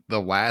being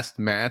the last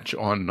match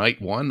on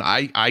night one?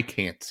 I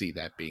can't see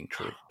that being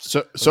true.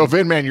 So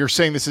Vinman, you're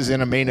saying this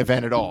isn't a main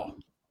event at all?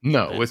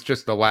 No, it's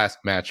just the last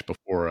match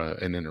before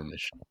an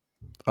intermission.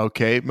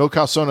 Okay, Mil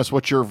Calzones,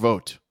 what's your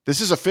vote?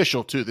 This is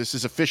official too. This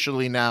is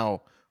officially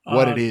now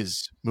what it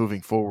is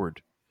moving forwd.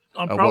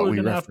 I'm probably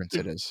going to reference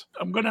it as.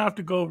 I'm going to have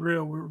to go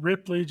real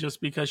Ripley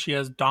just because she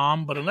has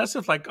Dom, but unless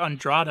if like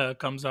Andrada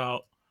comes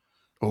out,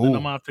 then I'm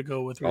going to have to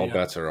go with Rhea. All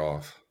bets are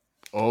off.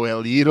 Oh,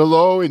 El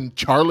Idolo and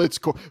Charlotte's.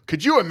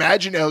 Could you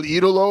imagine El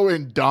Idolo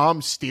and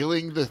Dom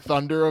stealing the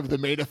thunder of the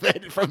main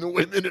event from the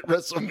women at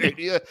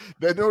WrestleMania?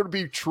 Then it would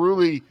be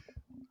truly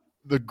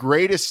the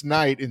greatest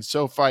night in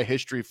SoFi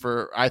history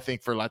I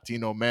think for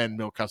Latino men,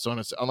 Mil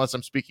Calzones. Unless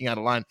I'm speaking out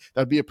of line,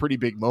 that'd be a pretty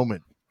big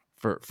moment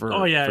for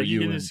you're you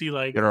gonna see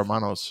like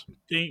hermanos.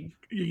 You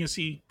can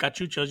see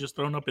Cachucha just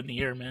thrown up in the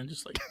air, man,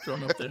 just like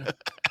thrown up there.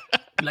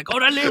 Like,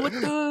 orale, what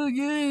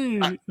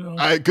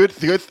the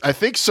good. I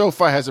think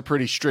SoFi has a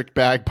pretty strict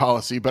bag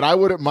policy, but I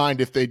wouldn't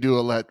mind if they do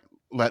let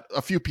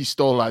a few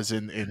pistolas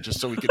in just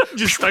so we could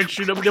just start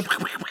shooting up.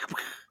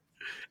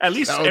 At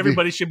least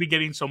everybody should be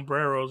getting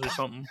sombreros or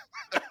something,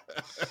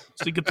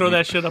 so you could throw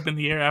that shit up in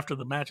the air after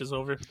the match is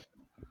over.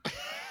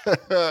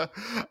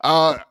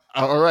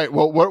 All right.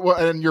 Well,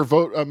 what and your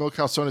vote, Mil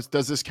Calzones,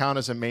 does this count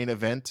as a main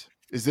event?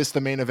 Is this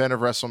the main event of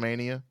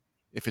WrestleMania?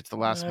 If it's the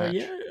last match?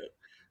 Yeah.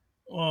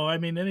 Well, I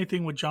mean,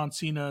 anything with John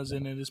Cena is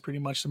in it is pretty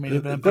much the main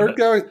event. They're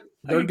going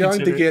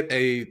to get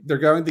a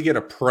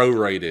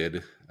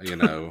prorated,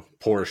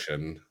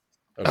 portion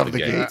of the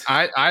gate.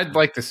 I'd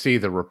like to see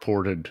the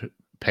reported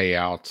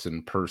payouts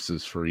and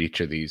purses for each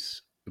of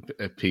these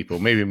people.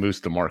 Maybe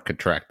Moose the Mark could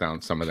track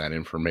down some of that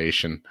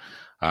information.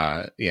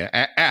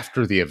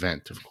 After the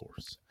event, of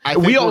course.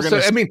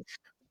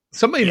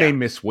 Somebody may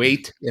miss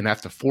weight and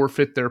have to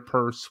forfeit their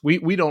purse.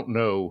 We don't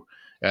know.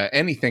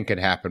 Anything could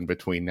happen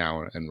between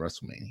now and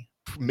WrestleMania.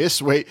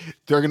 Miss weight.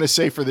 They're going to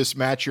say for this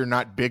match, you're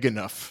not big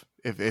enough.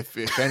 If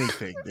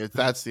anything, if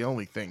that's the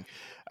only thing.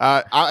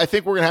 I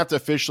think we're going to have to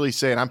officially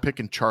say, and I'm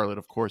picking Charlotte,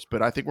 of course,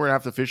 but I think we're going to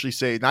have to officially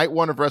say night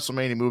one of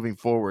WrestleMania moving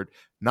forward,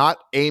 not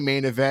a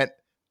main event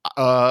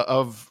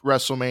of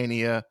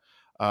WrestleMania,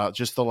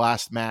 just the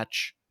last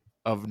match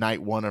of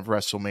night one of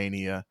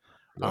WrestleMania.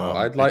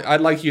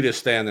 I'd like you to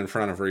stand in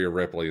front of Rhea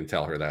Ripley and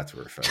tell her that's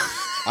her face.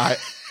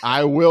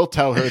 I will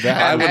tell her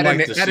that. I would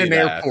like to see at an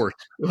airport.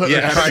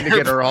 Yes. Trying to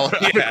get her all.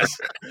 Yes.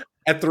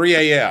 At 3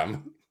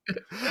 a.m.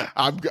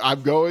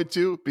 I'm going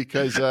to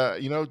because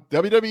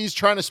WWE's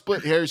trying to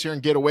split hairs here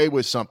and get away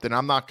with something.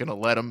 I'm not going to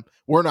let them.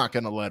 We're not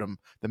going to let them.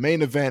 The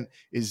main event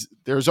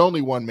there's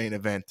only one main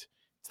event.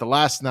 It's the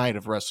last night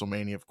of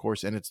WrestleMania, of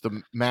course, and it's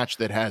the match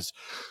that has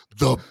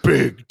the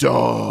big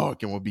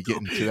dog, and we'll be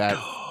getting to that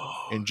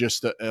in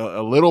just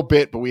a little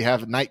bit. But we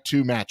have night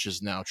two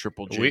matches now.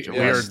 Triple J. We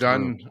are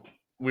done.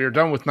 we are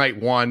done with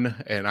night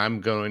one, and I'm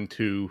going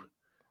to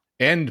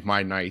end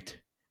my night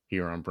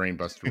here on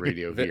Brainbuster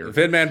Radio. Here,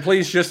 Vidman,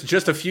 please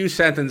just a few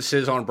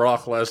sentences on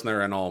Brock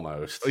Lesnar and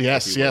Almost.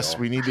 Yes,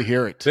 we need to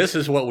hear it. This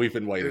is what we've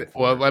been waiting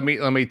for. Well, let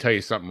me tell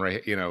you something,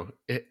 right?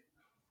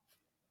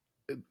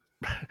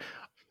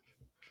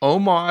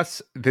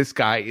 Omos, this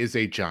guy is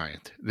a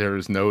giant. There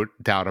is no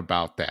doubt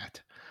about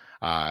that.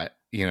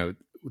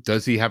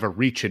 Does he have a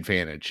reach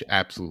advantage?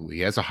 Absolutely.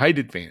 He has a height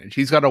advantage.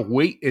 He's got a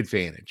weight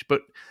advantage.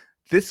 But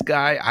this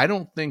guy, I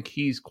don't think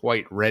he's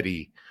quite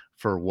ready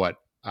for what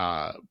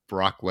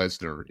Brock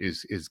Lesnar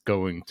is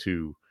going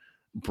to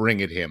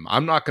bring at him.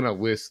 I'm not going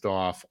to list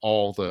off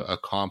all the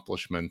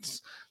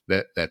accomplishments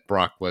that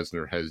Brock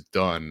Lesnar has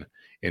done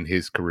in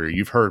his career.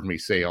 You've heard me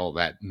say all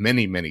that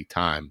many, many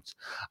times.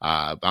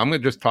 But I'm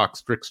going to just talk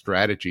strict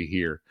strategy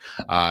here.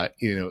 A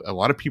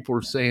lot of people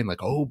are saying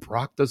like, oh,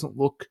 Brock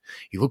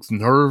he looks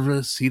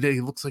nervous. He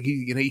looks like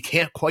he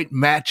can't quite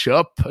match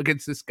up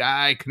against this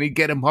guy. Can he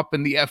get him up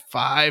in the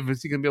F5?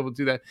 Is he going to be able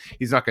to do that?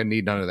 He's not going to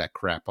need none of that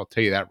crap. I'll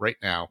tell you that right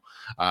now.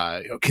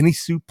 Can he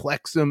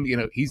suplex him?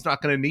 He's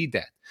not going to need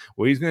that.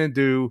 What he's going to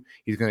do,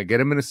 he's going to get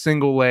him in a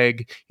single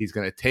leg. He's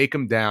going to take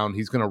him down.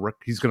 He's going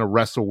to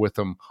wrestle with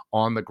him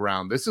on the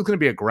ground. This is going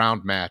to be a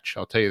ground match.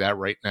 I'll tell you that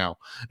right now.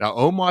 Now,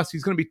 Omos,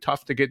 he's going to be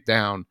tough to get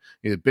down.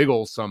 He's a big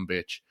old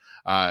sumbitch.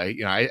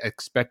 I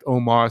expect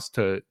Omos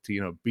to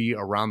be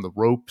around the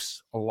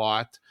ropes a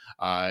lot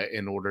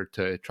in order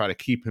to try to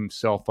keep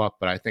himself up.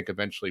 But I think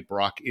eventually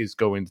Brock is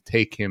going to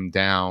take him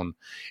down,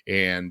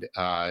 and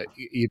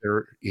he's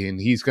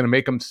going to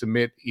make him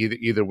submit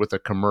either with a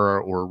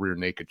Kimura or a rear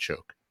naked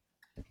choke.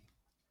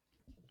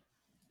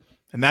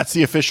 And that's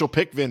the official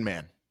pick, Vin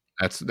Man.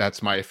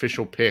 That's my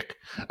official pick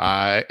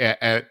at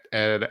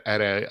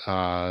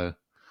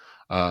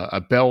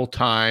a bell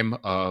time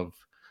of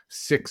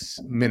 6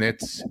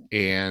 minutes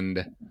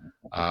and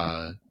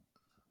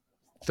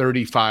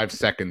 35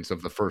 seconds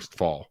of the first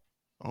fall.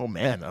 Oh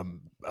man, a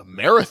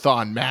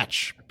marathon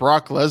match.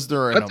 Brock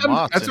Lesnar and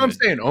Omos. That's what I'm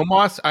saying.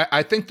 Omos,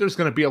 I think there's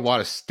going to be a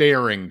lot of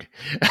staring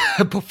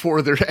before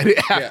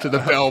after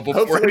the bell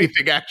before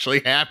anything actually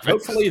happens.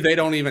 Hopefully they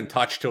don't even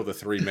touch till the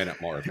 3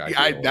 minute mark.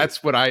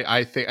 That's what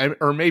I think,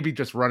 or maybe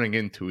just running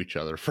into each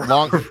other for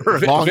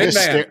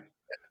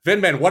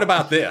Vinman, what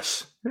about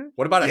this?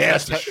 What about a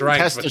test of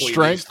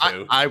strength?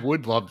 I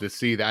would love to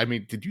see that. I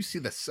mean, did you see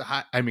Brock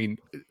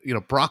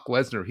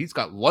Lesnar, he's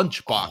got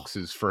lunch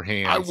boxes for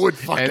hands. I would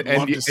fucking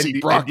love to see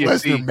Brock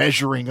Lesnar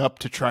measuring up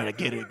to try to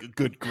get a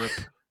good grip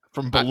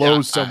from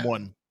below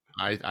someone.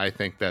 I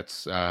think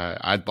that's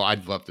I'd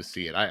love to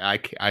see it.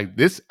 Like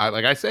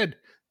I said,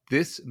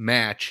 this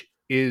match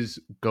is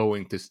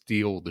going to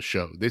steal the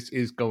show. This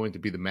is going to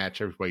be the match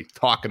everybody's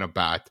talking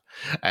about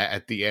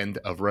at the end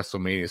of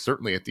WrestleMania,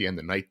 certainly at the end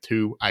of night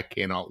 2. I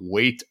cannot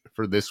wait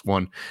for this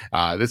one.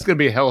 This is going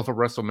to be a hell of a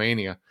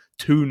WrestleMania.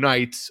 2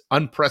 nights,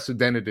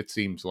 unprecedented, it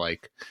seems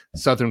like.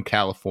 Southern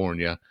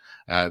California.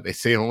 They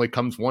say it only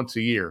comes once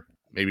a year,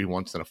 maybe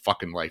once in a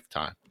fucking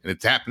lifetime. And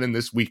it's happening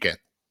this weekend.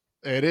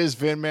 It is,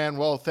 Vin, man.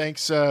 Well,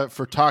 thanks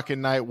for talking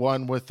night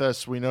 1 with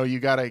us. We know you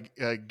got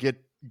to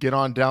get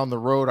on down the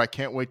road. I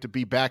can't wait to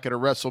be back at a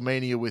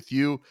WrestleMania with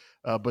you,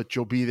 but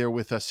you'll be there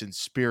with us in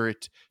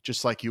spirit,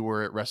 just like you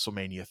were at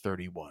WrestleMania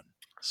 31.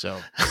 So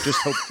just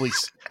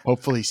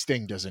hopefully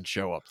Sting doesn't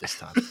show up this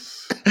time.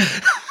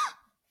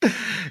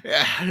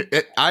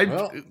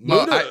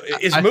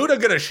 Is Muda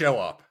going to show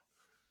up?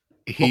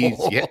 He's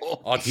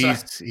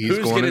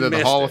going into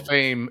the Hall of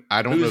Fame.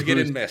 I don't know who's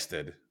getting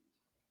misted.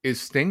 Is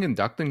Sting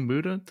inducting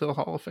Muda to the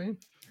Hall of Fame?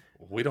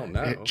 We don't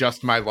know.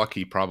 Just my luck,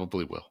 he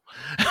probably will.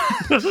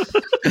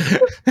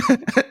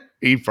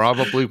 He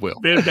probably will.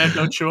 Bad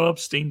don't show up.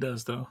 Sting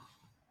does, though.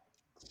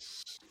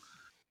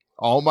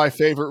 All my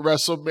favorite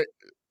WrestleMania.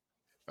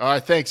 All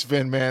right, thanks,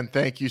 Vin Man.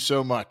 Thank you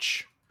so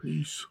much.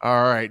 Peace.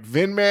 All right,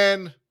 Vin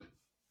Man,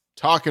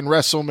 talking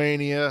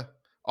WrestleMania.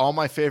 All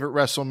my favorite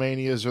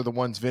WrestleManias are the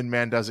ones Vin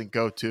Man doesn't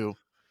go to.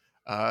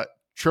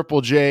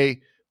 Triple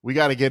J. We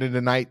got to get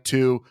into night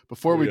 2.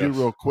 Before we do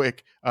real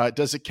quick,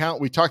 does it count?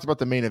 We talked about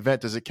the main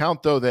event. Does it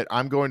count, though, that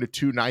I'm going to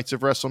 2 nights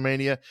of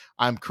WrestleMania?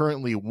 I'm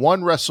currently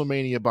 1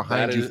 WrestleMania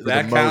behind you.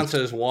 That counts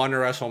as 1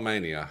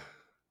 WrestleMania.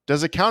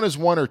 Does it count as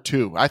 1 or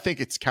 2? I think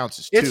it counts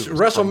as 2. It's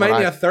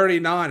WrestleMania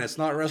 39. It's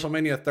not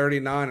WrestleMania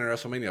 39 and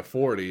WrestleMania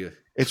 40.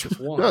 It's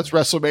 1. No, it's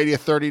WrestleMania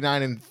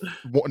 39 and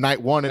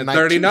night 1 and night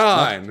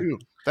 39. 2.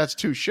 That's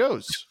 2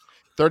 shows.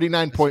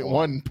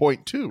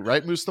 39.1.2,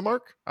 right, Moose the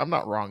Mark? I'm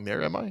not wrong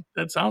there, am I?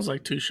 That sounds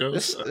like 2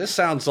 shows. This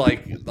sounds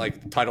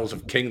like titles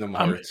of Kingdom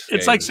Hearts.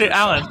 It's like, say,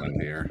 Alan,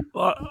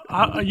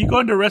 are you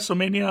going to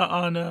WrestleMania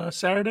on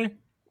Saturday?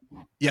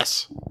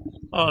 Yes.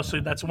 Oh,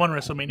 so that's 1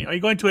 WrestleMania. Are you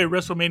going to a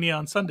WrestleMania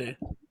on Sunday?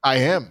 I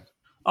am.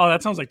 Oh,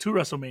 that sounds like 2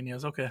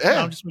 WrestleManias. Okay. Yeah.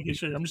 No, I'm just making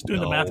sure. I'm just doing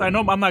the math. I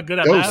know I'm not good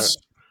at math.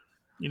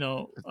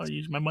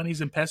 My money's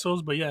in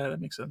pesos, but yeah,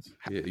 that makes sense.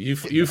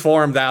 You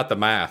formed out the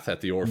math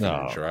at the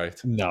orphanage, right?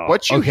 No.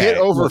 What you hit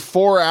over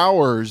 4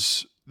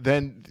 hours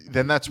then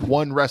that's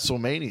one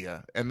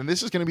WrestleMania, and then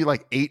this is going to be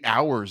like 8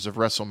 hours of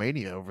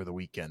WrestleMania over the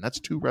weekend. That's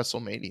 2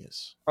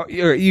 WrestleManias. Oh,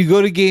 you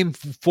go to Game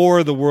 4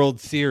 of the World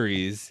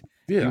Series.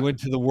 Yeah. You went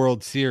to the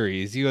World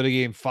Series. You go to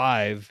Game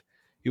 5.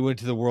 You went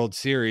to the World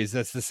Series.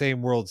 That's the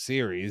same World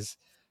Series.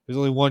 There's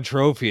only one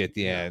trophy at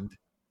the end.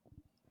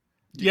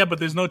 Yeah, but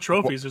there's no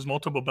trophies. There's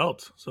multiple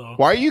belts. So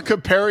why are you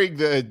comparing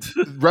the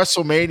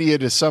WrestleMania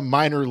to some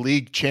minor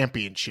league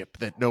championship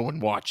that no one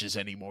watches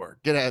anymore?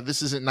 Get out!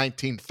 This isn't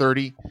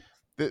 1930.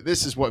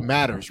 This is what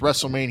matters.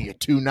 WrestleMania,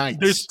 2 nights.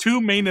 There's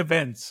 2 main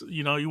events.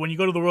 You know, when you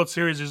go to the World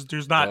Series,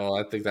 there's not. Well,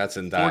 I think that's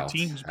in 4 doubt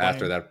teams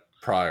after playing. that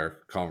prior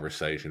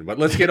conversation. But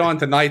let's get on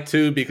to night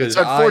 2 because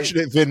it's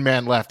unfortunate Vin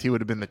Man left. He would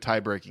have been the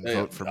tie-breaking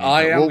vote for me.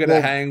 I am going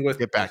to hang with.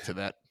 Get back to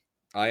that.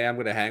 I am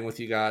going to hang with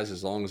you guys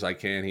as long as I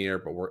can here,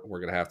 but we're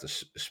going to have to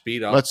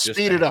speed up. Let's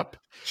speed it up.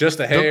 Just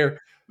a hair.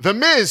 The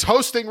Miz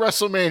hosting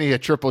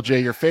WrestleMania, Triple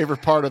J, your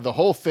favorite part of the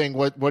whole thing.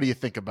 What do you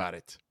think about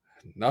it?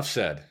 Enough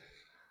said.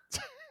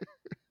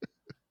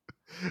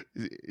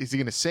 Is he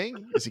going to sing?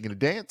 Is he going to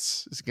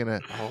dance? Is he going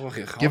to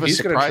give us he's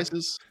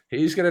surprises?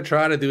 He's going to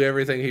try to do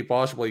everything he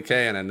possibly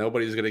can, and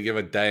nobody's going to give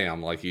a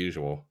damn like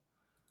usual.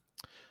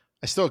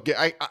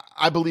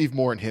 I believe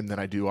more in him than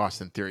I do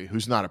Austin Theory,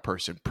 who's not a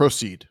person.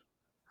 Proceed.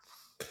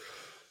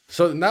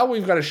 So now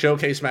we've got a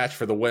showcase match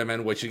for the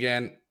women, which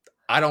again,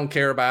 I don't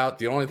care about.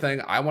 The only thing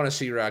I want to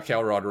see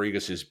Raquel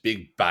Rodriguez's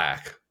big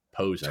back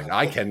posing.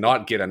 I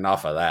cannot get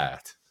enough of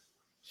that.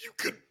 You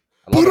could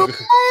put a movie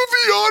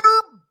on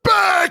her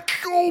back.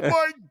 Oh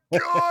my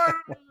God.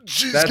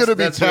 She's going to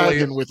be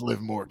tagging with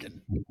Liv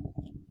Morgan.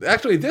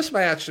 Actually, this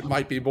match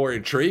might be more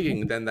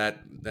intriguing than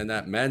that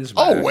men's match.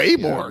 Oh, way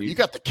more. You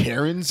got the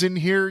Karens in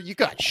here. You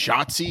got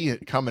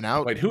Shotzi coming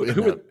out. Wait, who are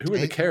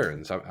the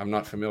Karens? I'm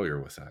not familiar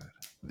with that.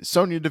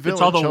 Sonya Deville.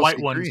 It's all the Chelsea white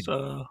Green.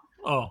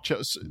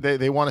 ones.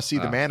 They want to see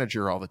the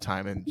manager all the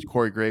time, and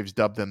Corey Graves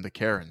dubbed them the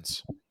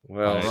Karens.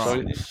 Well,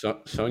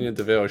 Sonya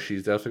Deville,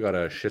 she's definitely got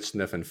a shit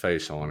sniffing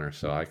face on her,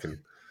 so I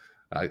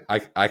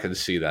can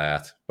see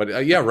that.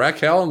 But yeah,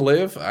 Raquel and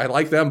Liv, I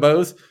like them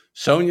both.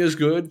 Sonya's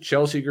good.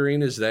 Chelsea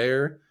Green is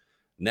there.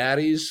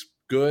 Natty's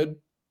good.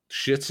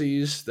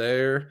 Shitsy's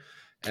there.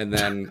 And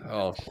then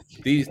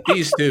these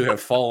 2 have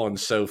fallen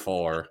so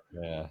far.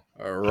 Yeah,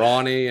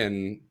 Ronnie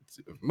and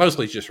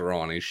mostly just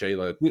Ronnie.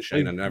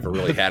 Shayna never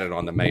really had it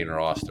on the main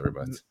roster,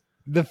 but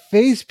the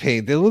face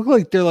paint, they look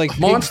like they're like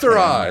monster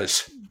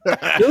eyes.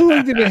 They look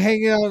like they've been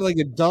hanging out like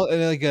a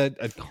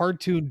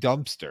cartoon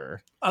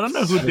dumpster. I don't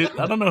know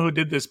who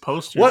did this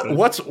poster.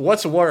 What's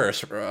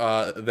worse,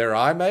 their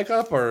eye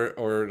makeup or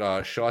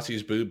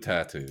Shotzi's boob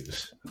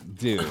tattoos?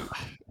 Dude,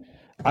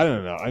 I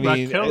don't know. I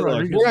mean,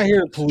 we're not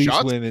here to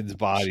police women's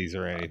bodies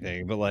or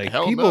anything, but like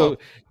people,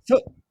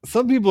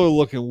 some people are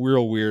looking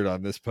real weird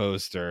on this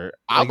poster.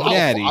 Like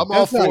Natty, I'm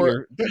all for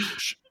it.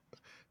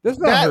 That's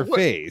not her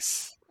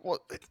face. Well,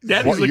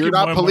 you're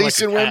not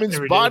policing women's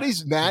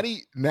bodies.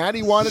 Natty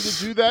wanted to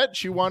do that.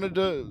 She wanted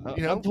to,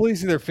 I'm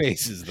policing their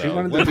faces though. She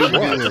wanted to do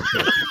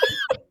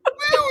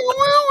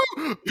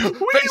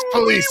what? Face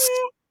police.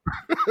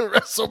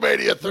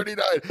 WrestleMania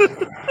 39.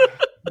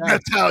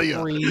 Natalia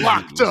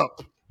locked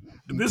up.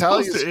 This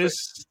poster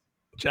is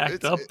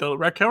jacked up though.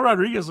 Raquel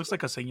Rodriguez looks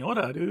like a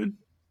senora, dude.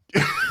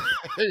 Like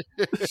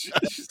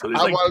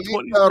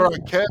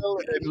Raquel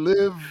and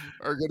Liv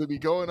are going to be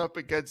going up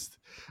against.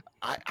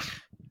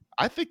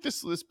 I think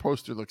this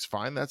poster looks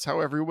fine. That's how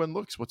everyone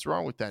looks. What's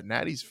wrong with that?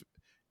 Natty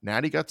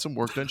got some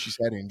work done. She's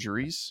had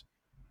injuries.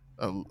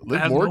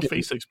 Liv Morgan, no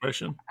face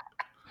expression.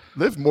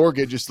 Liv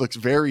Morgan just looks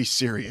very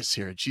serious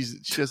here. She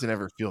doesn't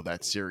ever feel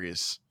that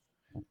serious.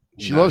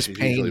 She loves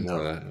pain.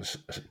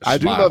 I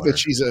do love that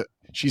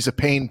she's a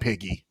pain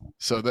piggy.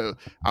 So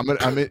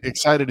I'm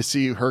excited to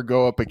see her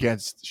go up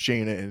against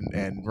Shayna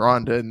and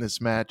Ronda in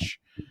this match.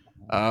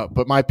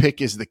 But my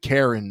pick is the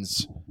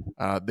Karens.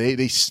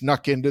 They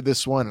snuck into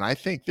this one, and I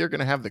think they're going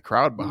to have the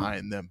crowd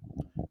behind them.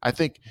 I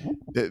think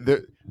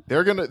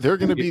they're going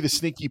to be the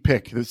sneaky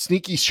pick, the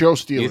sneaky show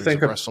stealers of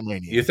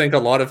WrestleMania. You think a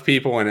lot of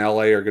people in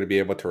LA are going to be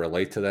able to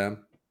relate to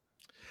them?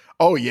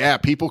 Oh yeah,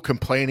 people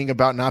complaining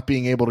about not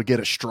being able to get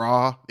a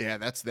straw. Yeah,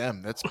 that's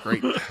them. That's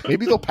great.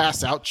 Maybe they'll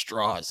pass out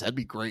straws. That'd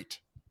be great.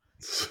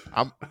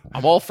 I'm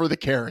all for the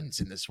Karens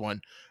in this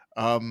one.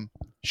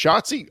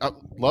 Shotzi, I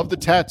love the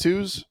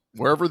tattoos.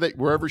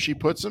 Wherever she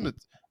puts them,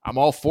 I'm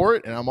all for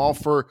it, and I'm all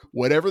for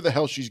whatever the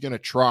hell she's going to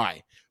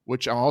try,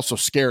 which I'm also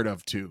scared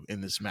of too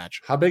in this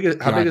match. How big is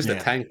the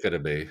tank going to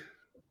be?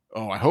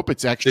 Oh, I hope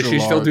it's extra. Did she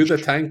still do the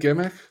tank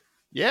gimmick?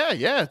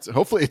 Yeah.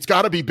 Hopefully, it's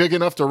got to be big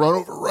enough to run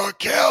over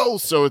Raquel,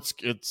 so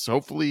it's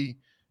hopefully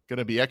going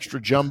to be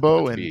extra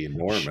jumbo and be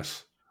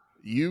enormous.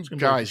 You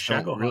guys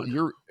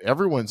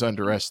everyone's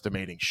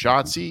underestimating.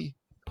 Shotzi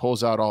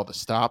pulls out all the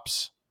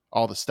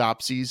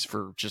stopsies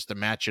for just a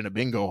match in a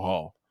bingo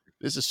hall.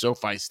 This is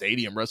SoFi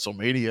Stadium,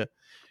 WrestleMania.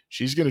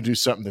 She's going to do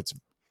something that's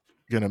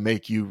going to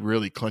make you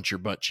really clench your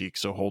butt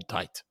cheeks, so hold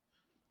tight.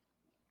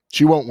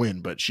 She won't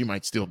win, but she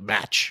might still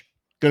match.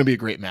 Going to be a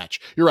great match.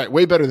 You're right.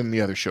 Way better than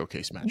the other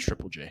showcase match,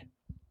 Triple J.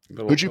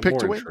 Who'd you pick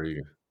to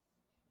win?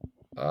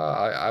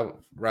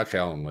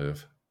 Raquel and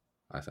Liv,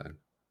 I think.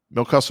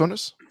 Mil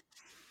Calzones?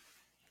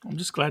 I'm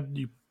just glad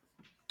you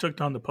took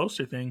down the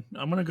poster thing.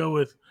 I'm gonna go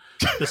with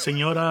the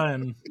Senora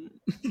and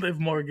Liv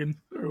Morgan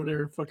or whatever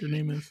her fuck her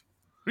name is.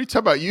 What are you talking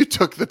about? You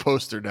took the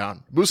poster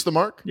down. Boost the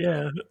mark?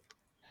 Yeah.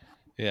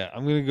 Yeah,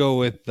 I'm gonna go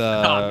with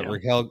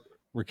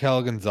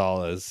Raquel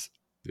Gonzalez.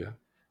 Yeah.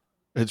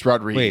 It's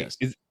Rodriguez.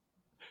 Wait,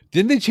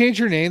 didn't they change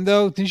her name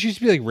though? Didn't she used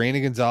to be like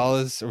Reina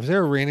Gonzalez? Or was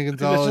there a Reina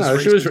Gonzalez? No,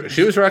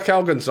 she was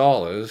Raquel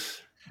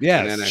Gonzalez.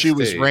 Yes, she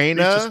was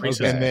Reina, and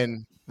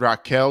then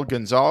Raquel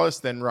Gonzalez,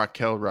 then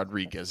Raquel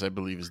Rodriguez, I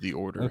believe is the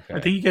order. Okay. I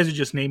think you guys are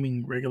just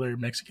naming regular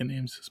Mexican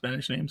names,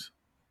 Spanish names.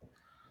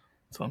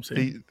 That's all I'm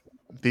saying.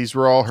 These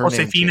were all her names.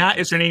 Josefina,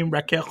 is her name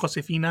Raquel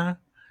Josefina?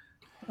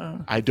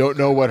 I don't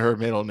know what her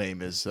middle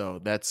name is,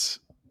 though.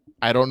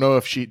 I don't know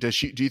if she does.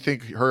 Do you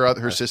think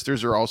her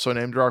sisters are also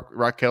named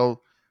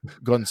Raquel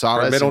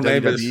Gonzalez? Her middle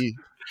name is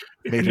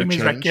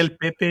Raquel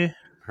Pepe.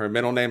 Her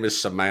middle name is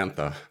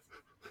Samantha.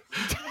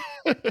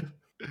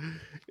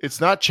 It's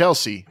not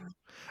Chelsea.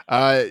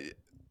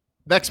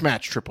 Next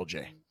match, Triple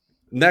J.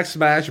 Next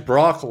match,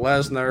 Brock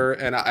Lesnar,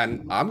 and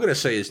I'm going to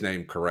say his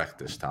name correct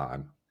this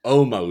time.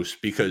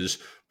 Almost, because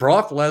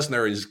Brock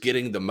Lesnar is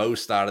getting the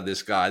most out of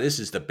this guy. This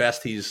is the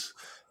best he's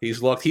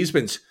looked. He's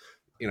been,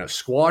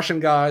 squashing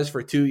guys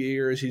for 2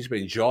 years. He's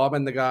been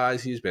jobbing the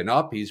guys. He's been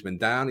up. He's been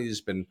down.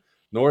 He's been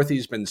north.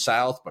 He's been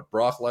south. But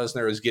Brock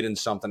Lesnar is getting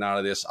something out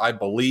of this. I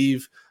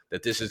believe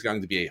that this is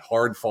going to be a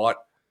hard-fought,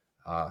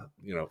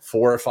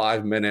 4 or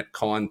 5 minute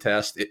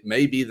contest. It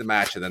may be the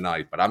match of the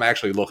night, but I'm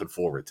actually looking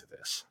forward to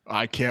this.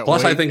 I can't.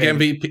 Plus, wait. I think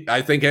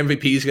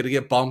MVP is going to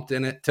get bumped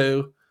in it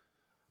too.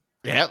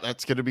 Yeah,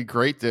 that's going to be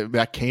great.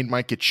 That Kane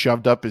might get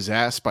shoved up his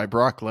ass by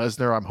Brock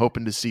Lesnar. I'm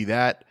hoping to see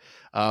that.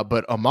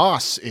 But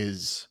Omos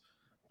is,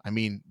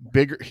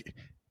 bigger.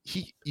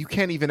 You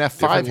can't even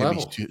F5 him.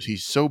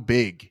 He's so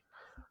big.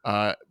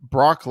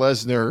 Brock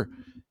Lesnar,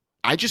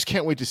 I just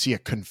can't wait to see a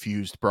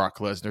confused Brock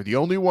Lesnar. The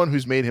only one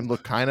who's made him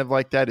look kind of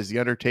like that is The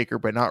Undertaker,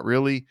 but not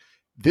really.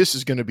 This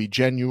is going to be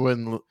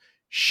genuine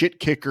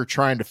shit kicker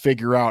trying to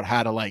figure out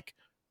how to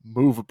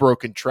move a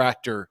broken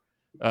tractor.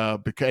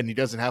 Because he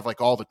doesn't have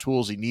all the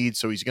tools he needs,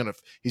 so he's gonna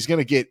have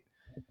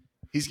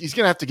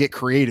to get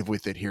creative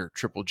with it here.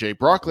 Triple J,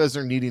 Brock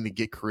Lesnar needing to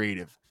get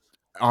creative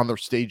on the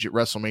stage at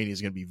WrestleMania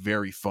is going to be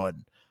very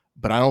fun,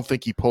 but I don't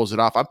think he pulls it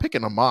off. I'm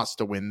picking Omos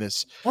to win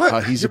this.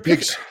 He's a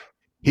big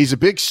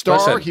star.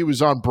 Listen. He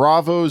was on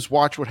Bravo's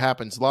Watch What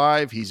Happens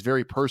Live. He's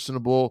very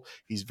personable.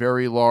 He's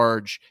very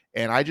large,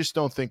 and I just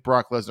don't think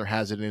Brock Lesnar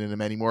has it in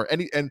him anymore.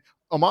 And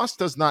Omos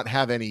does not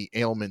have any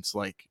ailments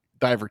like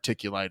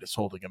diverticulitis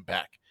holding him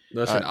back.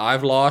 Listen,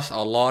 I've lost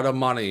a lot of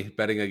money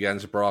betting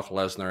against Brock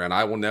Lesnar, and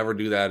I will never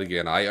do that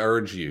again. I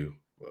urge you,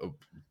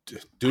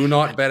 do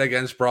not bet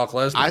against Brock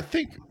Lesnar. I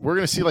think we're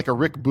going to see a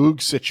Rick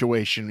Boog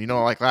situation.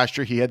 Like last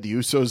year, he had the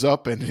Usos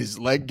up and his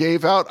leg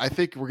gave out. I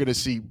think we're going to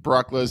see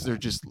Brock Lesnar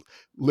just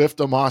lift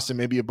Omos and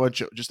maybe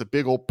a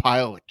big old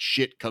pile of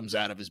shit comes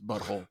out of his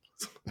butthole.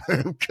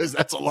 Because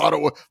that's a lot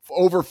of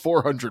over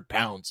 400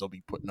 pounds he'll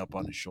be putting up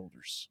on his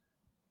shoulders.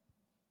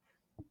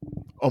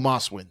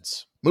 Omos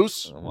wins.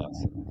 Moose?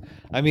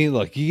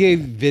 Look, you gave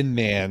Vin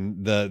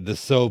Man the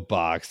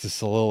soapbox to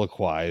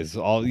soliloquize.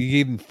 You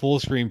gave him full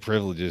screen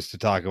privileges to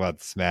talk about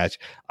this match.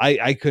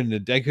 I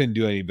couldn't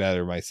do any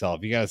better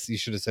myself. You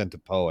should have sent a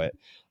poet.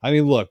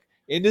 Look,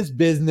 in this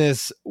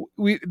business,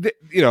 we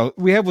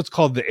have what's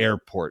called the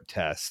airport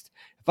test.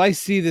 If I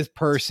see this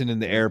person in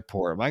the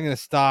airport, am I going to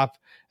stop?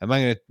 Am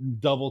I going to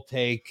double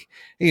take?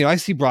 I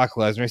see Brock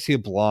Lesnar. I see a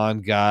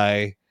blonde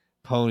guy,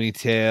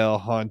 ponytail,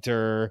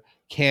 hunter,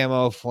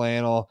 camo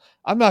flannel.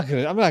 I'm not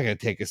gonna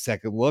take a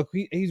second look.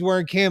 He's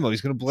wearing camo.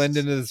 He's gonna blend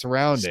into the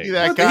surroundings. See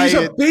that guy? He's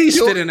a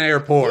beast in an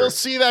airport. You'll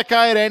see that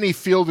guy at any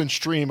field and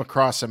stream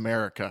across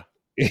America.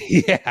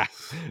 Yeah,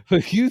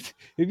 if you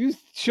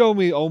show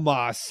me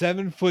Omos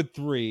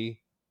 7'3",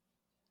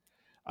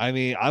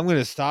 I'm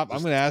gonna stop.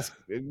 I'm gonna ask.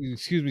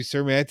 Excuse me,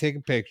 sir. May I take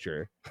a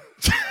picture?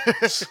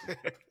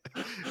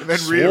 And then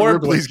Rhea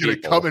Ripley's gonna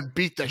come and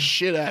beat the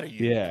shit out of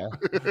you. Yeah.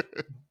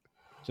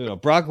 So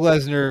Brock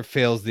Lesnar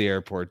fails the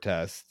airport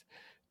test.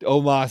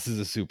 Omos is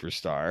a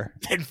superstar.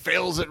 And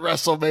fails at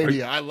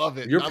WrestleMania. I love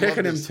it. You're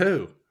picking him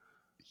too.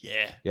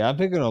 Yeah, I'm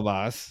picking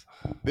Omos.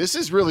 This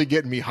is really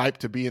getting me hyped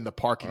to be in the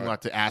parking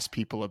lot to ask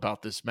people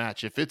about this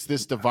match. If it's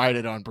this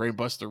divided on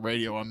Brainbuster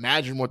Radio,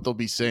 imagine what they'll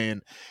be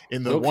saying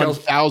in the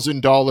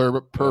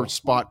 $1,000 per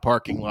spot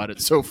parking lot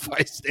at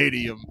SoFi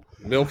Stadium.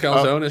 Mil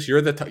Calzones,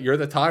 you're the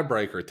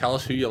tiebreaker. Tell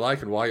us who you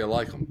like and why you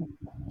like him.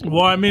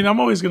 Well, I'm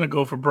always going to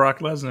go for Brock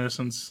Lesnar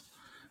since,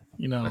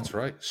 that's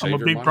right. I'm a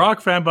big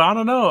Brock fan, but I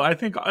don't know. I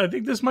think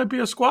this might be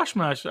a squash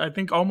match. I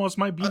think almost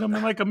might beat him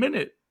in a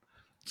minute,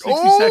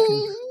 60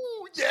 seconds.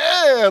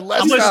 Yeah,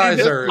 I'm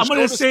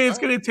going to say it's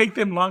going to take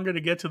them longer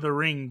to get to the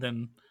ring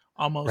than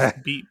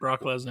almost beat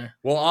Brock Lesnar.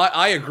 Well,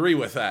 I agree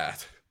with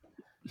that,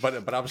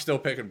 but I'm still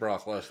picking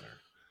Brock Lesnar.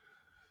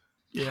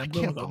 Yeah, I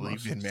can't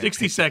believe it, man.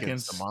 60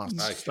 seconds.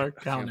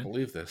 Start counting. I can't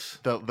believe this.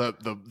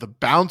 The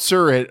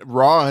bouncer at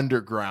Raw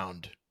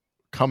Underground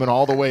coming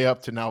all the way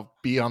up to now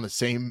be in the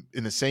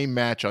same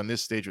match on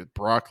this stage with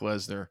Brock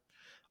Lesnar.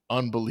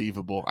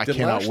 Unbelievable. I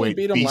cannot wait.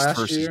 Beast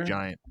versus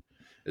Giant.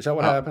 Is that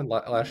what happened?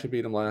 Lashley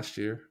beat him last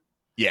year?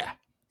 Yeah.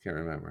 Can't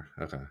remember.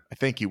 Okay. I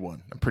think he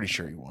won. I'm pretty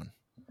sure he won.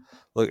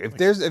 Look, if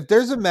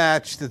there's a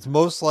match that's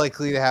most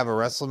likely to have a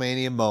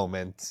WrestleMania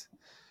moment,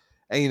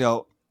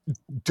 and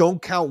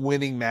don't count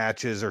winning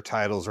matches or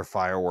titles or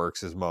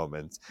fireworks as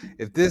moments.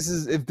 If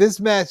this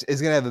match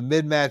is going to have a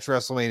mid-match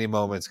WrestleMania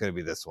moment, it's going to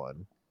be this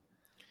one.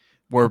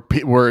 Where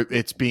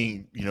it's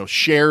being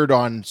shared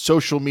on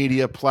social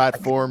media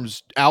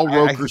platforms. Al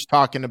Roker's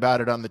talking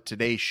about it on the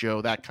Today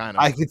Show. That kind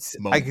of I could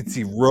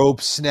see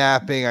ropes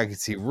snapping. I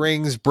could see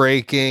rings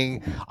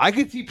breaking. I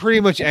could see pretty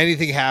much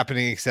anything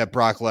happening except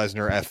Brock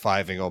Lesnar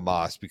F5ing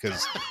Omos,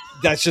 because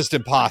that's just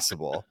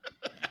impossible.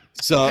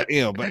 So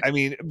but I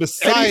mean,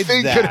 besides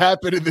anything that, could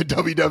happen in the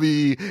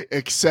WWE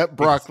except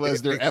Brock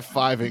Lesnar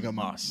F5ing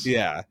Omos.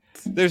 Yeah,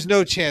 there's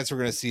no chance we're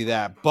going to see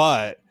that,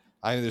 but.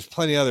 I mean, there's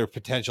plenty of other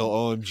potential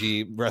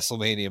OMG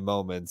WrestleMania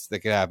moments that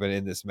could happen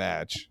in this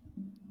match.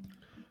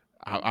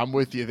 I'm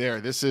with you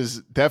there. This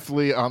is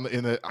definitely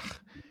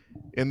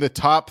in the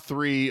top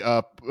 3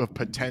 of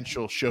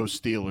potential show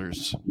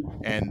stealers,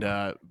 and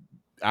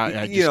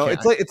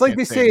it's like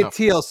they say at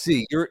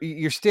TLC.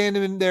 You're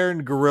standing in there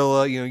in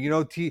Gorilla.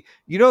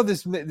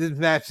 This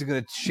match is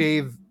going to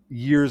shave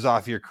years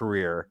off your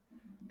career,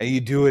 and you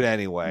do it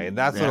anyway. And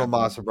that's what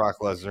Omos and Brock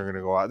Lesnar are going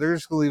to go out. They're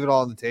just going to leave it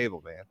all on the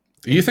table, man.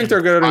 Do you think they're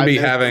going to be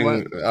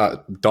having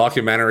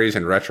documentaries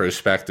and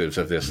retrospectives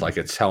of this, like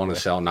it's Hell in a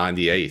Cell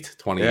 98,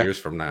 20 years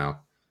from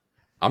now?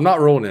 I'm not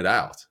ruling it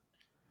out.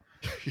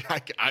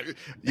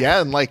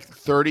 And like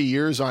 30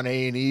 years on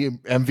A&E,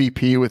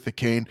 MVP with the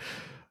cane.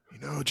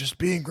 Just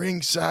being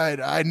ringside,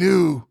 I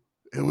knew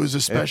it was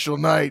a special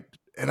night,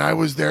 and I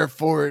was there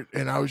for it,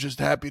 and I was just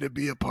happy to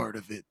be a part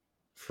of it.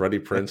 Freddie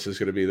Prinze is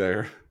going to be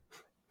there.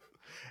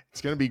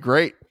 It's going to be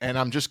great, and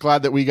I'm just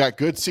glad that we got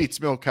good seats,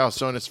 Mil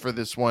Calzones, for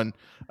this one,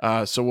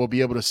 so we'll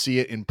be able to see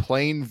it in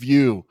plain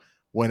view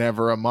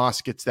whenever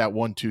Omos gets that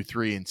 1, 2,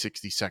 3 in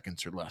 60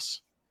 seconds or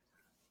less.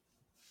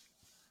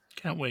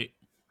 Can't wait.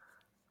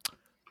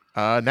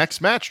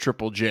 Next match,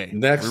 Triple J.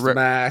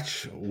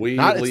 Match.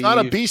 It's not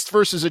a Beast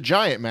versus a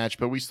Giant match,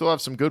 but we still have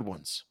some good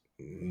ones.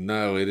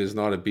 No, it is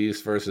not a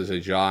Beast versus a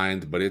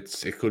Giant, but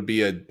it could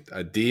be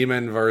a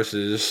Demon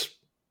versus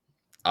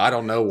I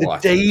don't know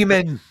what.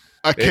 Demon.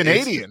 A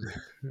Canadian.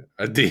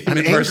 A demon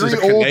an versus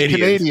angry a old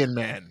Canadian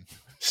man.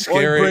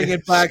 Scary, bring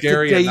it back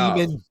scary to enough.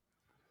 Demon.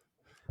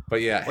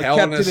 But yeah, Hell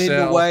in a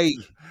Cell.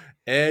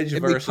 Edge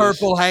versus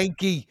purple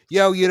hanky.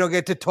 Yo, you don't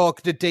get to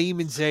talk to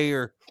demons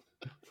here.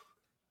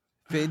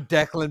 Finn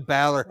Declan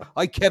Balor.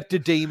 I kept the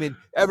demon.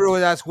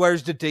 Everyone asks,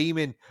 where's the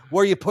demon?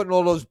 Where are you putting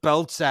all those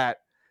belts at?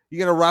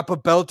 You're going to wrap a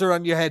belt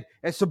around your head.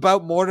 It's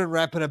about more than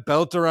wrapping a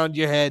belt around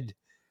your head.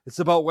 It's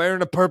about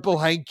wearing a purple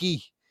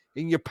hanky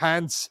in your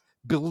pants,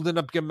 building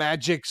up your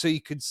magic so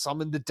you can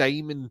summon the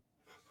demon.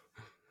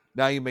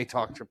 Now you may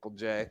talk, Triple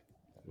J.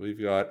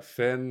 We've got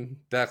Finn,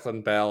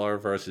 Declan Balor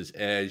versus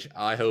Edge.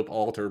 I hope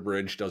Alter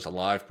Bridge does a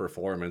live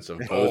performance of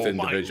both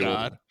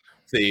individual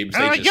themes.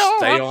 They just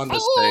stay on the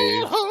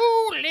stage.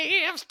 Who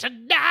lives to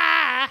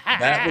die?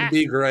 That would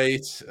be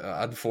great.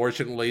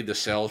 Unfortunately, the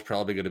cell's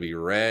probably going to be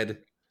red.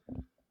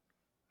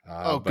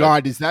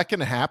 God, is that going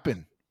to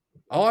happen?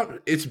 Oh,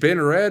 it's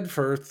been red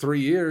for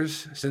 3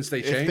 years since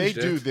they changed it. If they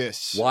do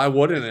this, why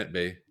wouldn't it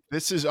be?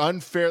 This is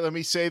unfair. Let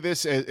me say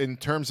this in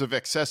terms of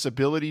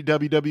accessibility,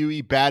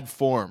 WWE, bad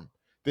form.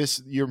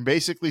 You're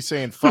basically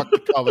saying fuck the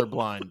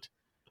colorblind.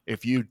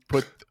 If you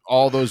put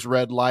all those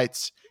red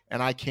lights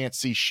and I can't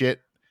see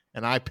shit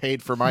and I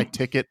paid for my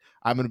ticket,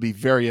 I'm going to be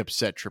very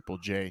upset, Triple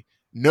J.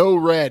 No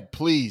red,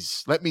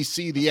 please. Let me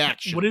see the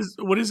action. What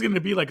is going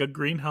to be like a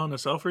green Hell in a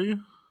Cell for you?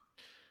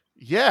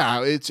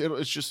 Yeah, it's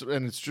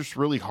just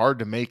really hard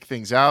to make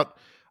things out.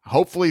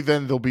 Hopefully,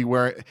 then they'll be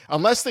wearing,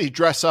 unless they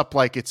dress up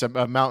like it's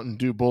a Mountain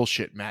Dew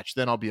bullshit match,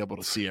 then I'll be able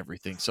to see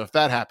everything. So if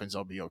that happens,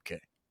 I'll be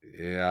okay.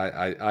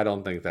 Yeah, I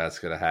don't think that's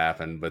going to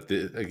happen. But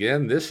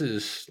again, this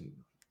is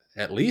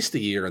at least a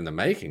year in the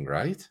making,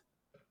 right?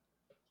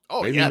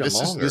 Oh, maybe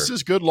this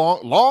is good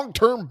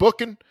long-term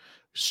booking,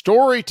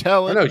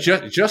 storytelling. No,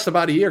 just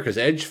about a year, because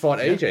Edge fought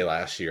AJ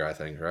last year, I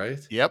think, right?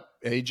 Yep,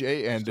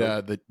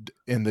 AJ,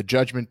 and the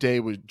Judgment Day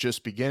was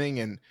just beginning,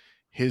 and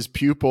his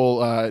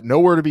pupil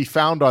nowhere to be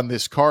found on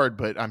this card.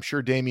 But I'm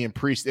sure Damian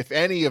Priest, if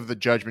any of the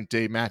Judgment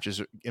Day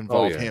matches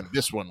involve him,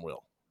 this one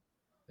will.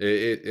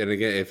 And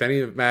again, if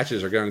any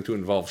matches are going to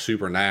involve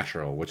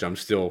Supernatural, which I'm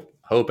still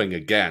hoping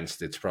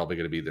against, it's probably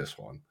going to be this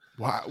one.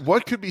 Wow,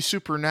 what could be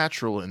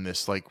supernatural in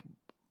this? Like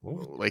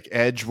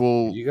Edge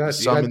will you got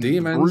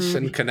demons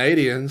and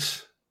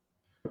Canadians.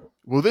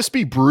 Will this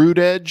be Brood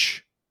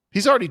Edge?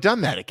 He's already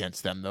done that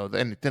against them, though,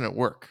 and it didn't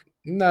work.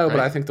 No, right? But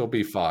I think there'll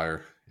be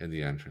fire in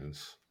the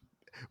entrance.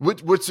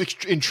 What's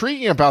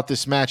intriguing about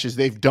this match is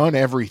they've done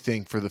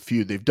everything for the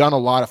feud. They've done a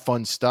lot of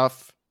fun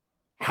stuff.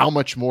 How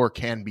much more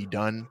can be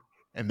done?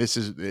 And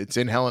it's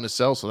in Hell in a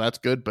Cell, so that's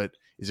good. But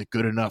is it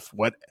good enough?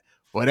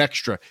 What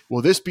extra?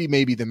 Will this be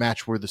maybe the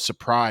match where the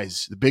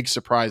big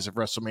surprise of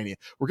WrestleMania?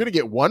 We're going to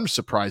get one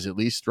surprise at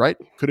least, right?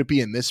 Could it be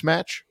in this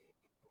match,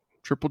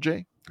 Triple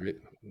J?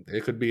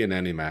 It could be in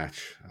any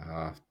match.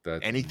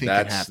 Anything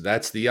can happen.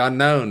 That's the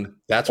unknown.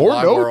 That's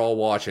why we're all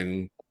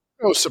watching.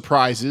 No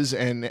surprises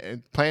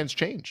and plans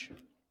change.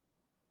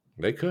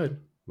 They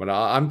could. But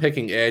I'm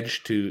picking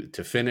Edge to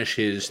finish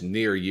his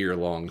near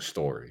year-long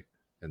story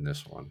in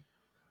this one.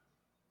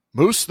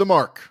 Moose the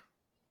Mark.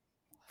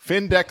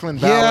 Finn Declan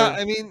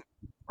Balor. Yeah,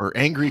 or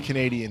Angry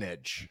Canadian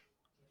Edge.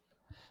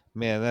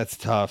 Man, that's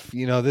tough.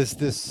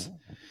 This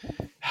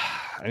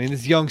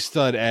young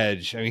stud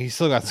Edge. He's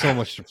still got so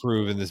much to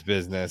prove in this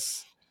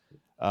business.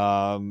 He's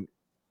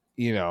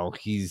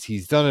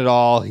done it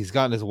all. He's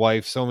gotten his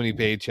wife so many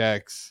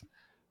paychecks.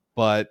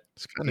 But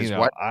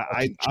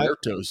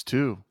concertos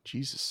too.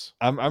 Jesus,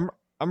 I'm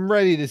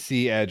ready to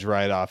see Edge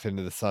ride off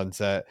into the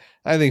sunset.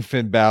 I think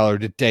Finn Balor,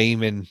 the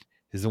Damon,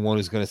 is the one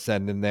who's going to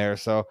send him there.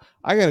 So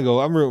I gotta go.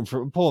 I'm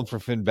pulling for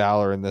Finn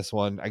Balor in this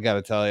one. I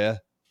gotta tell you.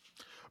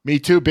 Me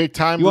too. Big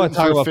time. You want to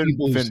talk about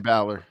Finn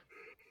Balor?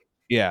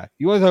 Yeah,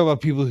 you want to talk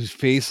about people whose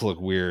face look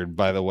weird.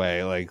 By the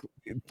way, like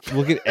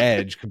look at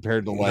Edge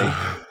compared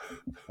to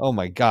oh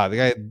my god, the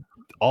guy had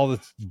all the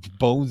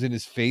bones in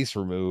his face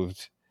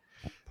removed.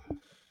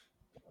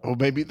 Well,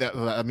 maybe that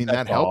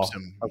helps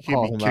him. He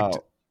can be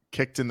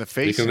kicked in the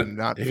face he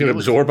can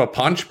absorb a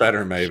punch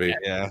better, maybe.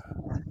 Yeah.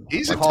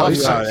 He's a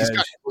tough guy. He's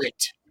got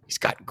grit. He's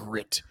got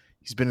grit.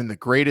 He's been in the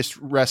greatest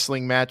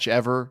wrestling match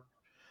ever.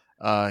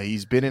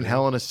 He's been in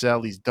Hell in a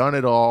Cell. He's done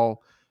it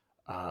all.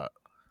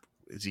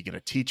 Is he going to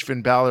teach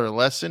Finn Balor a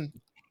lesson?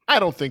 I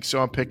don't think so.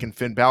 I'm picking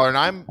Finn Balor, and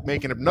I'm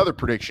making another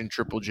prediction,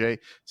 Triple J,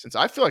 since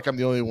I feel like I'm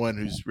the only one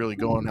who's really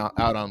going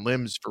out on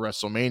limbs for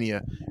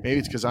WrestleMania. Maybe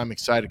it's because I'm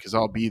excited because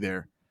I'll be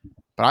there.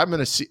 But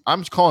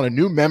I'm calling a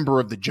new member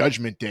of the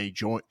Judgment Day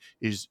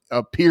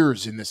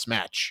appears in this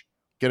match.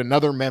 Get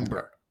another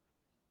member.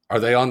 Are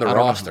they on the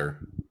roster?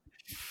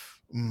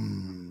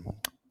 I'm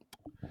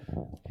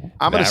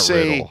going to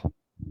say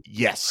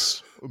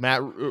yes.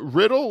 Matt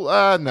Riddle?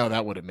 No,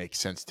 that wouldn't make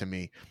sense to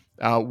me.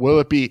 Will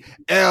it be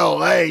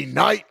LA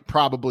Knight?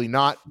 Probably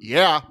not.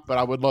 Yeah, but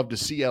I would love to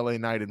see LA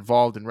Knight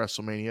involved in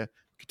WrestleMania.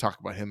 We could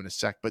talk about him in a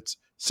sec. But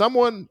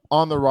someone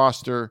on the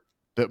roster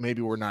that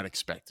maybe we're not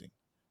expecting.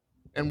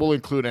 And we'll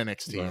include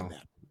NXT in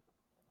that.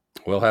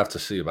 We'll have to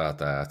see about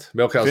that.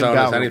 Bill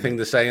Calzone, is anything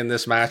to say in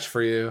this match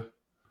for you?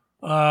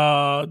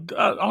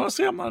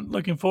 Honestly, I'm not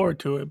looking forward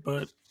to it,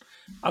 but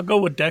I'll go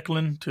with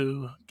Declan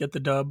to get the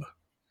dub.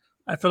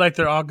 I feel like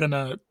they're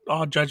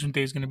all Judgment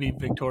Day is gonna be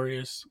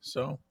victorious.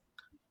 So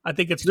I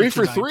think it's 3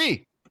 for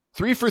 3.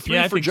 3 for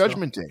 3 for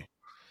Judgment Day.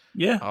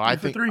 Yeah, I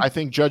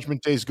think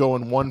Judgment Day's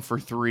going 1 for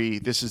 3.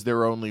 This is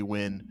their only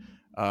win.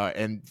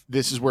 And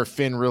this is where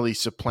Finn really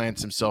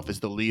supplants himself as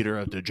the leader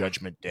of the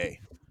Judgment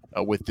Day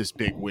with this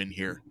big win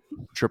here,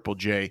 Triple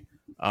J.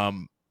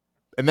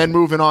 And then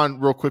moving on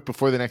real quick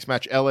before the next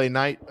match, LA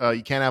Knight.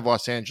 You can't have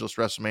Los Angeles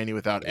WrestleMania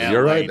without LA Knight.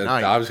 You're right.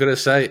 I was going to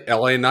say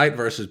LA Knight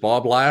versus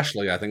Bob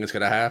Lashley. I think it's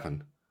going to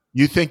happen.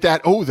 You think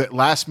that? Oh, that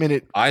last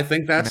minute. I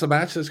think that's the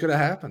match that's going to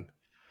happen.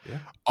 Yeah.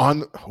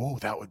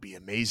 That would be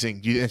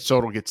amazing. So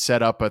it'll get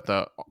set up at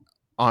the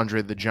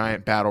Andre the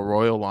Giant Battle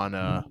Royal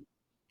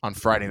on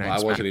Friday night.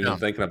 I wasn't even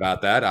thinking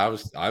about that. I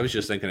was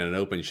just thinking an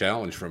open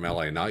challenge from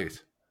LA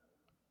Knight.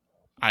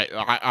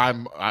 I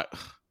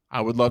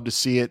would love to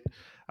see it.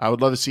 I would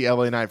love to see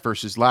LA Knight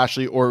versus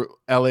Lashley, or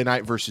LA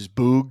Knight versus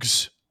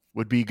Boogs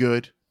would be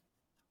good.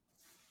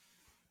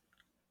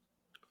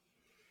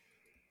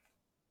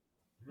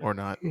 Or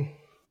not.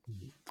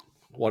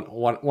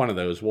 One of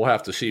those. We'll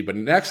have to see. But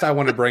next I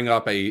want to bring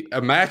up a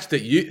match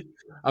that you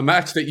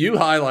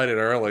highlighted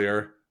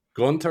earlier.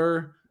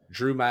 Gunther,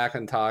 Drew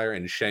McIntyre,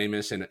 and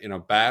Sheamus in a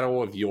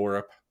battle of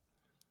Europe.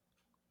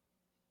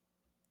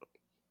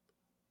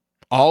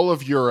 All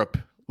of Europe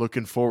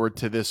looking forward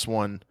to this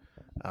one.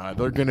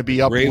 They're going to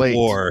be up Great late.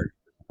 War.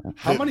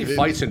 How many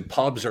fights in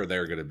pubs are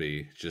there going to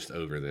be just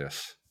over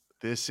this?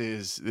 This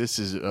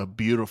is a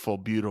beautiful,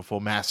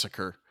 beautiful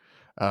massacre.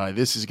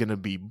 This is going to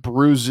be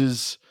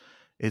bruises.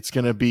 It's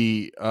going to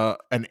be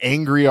an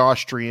angry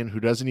Austrian who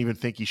doesn't even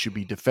think he should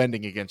be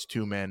defending against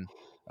two men,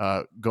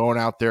 going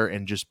out there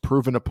and just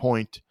proving a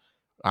point.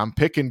 I'm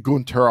picking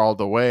Gunther all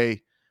the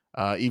way,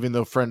 even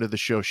though friend of the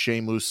show,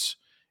 Sheamus,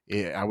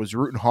 I was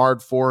rooting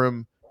hard for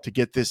him to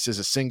get this as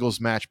a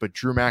singles match, but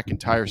Drew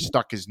McIntyre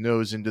stuck his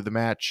nose into the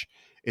match.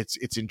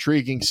 It's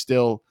intriguing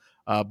still,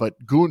 but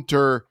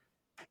Gunther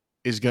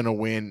is going to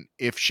win.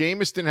 If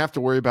Sheamus didn't have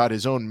to worry about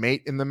his own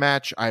mate in the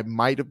match, I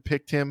might have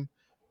picked him,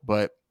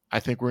 but I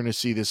think we're going to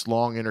see this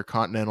long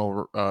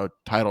Intercontinental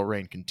title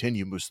reign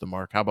continue, Moose the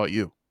Mark. How about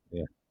you?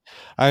 Yeah.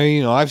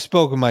 I've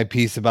spoken my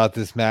piece about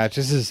this match.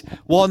 This is,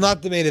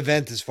 not the main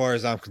event as far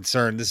as I'm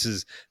concerned. This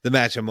is the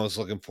match I'm most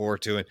looking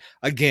forward to. And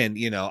again,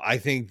 I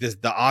think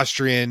the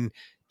Austrian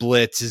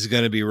Blitz is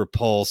going to be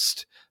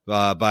repulsed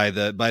by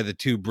the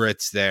two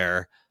Brits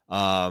there.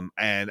 And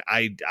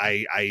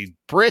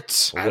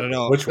Brits. I don't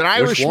know. An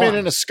Irishman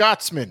and a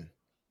Scotsman.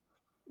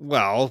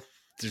 Well,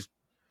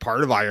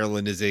 part of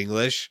Ireland is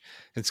English,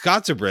 and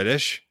Scots are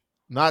British.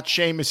 Not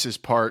Sheamus's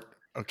part.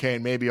 Okay,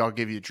 and maybe I'll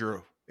give you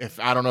Drew.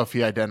 I don't know if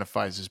he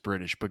identifies as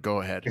British, but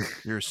go ahead.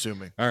 You're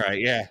assuming. All right,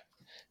 yeah.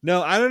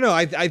 No, I don't know.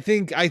 I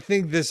think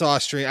this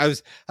Austrian. I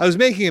was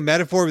making a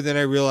metaphor, but then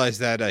I realized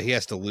that he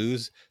has to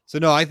lose. So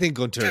no, I think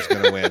Gunther is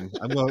going to win.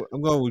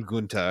 I'm going with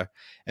Gunther,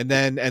 and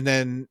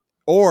then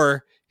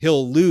or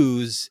he'll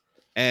lose,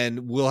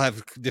 and we'll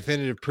have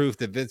definitive proof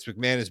that Vince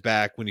McMahon is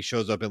back when he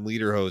shows up in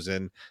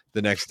Lederhosen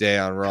the next day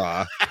on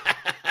Raw.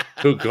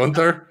 Who,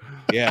 Gunther?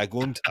 Yeah,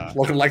 Gunther,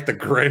 looking like the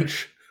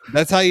Grinch.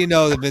 That's how you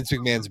know that Vince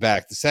McMahon's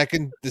back. The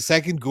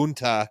second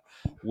Gunther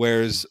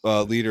wears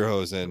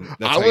Lederhosen.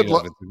 That's how you know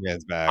Vince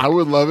McMahon's back. I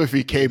would love if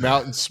he came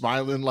out and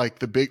smiling like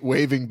the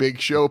waving Big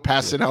Show,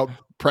 passing out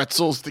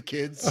pretzels to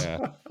kids.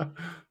 Yeah.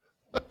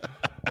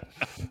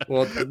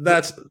 Well,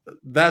 that's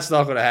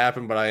not going to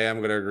happen, but I am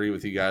going to agree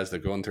with you guys that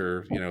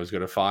Gunther, is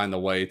going to find the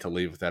way to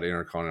leave with that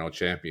Intercontinental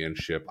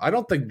Championship. I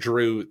don't think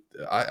Drew,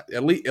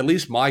 at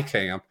least my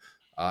camp,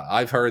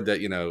 I've heard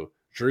that,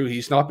 Drew,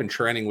 he's not been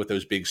training with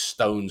those big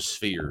stone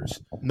spheres.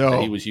 No,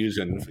 that he was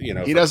using.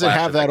 He doesn't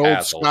have that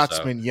old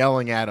Scotsman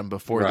yelling at him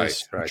before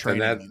this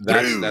training. And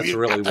that's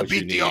really what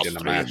you need in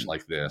a match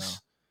like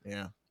this.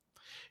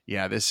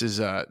 Yeah. This is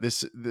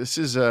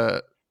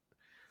a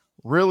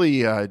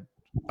really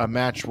a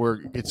match where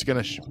it's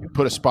going to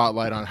put a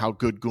spotlight on how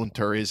good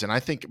Gunther is, and I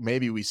think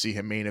maybe we see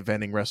him main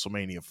eventing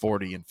WrestleMania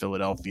 40 in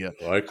Philadelphia.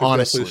 Well, I could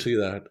honestly see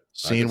that.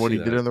 Seeing what he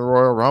did in the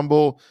Royal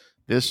Rumble.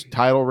 This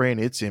title reign,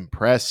 it's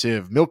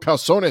impressive. Mil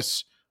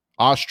Calzones,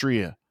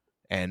 Austria,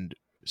 and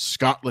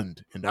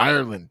Scotland and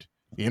Ireland.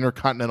 The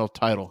Intercontinental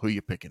title. Who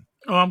you picking?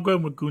 Oh, I'm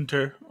going with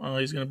Gunther.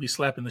 He's going to be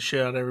slapping the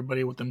shit out of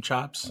everybody with them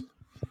chops.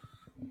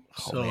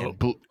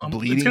 Bleeding.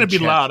 It's going to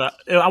be loud.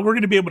 We're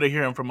going to be able to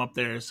hear him from up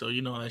there, so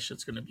that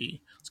shit's going to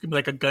be. It's going to be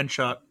like a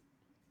gunshot.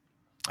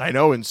 I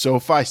know, in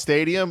SoFi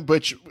Stadium,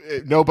 but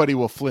nobody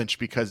will flinch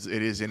because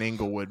it is in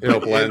Inglewood.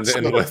 It'll blend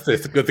in with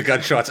the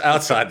gunshots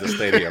outside the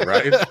stadium,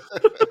 right?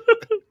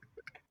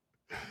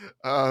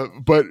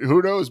 But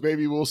who knows?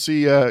 Maybe we'll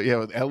see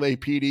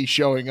LAPD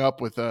showing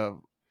up with a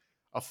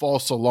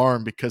false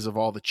alarm because of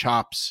all the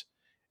chops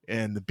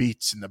and the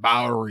beats and the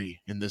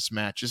Bowery in this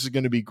match. This is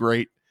going to be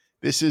great.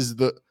 This is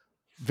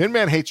Vin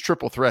Man hates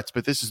triple threats,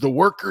 but this is the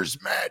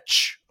workers'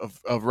 match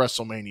of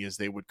WrestleMania, as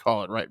they would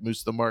call it, right?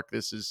 Moose the Mark.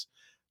 This is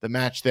the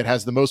match that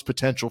has the most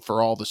potential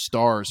for all the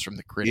stars from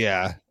the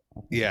critics.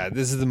 Yeah.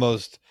 This is the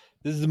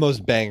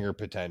most banger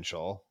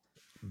potential.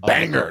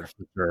 Banger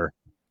for sure.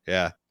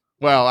 Yeah.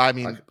 Well, I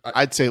mean,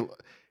 I'd say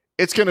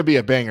it's going to be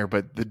a banger,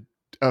 but the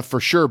for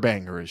sure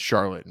banger is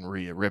Charlotte and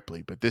Rhea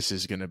Ripley. But this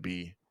is going to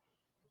be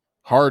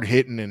hard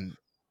hitting and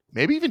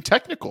maybe even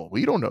technical.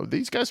 We don't know.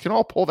 These guys can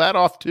all pull that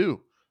off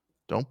too.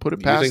 Don't put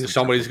it past. You think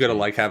somebody's going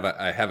to have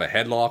a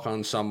headlock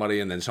on somebody,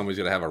 and then somebody's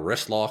going to have a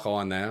wrist lock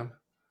on them?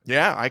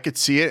 Yeah, I could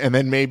see it, and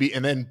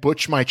then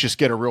Butch might just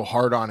get a real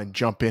hard on and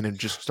jump in and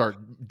just start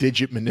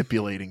digit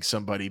manipulating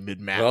somebody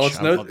mid match. Well,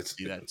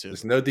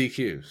 it's no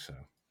DQ, so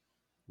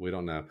we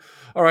don't know.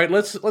 All right,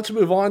 let's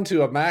move on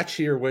to a match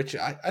here, which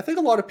I think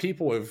a lot of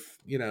people have,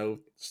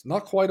 it's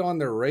not quite on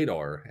their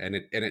radar, and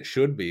it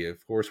should be.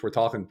 Of course, we're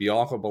talking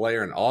Bianca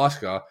Belair and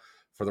Asuka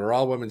for the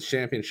Raw Women's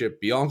Championship.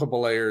 Bianca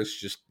Belair is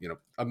just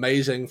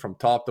amazing from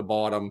top to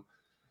bottom.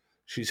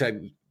 She's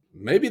had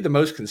maybe the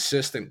most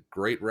consistent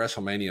great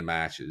WrestleMania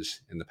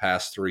matches in the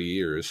past 3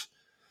 years.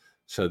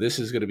 So this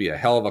is going to be a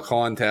hell of a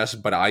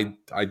contest, but I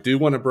do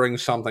want to bring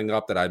something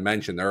up that I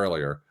mentioned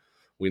earlier.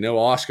 We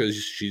know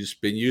she's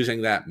been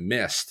using that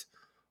mist.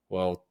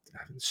 Well,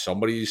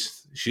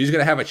 she's going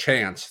to have a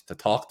chance to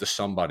talk to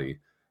somebody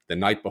the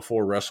night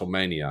before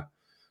WrestleMania,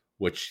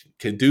 which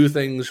can do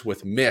things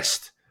with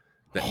mist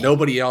that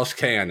nobody else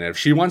can. And if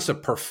she wants to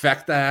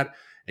perfect that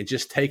and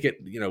just take it,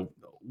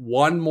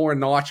 one more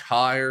notch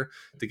higher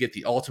to get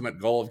the ultimate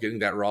goal of getting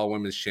that Raw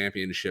Women's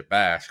Championship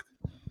back.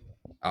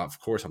 Of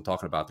course, I'm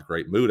talking about the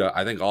Great Muta.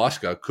 I think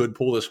Asuka could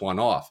pull this one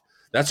off.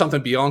 That's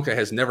something Bianca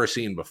has never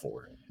seen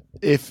before.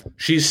 If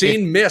she's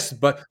seen mist,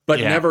 but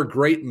never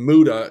Great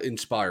Muta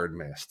inspired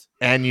mist.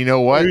 And you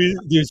know what?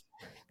 There's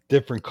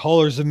different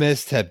colors of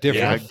mist, have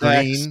different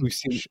effects.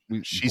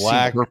 Green. She's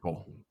black, seen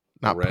purple,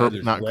 not red,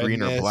 purple, not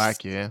green or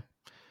black. Yeah.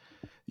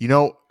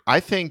 I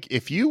think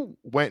if you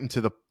went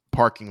into the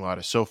parking lot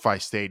of SoFi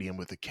Stadium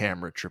with a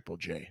camera, Triple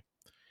J,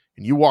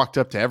 and you walked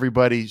up to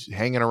everybody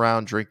hanging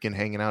around, drinking,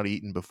 hanging out,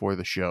 eating before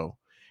the show,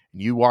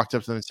 and you walked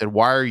up to them and said,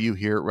 "Why are you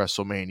here at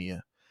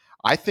WrestleMania?"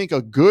 I think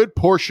a good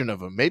portion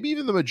of them, maybe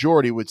even the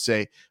majority, would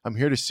say, "I'm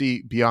here to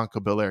see Bianca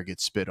Belair get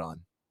spit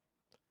on."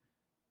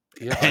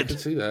 Yeah, I can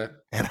see that.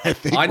 And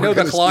I know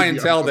the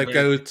clientele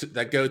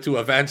that go to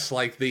events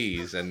like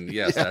these, and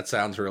yes, that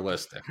sounds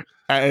realistic.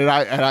 And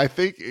I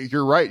think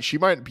you're right. She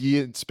might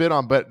be spit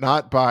on, but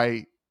not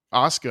by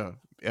Asuka,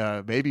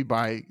 maybe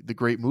by the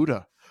Great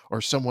Muta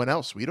or someone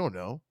else. We don't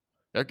know.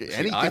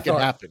 Anything can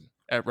happen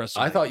at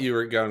WrestleMania. I thought you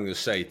were going to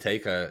say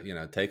take a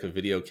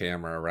video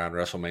camera around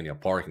WrestleMania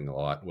parking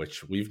lot,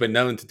 which we've been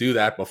known to do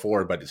that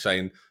before. But it's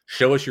saying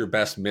show us your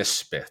best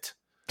misspit.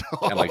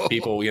 And like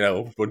people,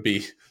 would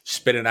be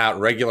spitting out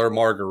regular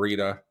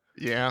margarita.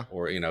 Yeah.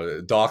 Or,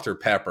 Dr.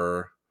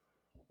 Pepper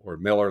or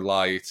Miller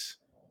Lite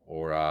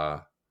or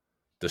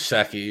Dos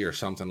Equis or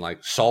something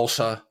like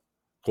salsa,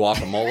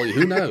 guacamole.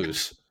 Who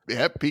knows?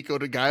 Yeah, Pico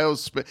de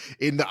Gallos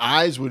in the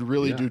eyes would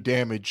really do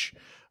damage.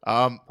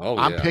 I'm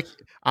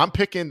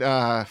picking.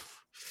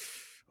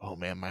 Oh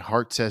man, my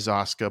heart says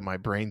Asuka, my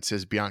brain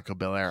says Bianca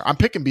Belair. I'm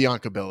picking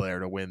Bianca Belair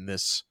to win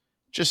this.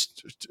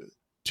 Just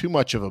too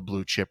much of a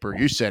blue chipper.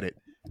 You said it.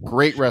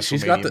 Great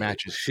WrestleMania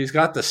matches. She's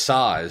got the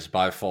size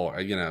by far.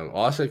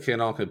 Asuka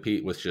cannot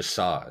compete with just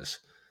size.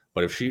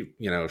 But if she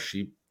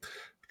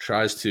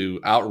tries to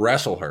out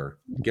wrestle her,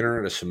 get her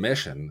into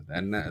submission,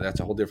 then that's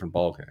a whole different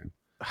ballgame.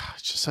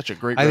 It's just such a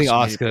great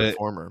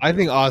performer. I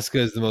think Asuka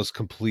is the most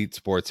complete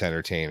sports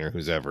entertainer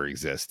who's ever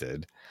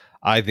existed.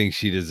 I think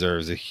she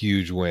deserves a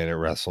huge win at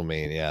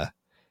WrestleMania.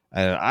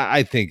 And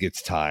I think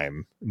it's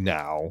time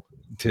now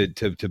to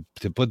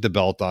put the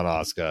belt on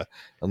Asuka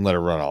and let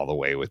her run all the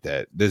way with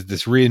it.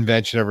 This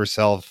reinvention of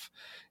herself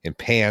in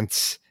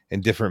pants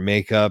and different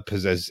makeup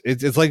it's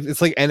like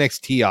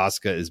NXT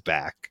Asuka is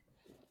back.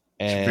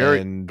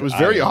 And it was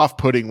very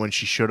off-putting when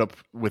she showed up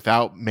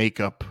without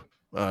makeup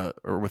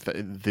or with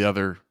the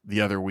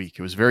other week.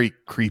 It was very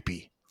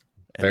creepy.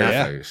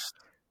 And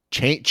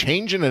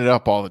changing it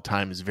up all the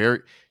time is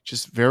very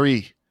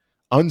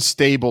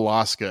unstable.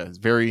 Asuka is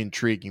very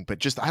intriguing, but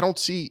just I don't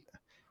see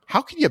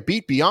how can you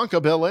beat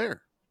Bianca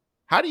Belair?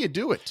 How do you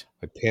do it?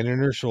 By pinning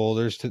her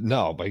shoulders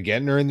by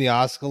getting her in the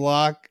Asuka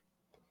lock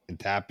and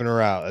tapping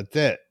her out. That's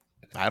it.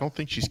 I don't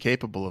think she's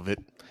capable of it.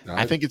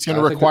 I think it's going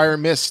to require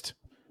mist,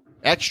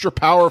 extra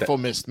powerful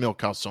mist. Mil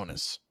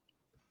Calzones.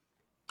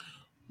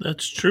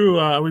 That's true.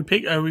 Are we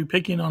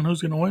picking on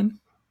who's going to win?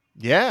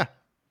 Yeah.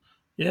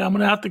 Yeah, I'm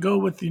going to have to go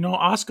with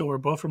Asuka. We're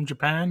both from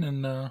Japan,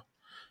 and I'm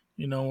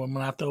going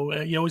to have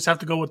to. You always have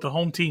to go with the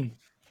home team.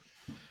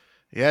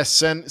 Yes,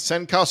 Sen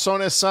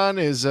Calzones-san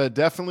is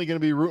definitely going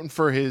to be rooting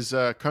for his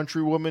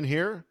countrywoman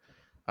here.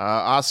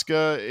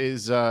 Asuka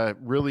is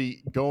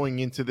really going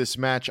into this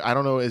match, I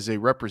don't know, as a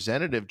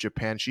representative of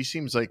Japan. She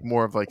seems like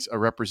more of like a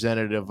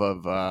representative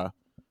of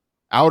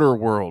Outer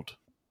World.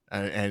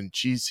 And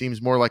she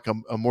seems more like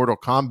a Mortal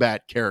Kombat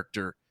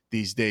character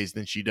these days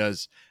than she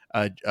does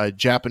a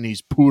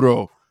Japanese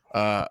puro,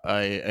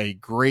 a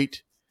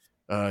great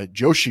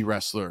Joshi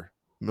wrestler.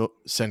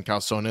 Sen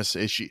Calzones,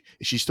 is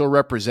she still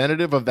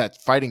representative of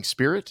that fighting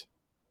spirit?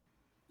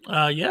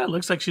 Yeah, it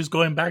looks like she's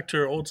going back to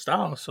her old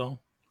style. So,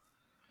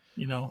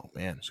 oh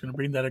man, she's going to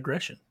bring that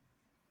aggression.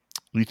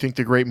 Do you think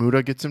the Great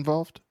Muta gets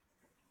involved?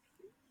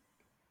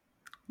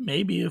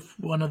 Maybe if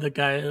one of the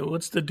guy,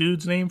 what's the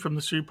dude's name from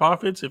the Street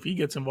Profits? If he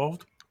gets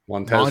involved,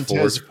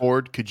 Montez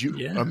Ford. Could you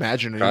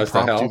imagine an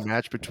impromptu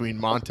match between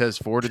Montez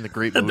Ford and the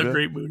Great Muta? The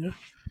Great Muta.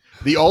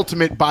 The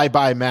ultimate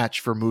bye-bye match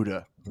for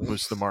Muta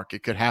was the mark.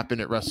 It could happen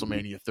at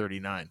WrestleMania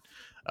 39.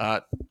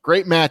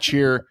 Great match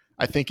here.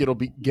 I think it'll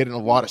be getting a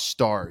lot of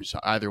stars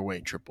either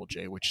way, Triple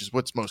J, which is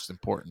what's most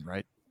important,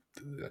 right?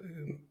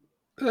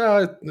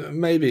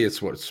 Maybe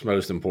it's what's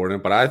most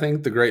important, but I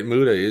think the Great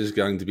Muta is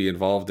going to be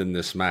involved in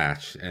this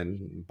match.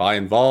 And by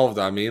involved,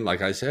 I mean,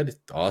 like I said,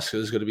 Asuka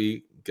is going to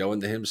be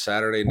going to him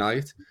Saturday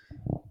night.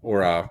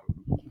 Or,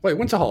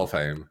 when's the Hall of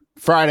Fame?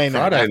 Friday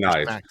night.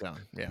 SmackDown.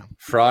 Yeah.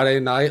 Friday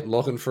night,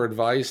 looking for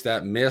advice.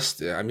 That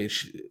mist. I mean,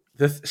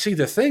 the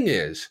thing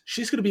is,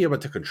 she's going to be able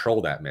to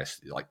control that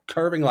mist, like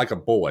curving like a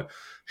bullet.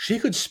 She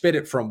could spit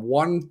it from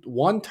one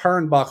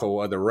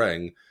turnbuckle of the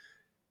ring.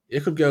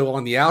 It could go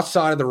on the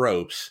outside of the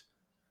ropes,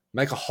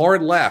 make a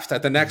hard left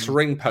at the next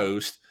ring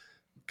post,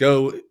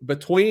 go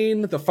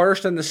between the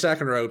first and the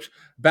second ropes,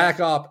 back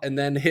up, and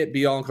then hit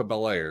Bianca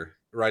Belair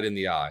right in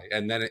the eye,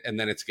 and then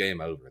it's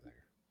game over there.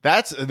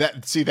 That's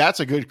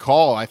a good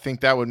call. I think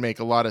that would make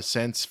a lot of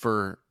sense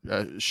for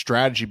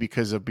strategy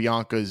because of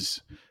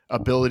Bianca's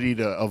ability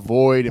to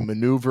avoid and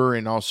maneuver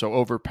and also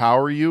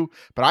overpower you.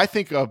 But I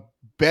think a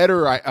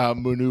better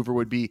maneuver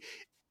would be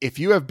if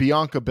you have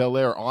Bianca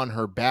Belair on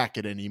her back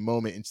at any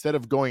moment, instead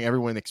of going,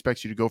 everyone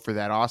expects you to go for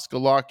that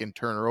Asuka lock and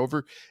turn her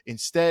over.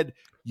 Instead,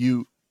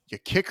 you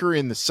kick her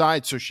in the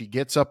side so she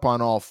gets up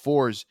on all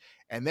fours,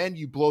 and then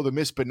you blow the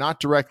mist, but not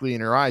directly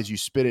in her eyes. You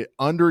spit it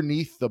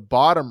underneath the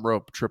bottom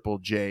rope, Triple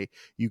J.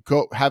 You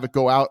have it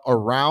go out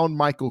around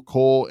Michael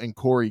Cole and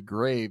Corey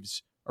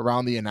Graves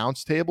around the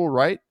announce table,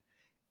 right?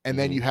 And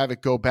then you have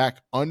it go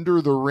back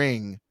under the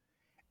ring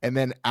and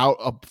then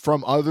out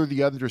from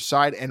the other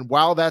side. And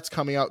while that's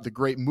coming out, the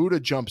Great Muta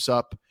jumps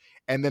up,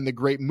 and then the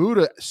Great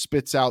Muta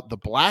spits out the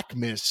black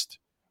mist,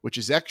 which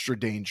is extra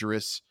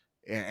dangerous.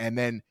 And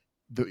then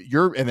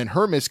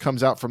her mist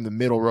comes out from the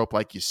middle rope,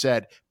 like you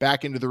said,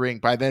 back into the ring.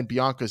 By then,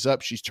 Bianca's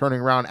up. She's turning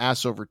around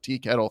ass over tea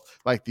kettle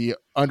like the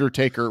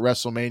Undertaker at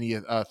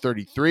WrestleMania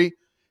 33.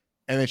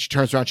 And then she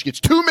turns around. She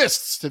gets two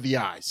mists to the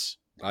eyes.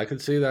 I can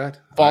see that.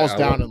 Falls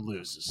down and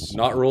loses.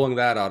 Not ruling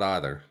that out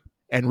either.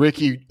 And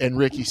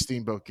Ricky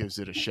Steamboat gives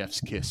it a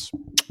chef's kiss.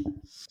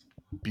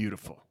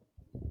 Beautiful.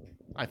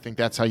 I think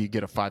that's how you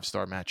get a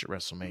 5-star match at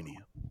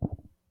WrestleMania.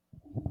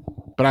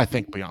 But I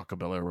think Bianca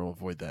Belair will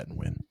avoid that and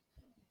win.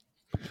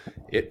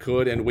 It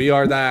could, and we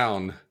are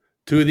down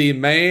to the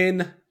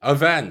main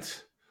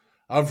event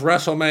of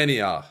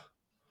WrestleMania.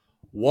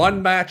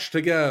 One match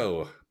to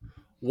go.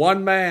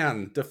 One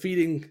man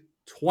defeating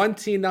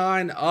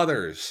 29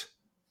 others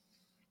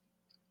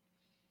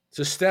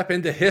to step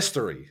into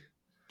history,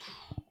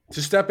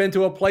 to step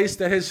into a place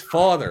that his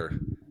father,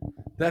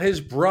 that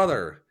his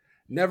brother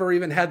never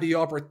even had the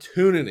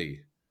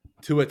opportunity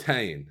to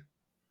attain.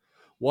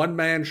 One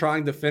man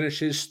trying to finish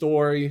his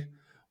story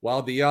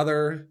while the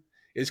other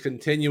is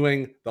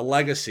continuing the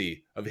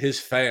legacy of his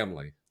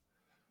family,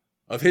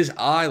 of his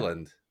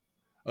island,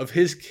 of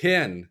his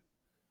kin,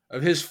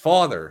 of his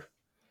father,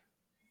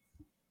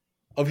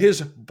 of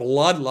his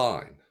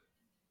bloodline.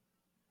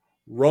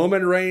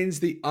 Roman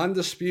Reigns, the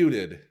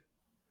undisputed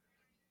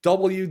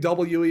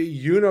WWE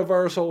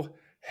Universal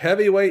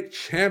Heavyweight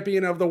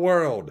Champion of the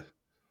world,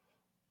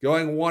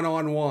 going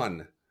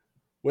one-on-one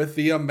with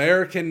the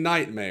American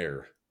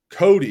Nightmare,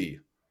 Cody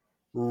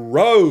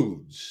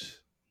Rhodes.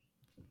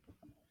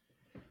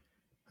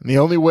 And the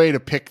only way to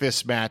pick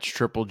this match,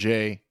 Triple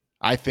J,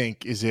 I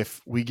think, is if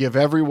we give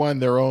everyone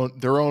their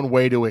own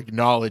way to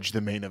acknowledge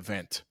the main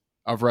event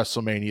of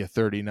WrestleMania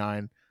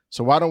 39.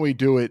 So why don't we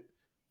do it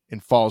in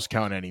Falls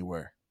Count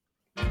Anywhere?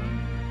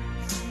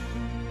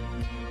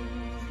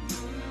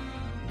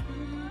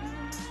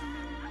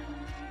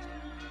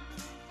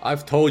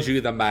 I've told you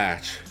the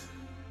match.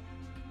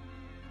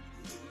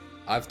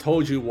 I've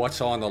told you what's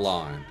on the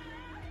line.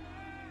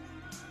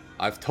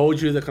 I've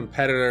told you the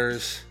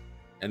competitors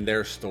and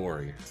their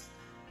story,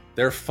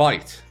 their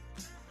fight,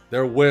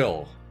 their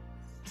will,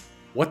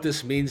 what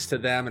this means to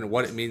them and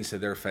what it means to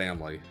their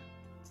family.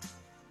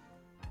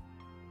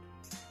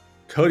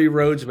 Cody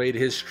Rhodes made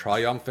his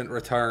triumphant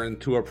return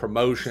to a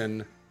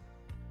promotion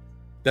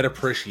that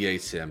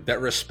appreciates him,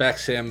 that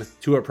respects him,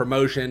 to a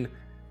promotion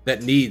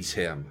that needs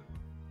him.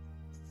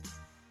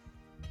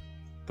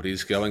 But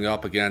he's going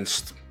up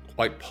against,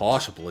 quite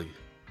possibly,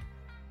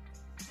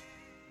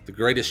 the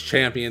greatest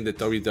champion that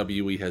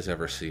WWE has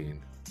ever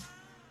seen.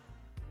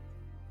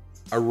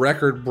 A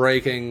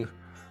record-breaking,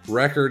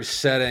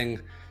 record-setting,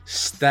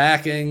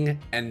 stacking,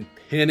 and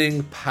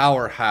pinning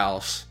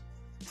powerhouse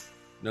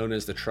known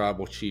as the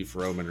Tribal Chief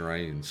Roman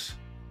Reigns.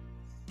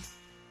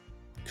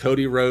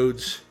 Cody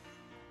Rhodes,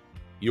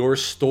 your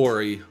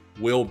story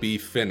will be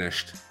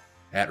finished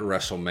at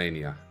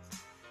WrestleMania.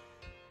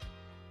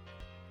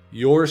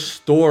 Your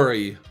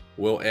story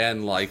will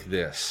end like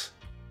this.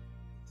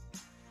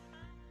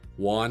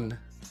 1,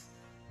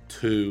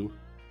 2,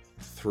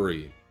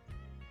 3.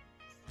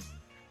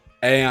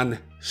 And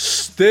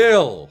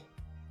still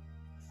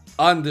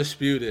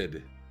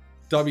undisputed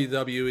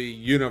WWE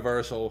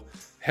Universal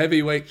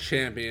Heavyweight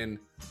Champion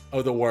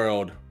of the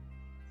world,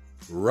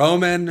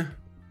 Roman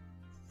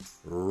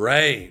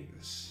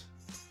Reigns.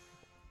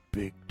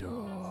 Big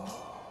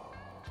dog.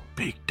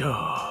 Big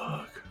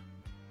dog.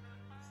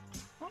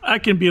 I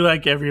can be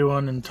like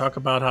everyone and talk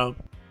about how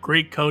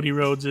great Cody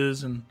Rhodes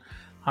is and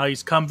how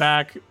he's come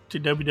back to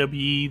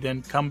WWE,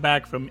 then come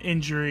back from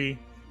injury.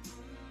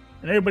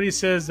 And everybody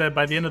says that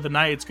by the end of the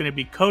night, it's going to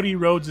be Cody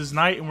Rhodes'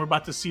 night and we're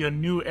about to see a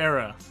new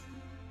era.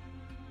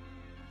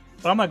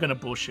 But I'm not going to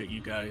bullshit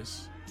you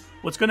guys.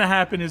 What's going to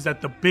happen is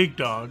that the big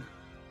dog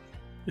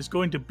is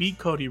going to beat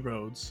Cody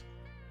Rhodes.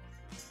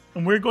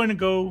 And we're going to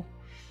go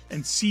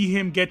and see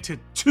him get to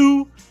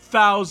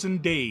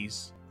 2,000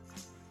 days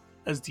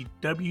as the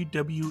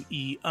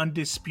WWE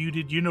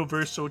Undisputed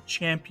Universal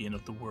Champion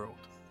of the world.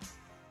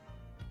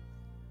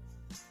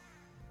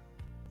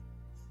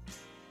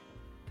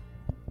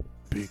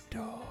 Big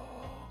dog.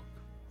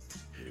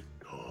 Big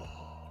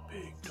dog.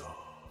 Big dog.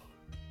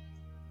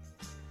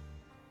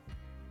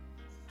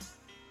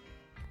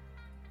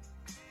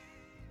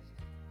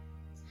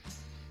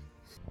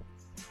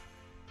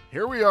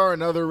 Here we are,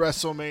 another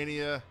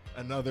WrestleMania,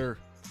 another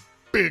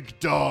big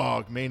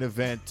dog main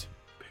event.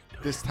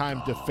 This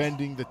time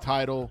defending the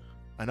title,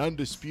 an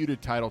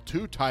undisputed title,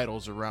 2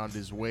 titles around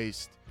his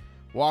waist.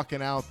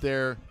 Walking out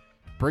there,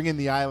 bringing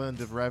the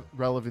island of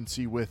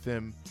relevancy with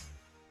him.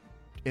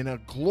 In a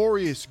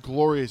glorious,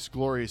 glorious,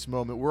 glorious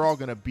moment, we're all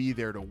going to be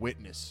there to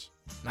witness.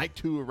 Night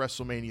 2 of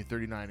WrestleMania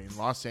 39 in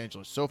Los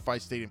Angeles, SoFi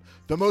Stadium,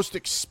 the most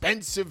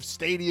expensive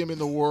stadium in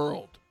the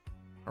world,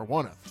 or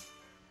one of.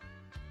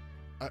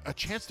 A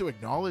chance to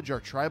acknowledge our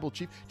tribal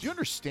chief. Do you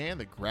understand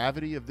the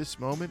gravity of this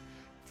moment?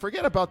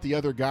 Forget about the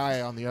other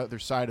guy on the other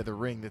side of the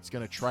ring that's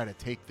going to try to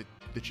take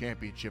the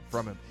championship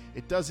from him.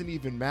 It doesn't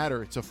even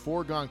matter. It's a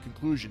foregone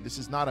conclusion. This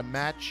is not a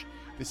match.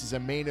 This is a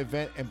main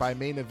event, and by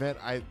main event,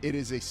 it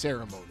is a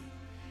ceremony.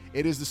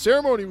 It is the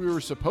ceremony we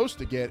were supposed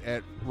to get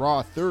at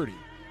Raw 30,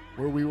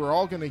 where we were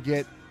all going to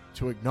get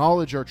to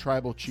acknowledge our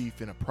tribal chief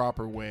in a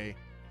proper way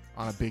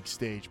on a big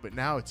stage, but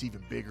now it's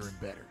even bigger and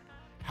better.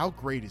 How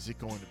great is it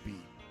going to be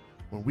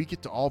when we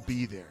get to all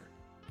be there,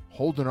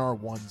 holding our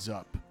ones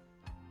up,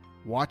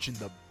 watching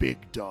the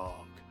big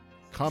dog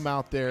come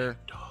out there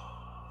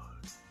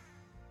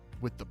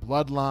with the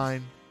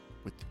bloodline,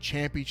 with the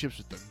championships,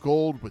 with the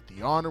gold, with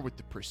the honor, with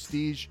the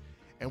prestige,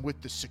 and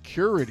with the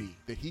security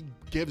that he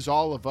gives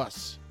all of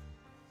us.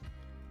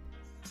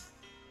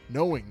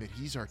 knowing that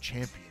he's our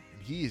champion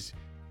and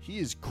he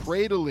is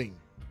cradling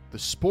the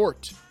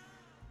sport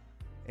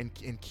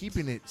and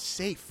keeping it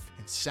safe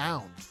and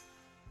sound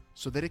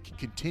so that it can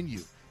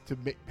continue to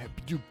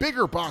do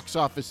bigger box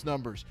office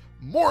numbers,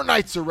 more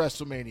nights of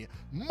WrestleMania,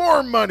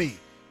 more money,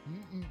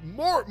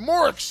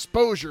 more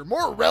exposure,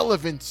 more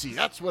relevancy.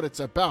 That's what it's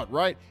about,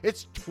 right?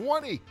 It's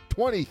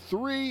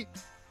 2023,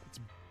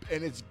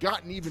 and it's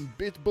gotten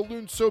it's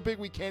ballooned so big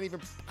we can't even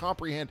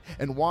comprehend.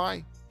 And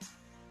why?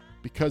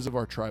 Because of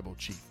our tribal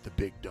chief, the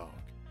Big Dog.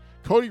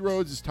 Cody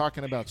Rhodes is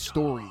talking about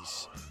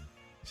stories.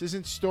 This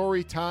isn't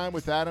story time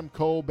with Adam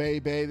Cole,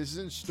 baby. This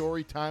isn't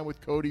story time with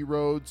Cody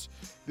Rhodes.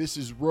 This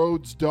is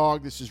Rhodes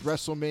Dog. This is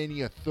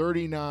WrestleMania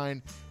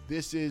 39.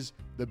 This is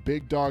the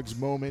Big Dog's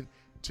moment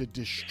to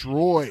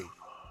destroy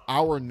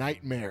our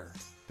nightmare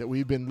that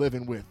we've been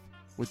living with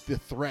the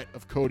threat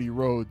of Cody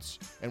Rhodes,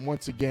 and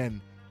once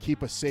again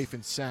keep us safe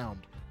and sound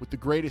with the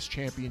greatest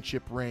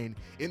championship reign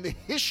in the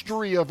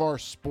history of our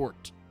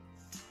sport.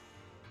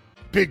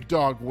 Big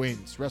Dog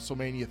wins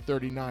WrestleMania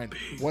 39.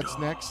 What's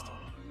next?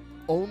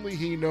 Only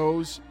he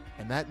knows,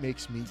 and that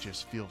makes me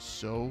just feel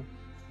so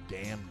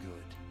damn good.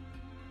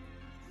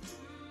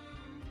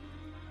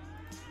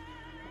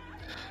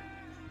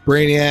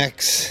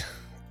 Brainiacs,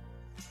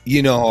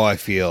 you know how I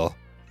feel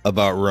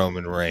about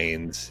Roman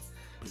Reigns.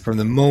 From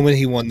the moment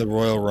he won the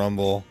Royal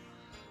Rumble,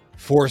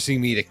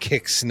 forcing me to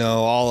kick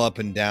snow all up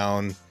and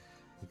down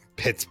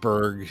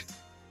Pittsburgh,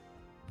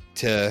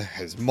 to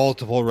his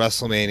multiple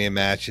WrestleMania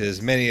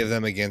matches, many of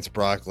them against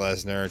Brock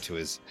Lesnar, to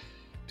his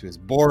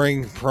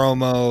boring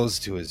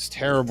promos, to his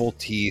terrible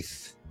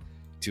teeth,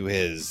 to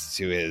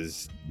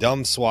his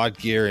dumb SWAT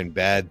gear and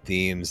bad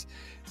themes.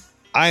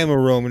 I am a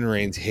Roman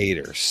Reigns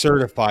hater,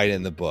 certified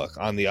in the book.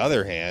 On the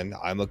other hand,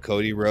 I'm a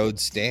Cody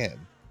Rhodes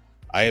stan.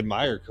 I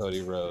admire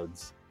Cody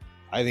Rhodes.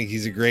 I think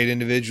he's a great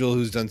individual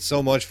who's done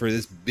so much for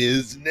this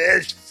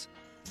business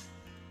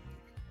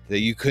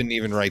that you couldn't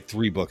even write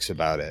 3 books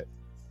about it.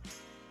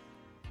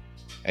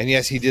 And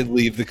yes, he did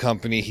leave the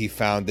company he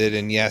founded,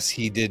 and yes,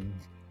 he did,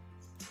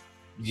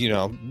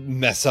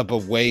 mess up a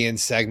weigh-in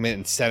segment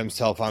and set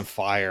himself on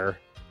fire.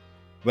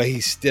 But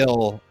he's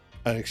still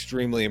an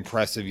extremely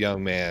impressive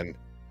young man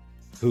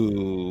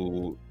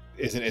who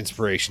is an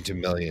inspiration to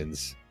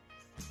millions.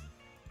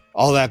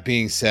 All that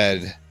being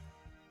said,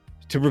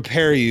 to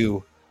prepare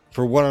you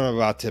for what I'm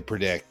about to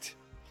predict,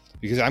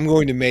 because I'm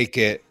going to make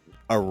it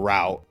a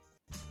route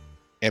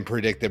and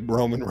predict that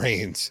Roman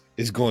Reigns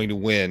is going to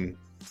win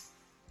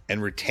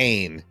and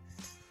retain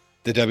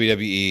the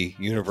WWE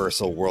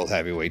Universal World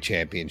Heavyweight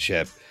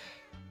Championship.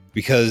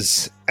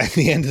 Because at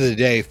the end of the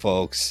day,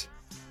 folks,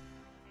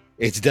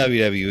 it's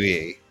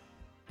WWE,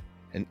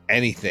 and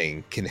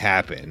anything can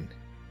happen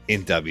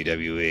in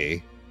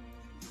WWE.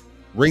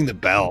 Ring the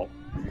bell.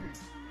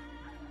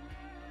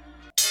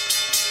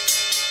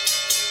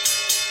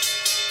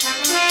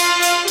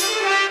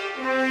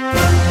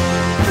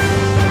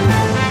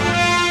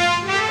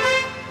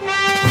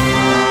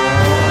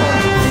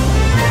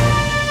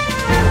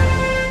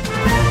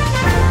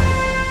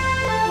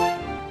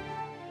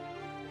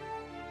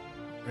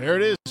 There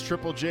it is,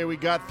 Triple J. We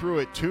got through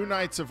it. 2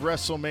 nights of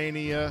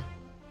WrestleMania.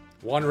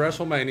 1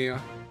 WrestleMania.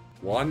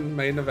 1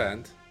 main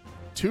event.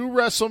 2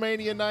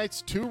 WrestleMania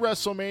nights. 2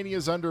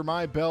 WrestleManias under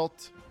my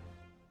belt.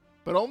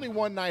 But only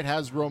 1 night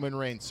has Roman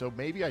Reigns, so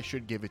maybe I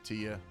should give it to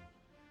you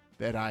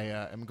that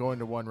I am going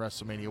to 1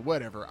 WrestleMania.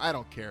 Whatever. I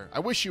don't care.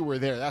 I wish you were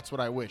there. That's what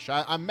I wish.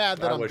 I'm mad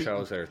that I wish I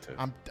was there, too.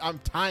 I'm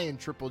tying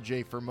Triple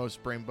J for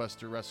most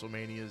Brainbuster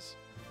WrestleManias.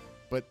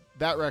 But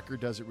that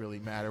record doesn't really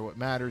matter. What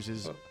matters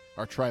is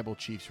our Tribal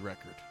Chief's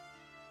record,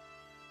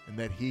 and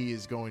that he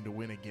is going to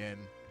win again.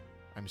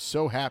 I'm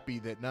so happy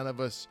that none of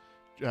us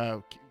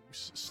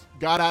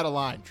got out of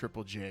line,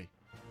 Triple J.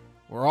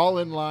 We're all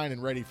in line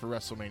and ready for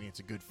WrestleMania. It's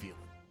a good feeling.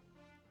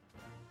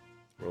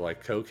 We're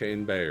like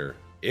Cocaine Bear.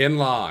 In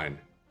line.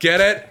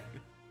 Get it?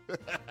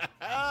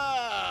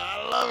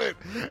 I love it.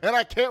 And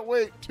I can't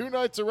wait. 2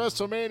 nights of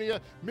WrestleMania.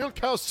 Mil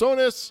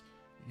Calzones,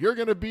 you're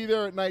going to be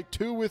there at night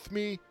 2 with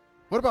me.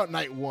 What about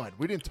night 1?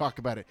 We didn't talk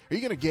about it. Are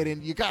you going to get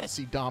in? You got to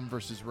see Dom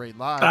versus Ray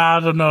live. I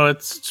don't know.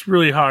 It's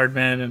really hard,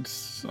 man.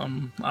 It's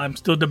I'm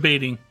still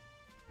debating.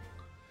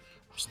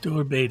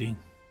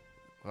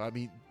 Well, I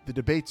mean, the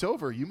debate's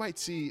over. You might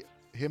see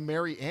him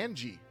marry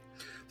Angie.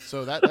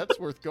 So that's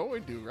worth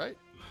going to, right?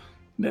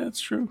 Yeah,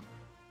 that's true.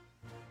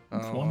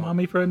 It's one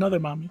mommy for another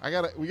mommy.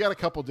 We got a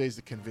couple days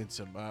to convince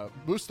him.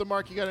 Booster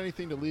Mark, you got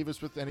anything to leave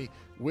us with? Any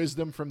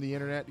wisdom from the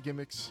internet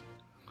gimmicks?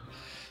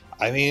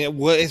 I mean,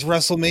 it's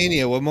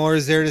WrestleMania. What more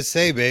is there to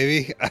say,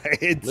 baby?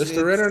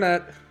 Mr.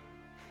 Internet.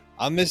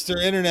 I'm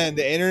Mr. Internet.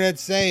 The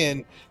internet's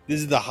saying this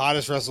is the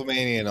hottest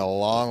WrestleMania in a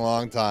long,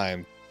 long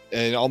time.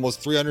 In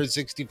almost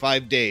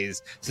 365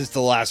 days since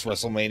the last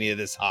WrestleMania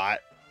this hot.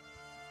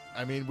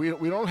 I mean, we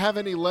don't have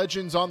any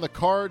legends on the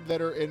card that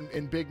are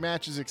in big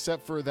matches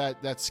except for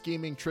that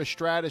scheming Trish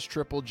Stratus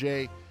Triple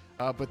J.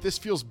 But this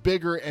feels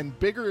bigger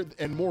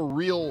and more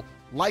real,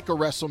 like a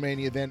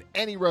WrestleMania than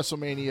any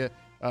WrestleMania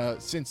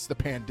since the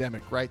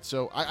pandemic, right?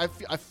 So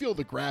I feel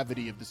the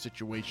gravity of the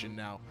situation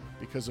now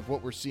because of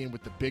what we're seeing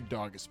with the big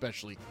dog,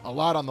 especially. A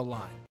lot on the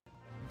line.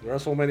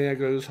 WrestleMania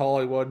Goes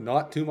Hollywood.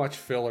 Not too much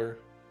filler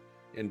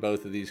in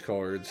both of these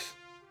cards.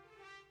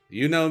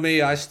 You know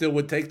me, I still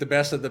would take the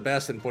best of the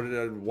best and put it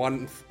in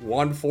one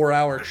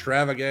 4-hour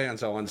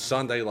extravaganza on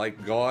Sunday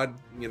like God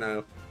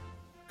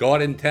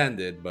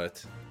intended,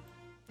 but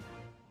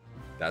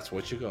that's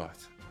what you got.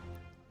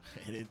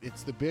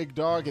 It's the big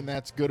dog, and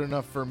that's good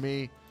enough for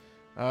me.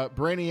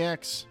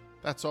 Brainiacs,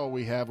 that's all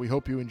we have. We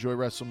hope you enjoy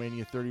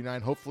WrestleMania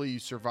 39. Hopefully you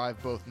survive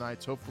both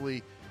nights.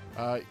 Hopefully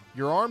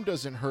your arm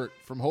doesn't hurt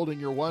from holding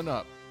your one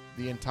up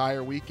the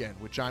entire weekend,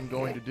 which I'm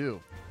going to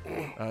do.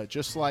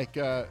 Just like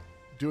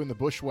doing the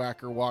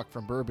Bushwhacker walk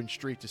from Bourbon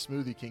Street to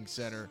Smoothie King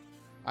Center,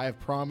 I have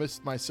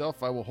promised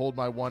myself I will hold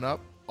my one up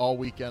all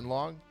weekend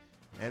long.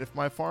 And if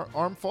my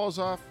arm falls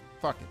off,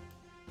 fuck it.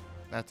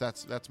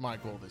 That's my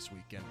goal this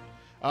weekend.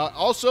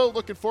 Also,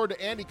 looking forward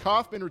to Andy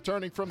Kaufman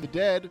returning from the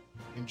dead.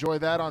 Enjoy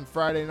that on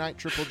Friday night,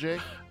 Triple J.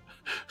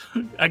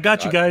 I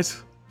got you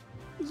guys.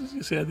 I was just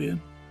going to say at the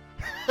end.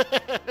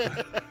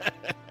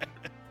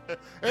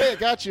 Hey, I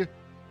got you.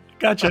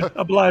 Gotcha.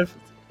 I'm live.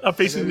 I'm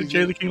facing the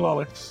Jay the King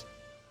Lawler.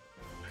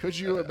 Could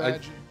you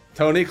imagine?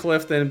 Tony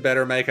Clifton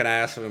better make an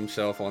ass of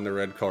himself on the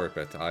red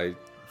carpet. I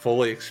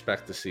fully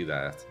expect to see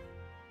that.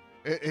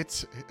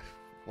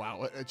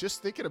 Wow.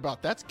 Just thinking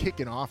about that's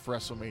kicking off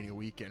WrestleMania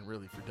weekend,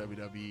 really, for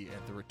WWE,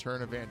 and the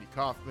return of Andy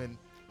Kaufman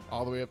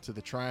all the way up to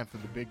the triumph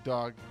of the big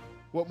dog.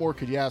 What more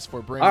could you ask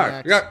for, Brainiacs? All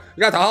right,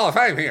 you got the Hall of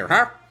Fame here,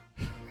 huh?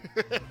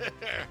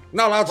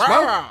 No loud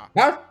smoke?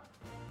 What?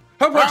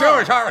 Who put you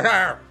in charge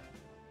here?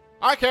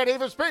 I can't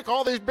even speak.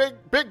 All these big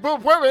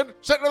boob women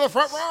sitting in the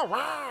front row.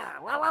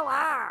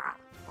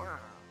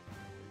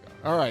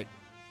 All right.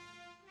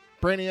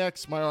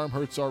 Brainiacs, my arm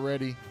hurts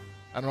already.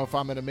 I don't know if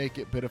I'm going to make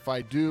it, but if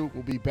I do,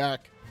 we'll be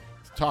back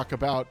to talk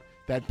about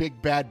that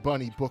Big Bad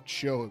Bunny booked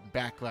show at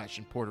Backlash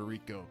in Puerto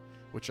Rico,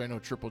 which I know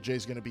Triple J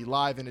is going to be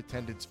live in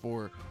attendance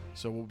for,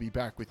 so we'll be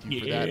back with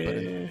you for that.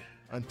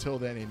 But until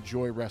then,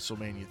 enjoy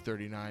WrestleMania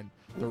 39,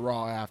 the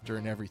Raw after,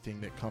 and everything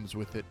that comes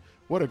with it.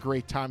 What a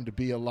great time to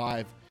be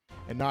alive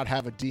and not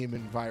have a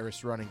demon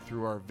virus running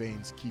through our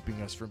veins,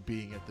 keeping us from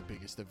being at the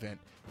biggest event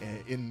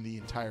in the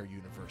entire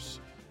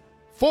universe.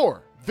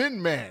 For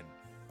Vin Man,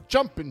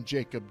 Jumpin'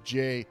 Jacob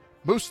J,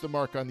 Moose the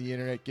Mark on the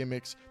Internet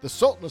Gimmicks, the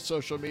Sultan of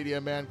Social Media,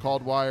 Man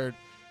Called Wired,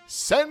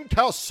 Sen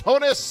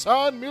Calzones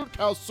San Mil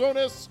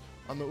Calzones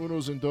on the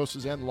Unos and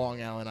Doses, and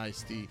Long Island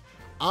Iced Tea.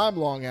 I'm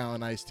Long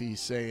Island Iced Tea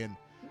saying,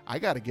 I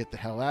got to get the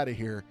hell out of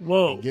here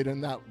and get in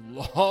that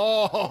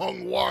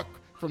long walk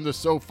from the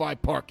SoFi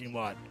parking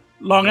lot.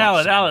 Long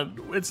Island, Alan,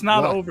 it's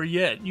not over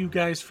yet. You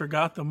guys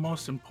forgot the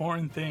most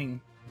important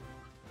thing.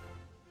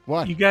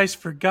 What? You guys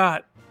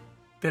forgot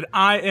that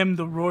I am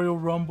the Royal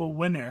Rumble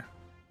winner.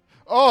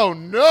 Oh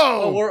no!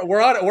 Oh,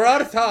 we're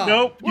out of time.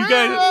 Nope, you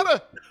guys.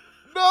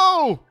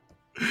 No.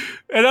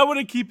 And I want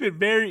to keep it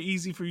very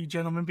easy for you,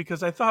 gentlemen,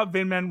 because I thought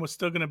Vin Man was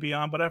still going to be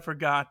on, but I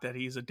forgot that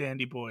he's a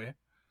dandy boy.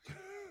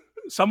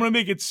 So I'm going to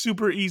make it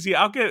super easy.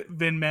 I'll get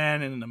Vin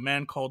Man and the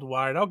Man Called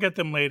Wired. I'll get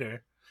them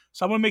later.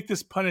 So I'm going to make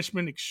this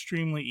punishment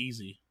extremely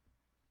easy.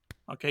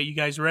 Okay, you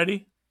guys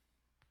ready?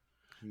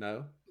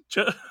 No.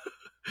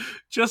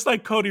 Just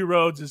like Cody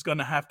Rhodes is going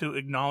to have to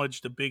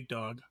acknowledge the big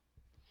dog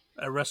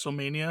at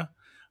WrestleMania,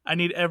 I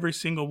need every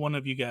single one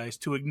of you guys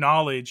to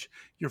acknowledge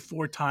your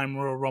 4-time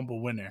Royal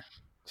Rumble winner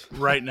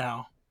right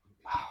now.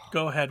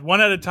 Go ahead,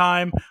 one at a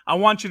time. I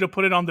want you to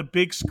put it on the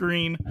big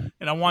screen,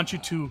 and I want you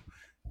to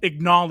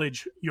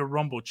acknowledge your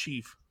Rumble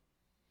chief.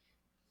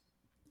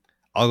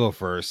 I'll go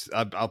first.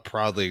 I'll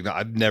proudly.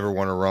 I've never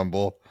won a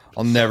Rumble.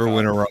 I'll never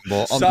win a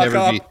Rumble.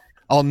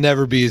 I'll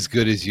never be as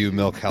good as you,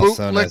 Milk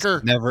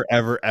Calzones. Never,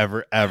 ever,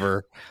 ever,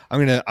 ever.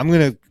 I'm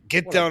gonna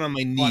get down on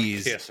my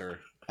knees.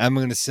 I'm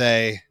gonna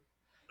say,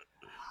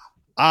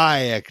 I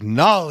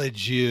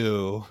acknowledge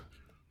you.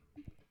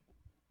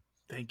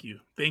 Thank you,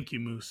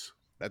 Moose.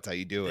 That's how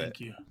you do it.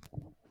 Thank you.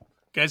 You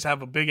guys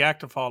have a big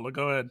act to follow.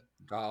 Go ahead.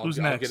 Who's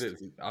next?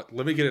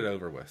 Let me get it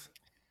over with.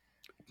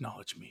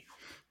 Acknowledge me.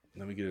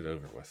 Let me get it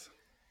over with.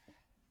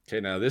 Okay,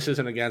 now this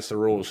isn't against the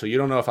rules, so you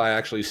don't know if I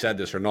actually said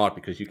this or not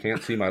because you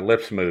can't see my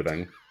lips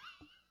moving.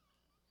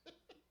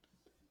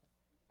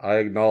 I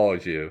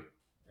acknowledge you.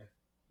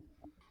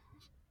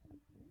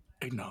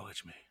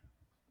 Acknowledge me.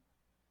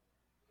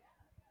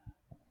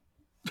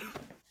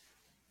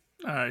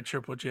 All right,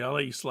 Triple J, I'll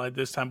let you slide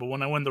this time, but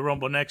when I win the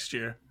Rumble next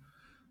year,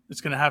 it's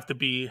going to have to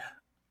be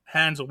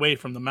hands away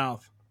from the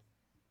mouth.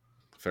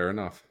 Fair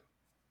enough.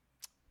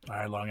 All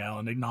right, Long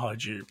Island,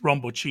 acknowledge your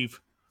Rumble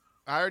chief.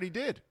 I already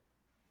did.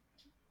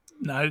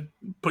 Now,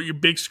 put your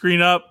big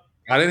screen up.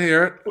 I didn't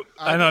hear it.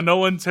 I know no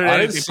one's heard it. I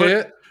didn't see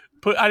it.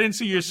 I didn't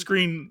see your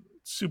screen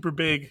super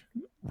big.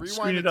 Rewind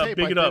screen it the up, tape.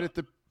 big it I up. did at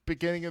the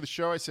beginning of the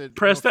show. I said,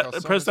 press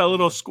that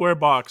little square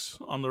box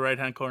on the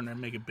right-hand corner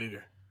and make it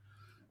bigger.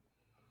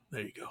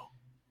 There you go.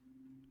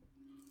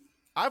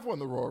 I've won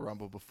the Royal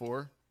Rumble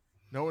before.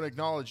 No one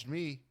acknowledged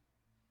me.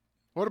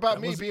 What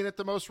about me being at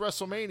the most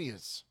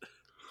WrestleManias?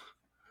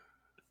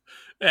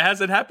 It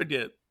hasn't happened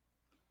yet.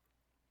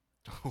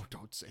 Oh,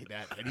 don't say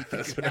that.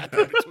 Anything can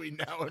happen between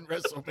now and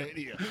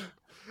WrestleMania.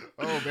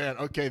 Oh man.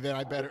 Okay, then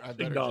I better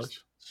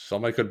just...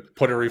 Somebody could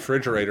put a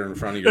refrigerator in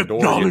front of your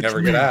door and you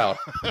never get out.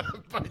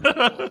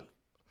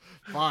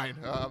 Fine.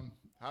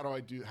 How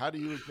do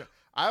you?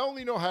 I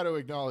only know how to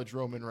acknowledge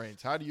Roman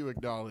Reigns. How do you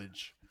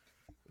acknowledge?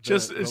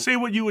 Say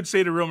what you would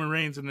say to Roman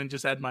Reigns, and then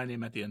just add my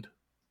name at the end.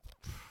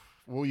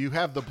 Well, you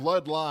have the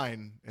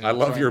bloodline. I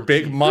love your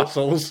big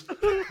muscles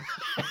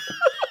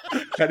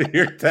and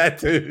your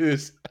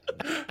tattoos.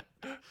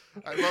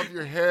 I love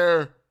your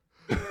hair.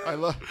 I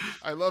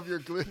love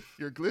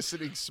your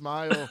glistening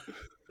smile.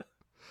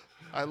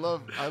 I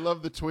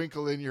love the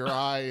twinkle in your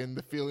eye and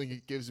the feeling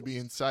it gives me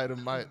inside of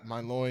my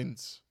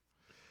loins.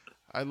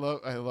 I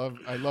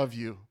love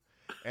you,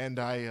 and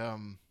you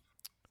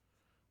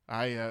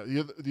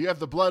have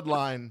the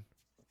bloodline,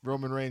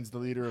 Roman Reigns, the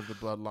leader of the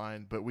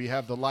bloodline, but we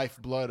have the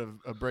lifeblood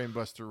of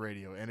Brainbuster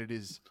Radio, and it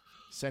is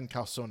Sen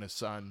Calzones'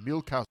 son,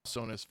 Mil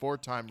Calzones,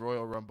 4-time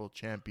Royal Rumble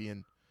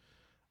champion,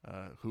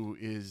 who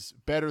is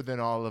better than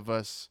all of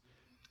us.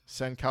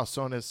 Sen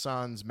Calzones'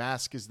 son's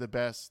mask is the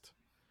best.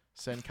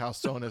 Sen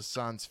Calzones'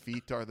 son's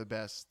feet are the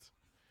best.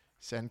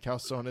 Sen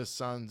Calzones'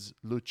 son's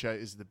lucha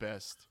is the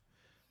best.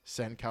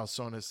 Sen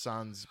Calzones'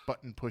 son's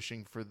button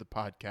pushing for the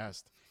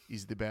podcast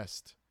is the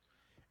best.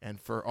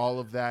 And for all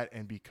of that,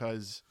 and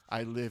because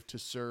I live to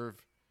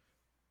serve,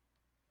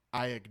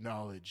 I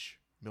acknowledge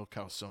Mil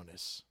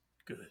Calzones.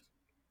 Good.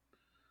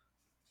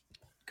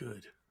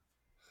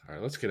 All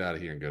right, let's get out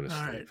of here and go to sleep.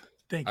 All right,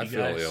 thank you, I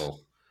guys. feel ill.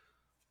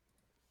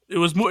 It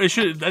was more. That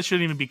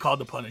shouldn't even be called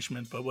the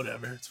punishment, but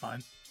whatever, it's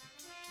fine.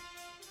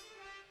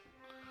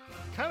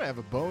 Kind of have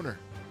a boner.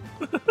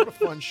 What a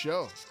fun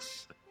show.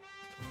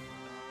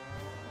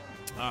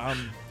 All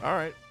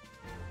right.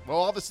 Well,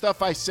 all the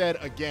stuff I said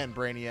again,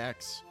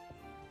 Brainiacs.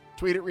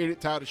 Tweet it, read it,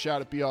 tout it,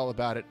 shout it, be all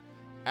about it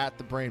at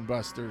the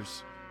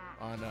Brainbusters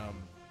on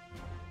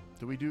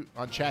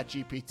on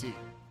ChatGPT.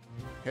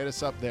 Hit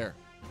us up there.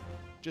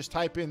 Just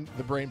type in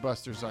the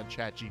Brainbusters on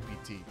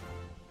ChatGPT,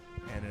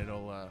 and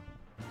it'll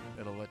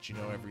let you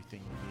know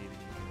everything you need,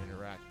 and you can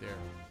interact there.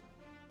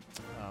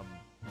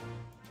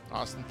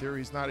 Austin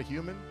Theory's not a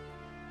human,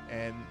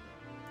 and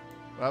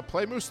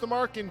play Moose the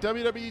Mark in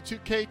WWE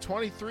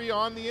 2K23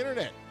 on the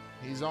internet.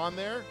 He's on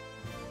there,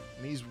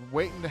 and he's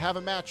waiting to have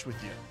a match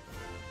with you.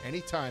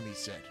 Anytime, he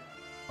said.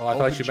 Oh, I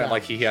thought you meant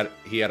like he had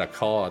a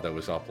call that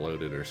was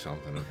uploaded or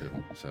something of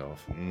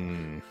himself.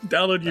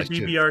 Download your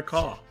BBR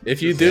call.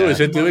 If you do, is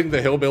it doing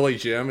the Hillbilly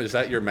Jim? Is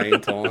that your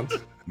main taunt?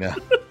 No.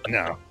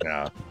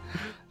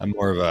 I'm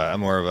more of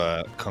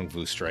a Kung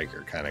Fu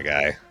Striker kind of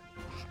guy.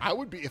 I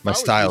would be. If my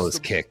style is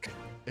kick.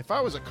 If I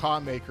was a car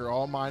maker,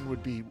 all mine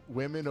would be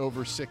women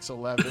over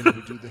 6'11"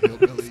 who do the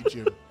Hillbilly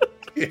Jim.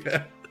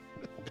 Yeah.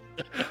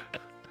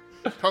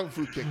 Kung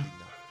Fu kicking.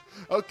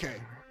 No. Okay.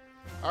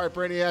 All right,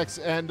 Brainiacs,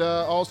 and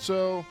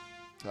also,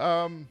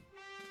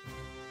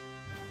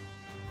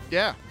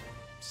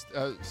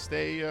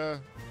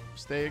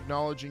 stay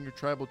acknowledging your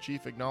tribal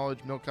chief.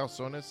 Acknowledge Mil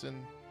Calzones,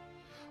 and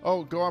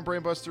go on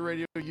Brainbuster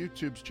Radio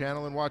YouTube's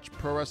channel and watch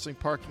Pro Wrestling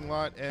Parking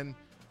Lot and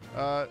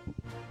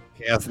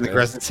Chaos in the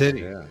Crescent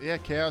City. Yeah,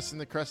 Chaos in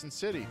the Crescent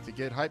City to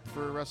get hyped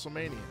for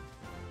WrestleMania.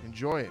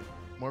 Enjoy it.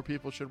 More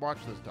people should watch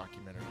those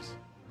documentaries.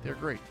 They're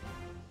great,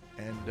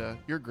 and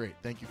you're great.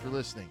 Thank you for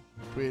listening.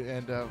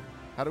 And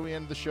how do we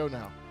end the show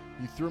now?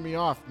 You threw me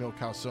off, Mil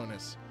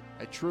Calzones.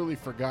 I truly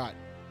forgot.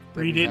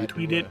 Read it,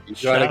 tweet it. You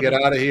got to get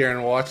out of here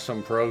and watch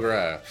some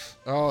Progress.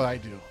 Oh, I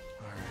do. All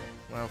right.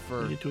 Well,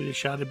 for you tweet it,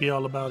 shout it, be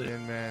all about it.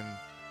 And man,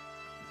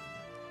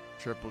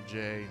 Triple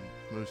J,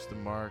 and Moose the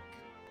Mark,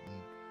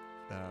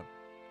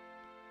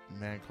 and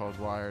Man Called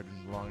Wired,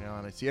 and Long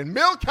Island Iced Tea, and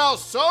Mil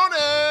Calzones.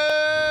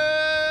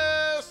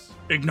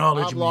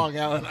 Acknowledge me. Long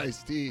Island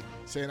Iced Tea,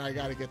 saying I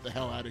got to get the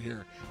hell out of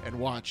here and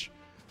watch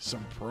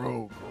some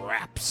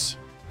Progress.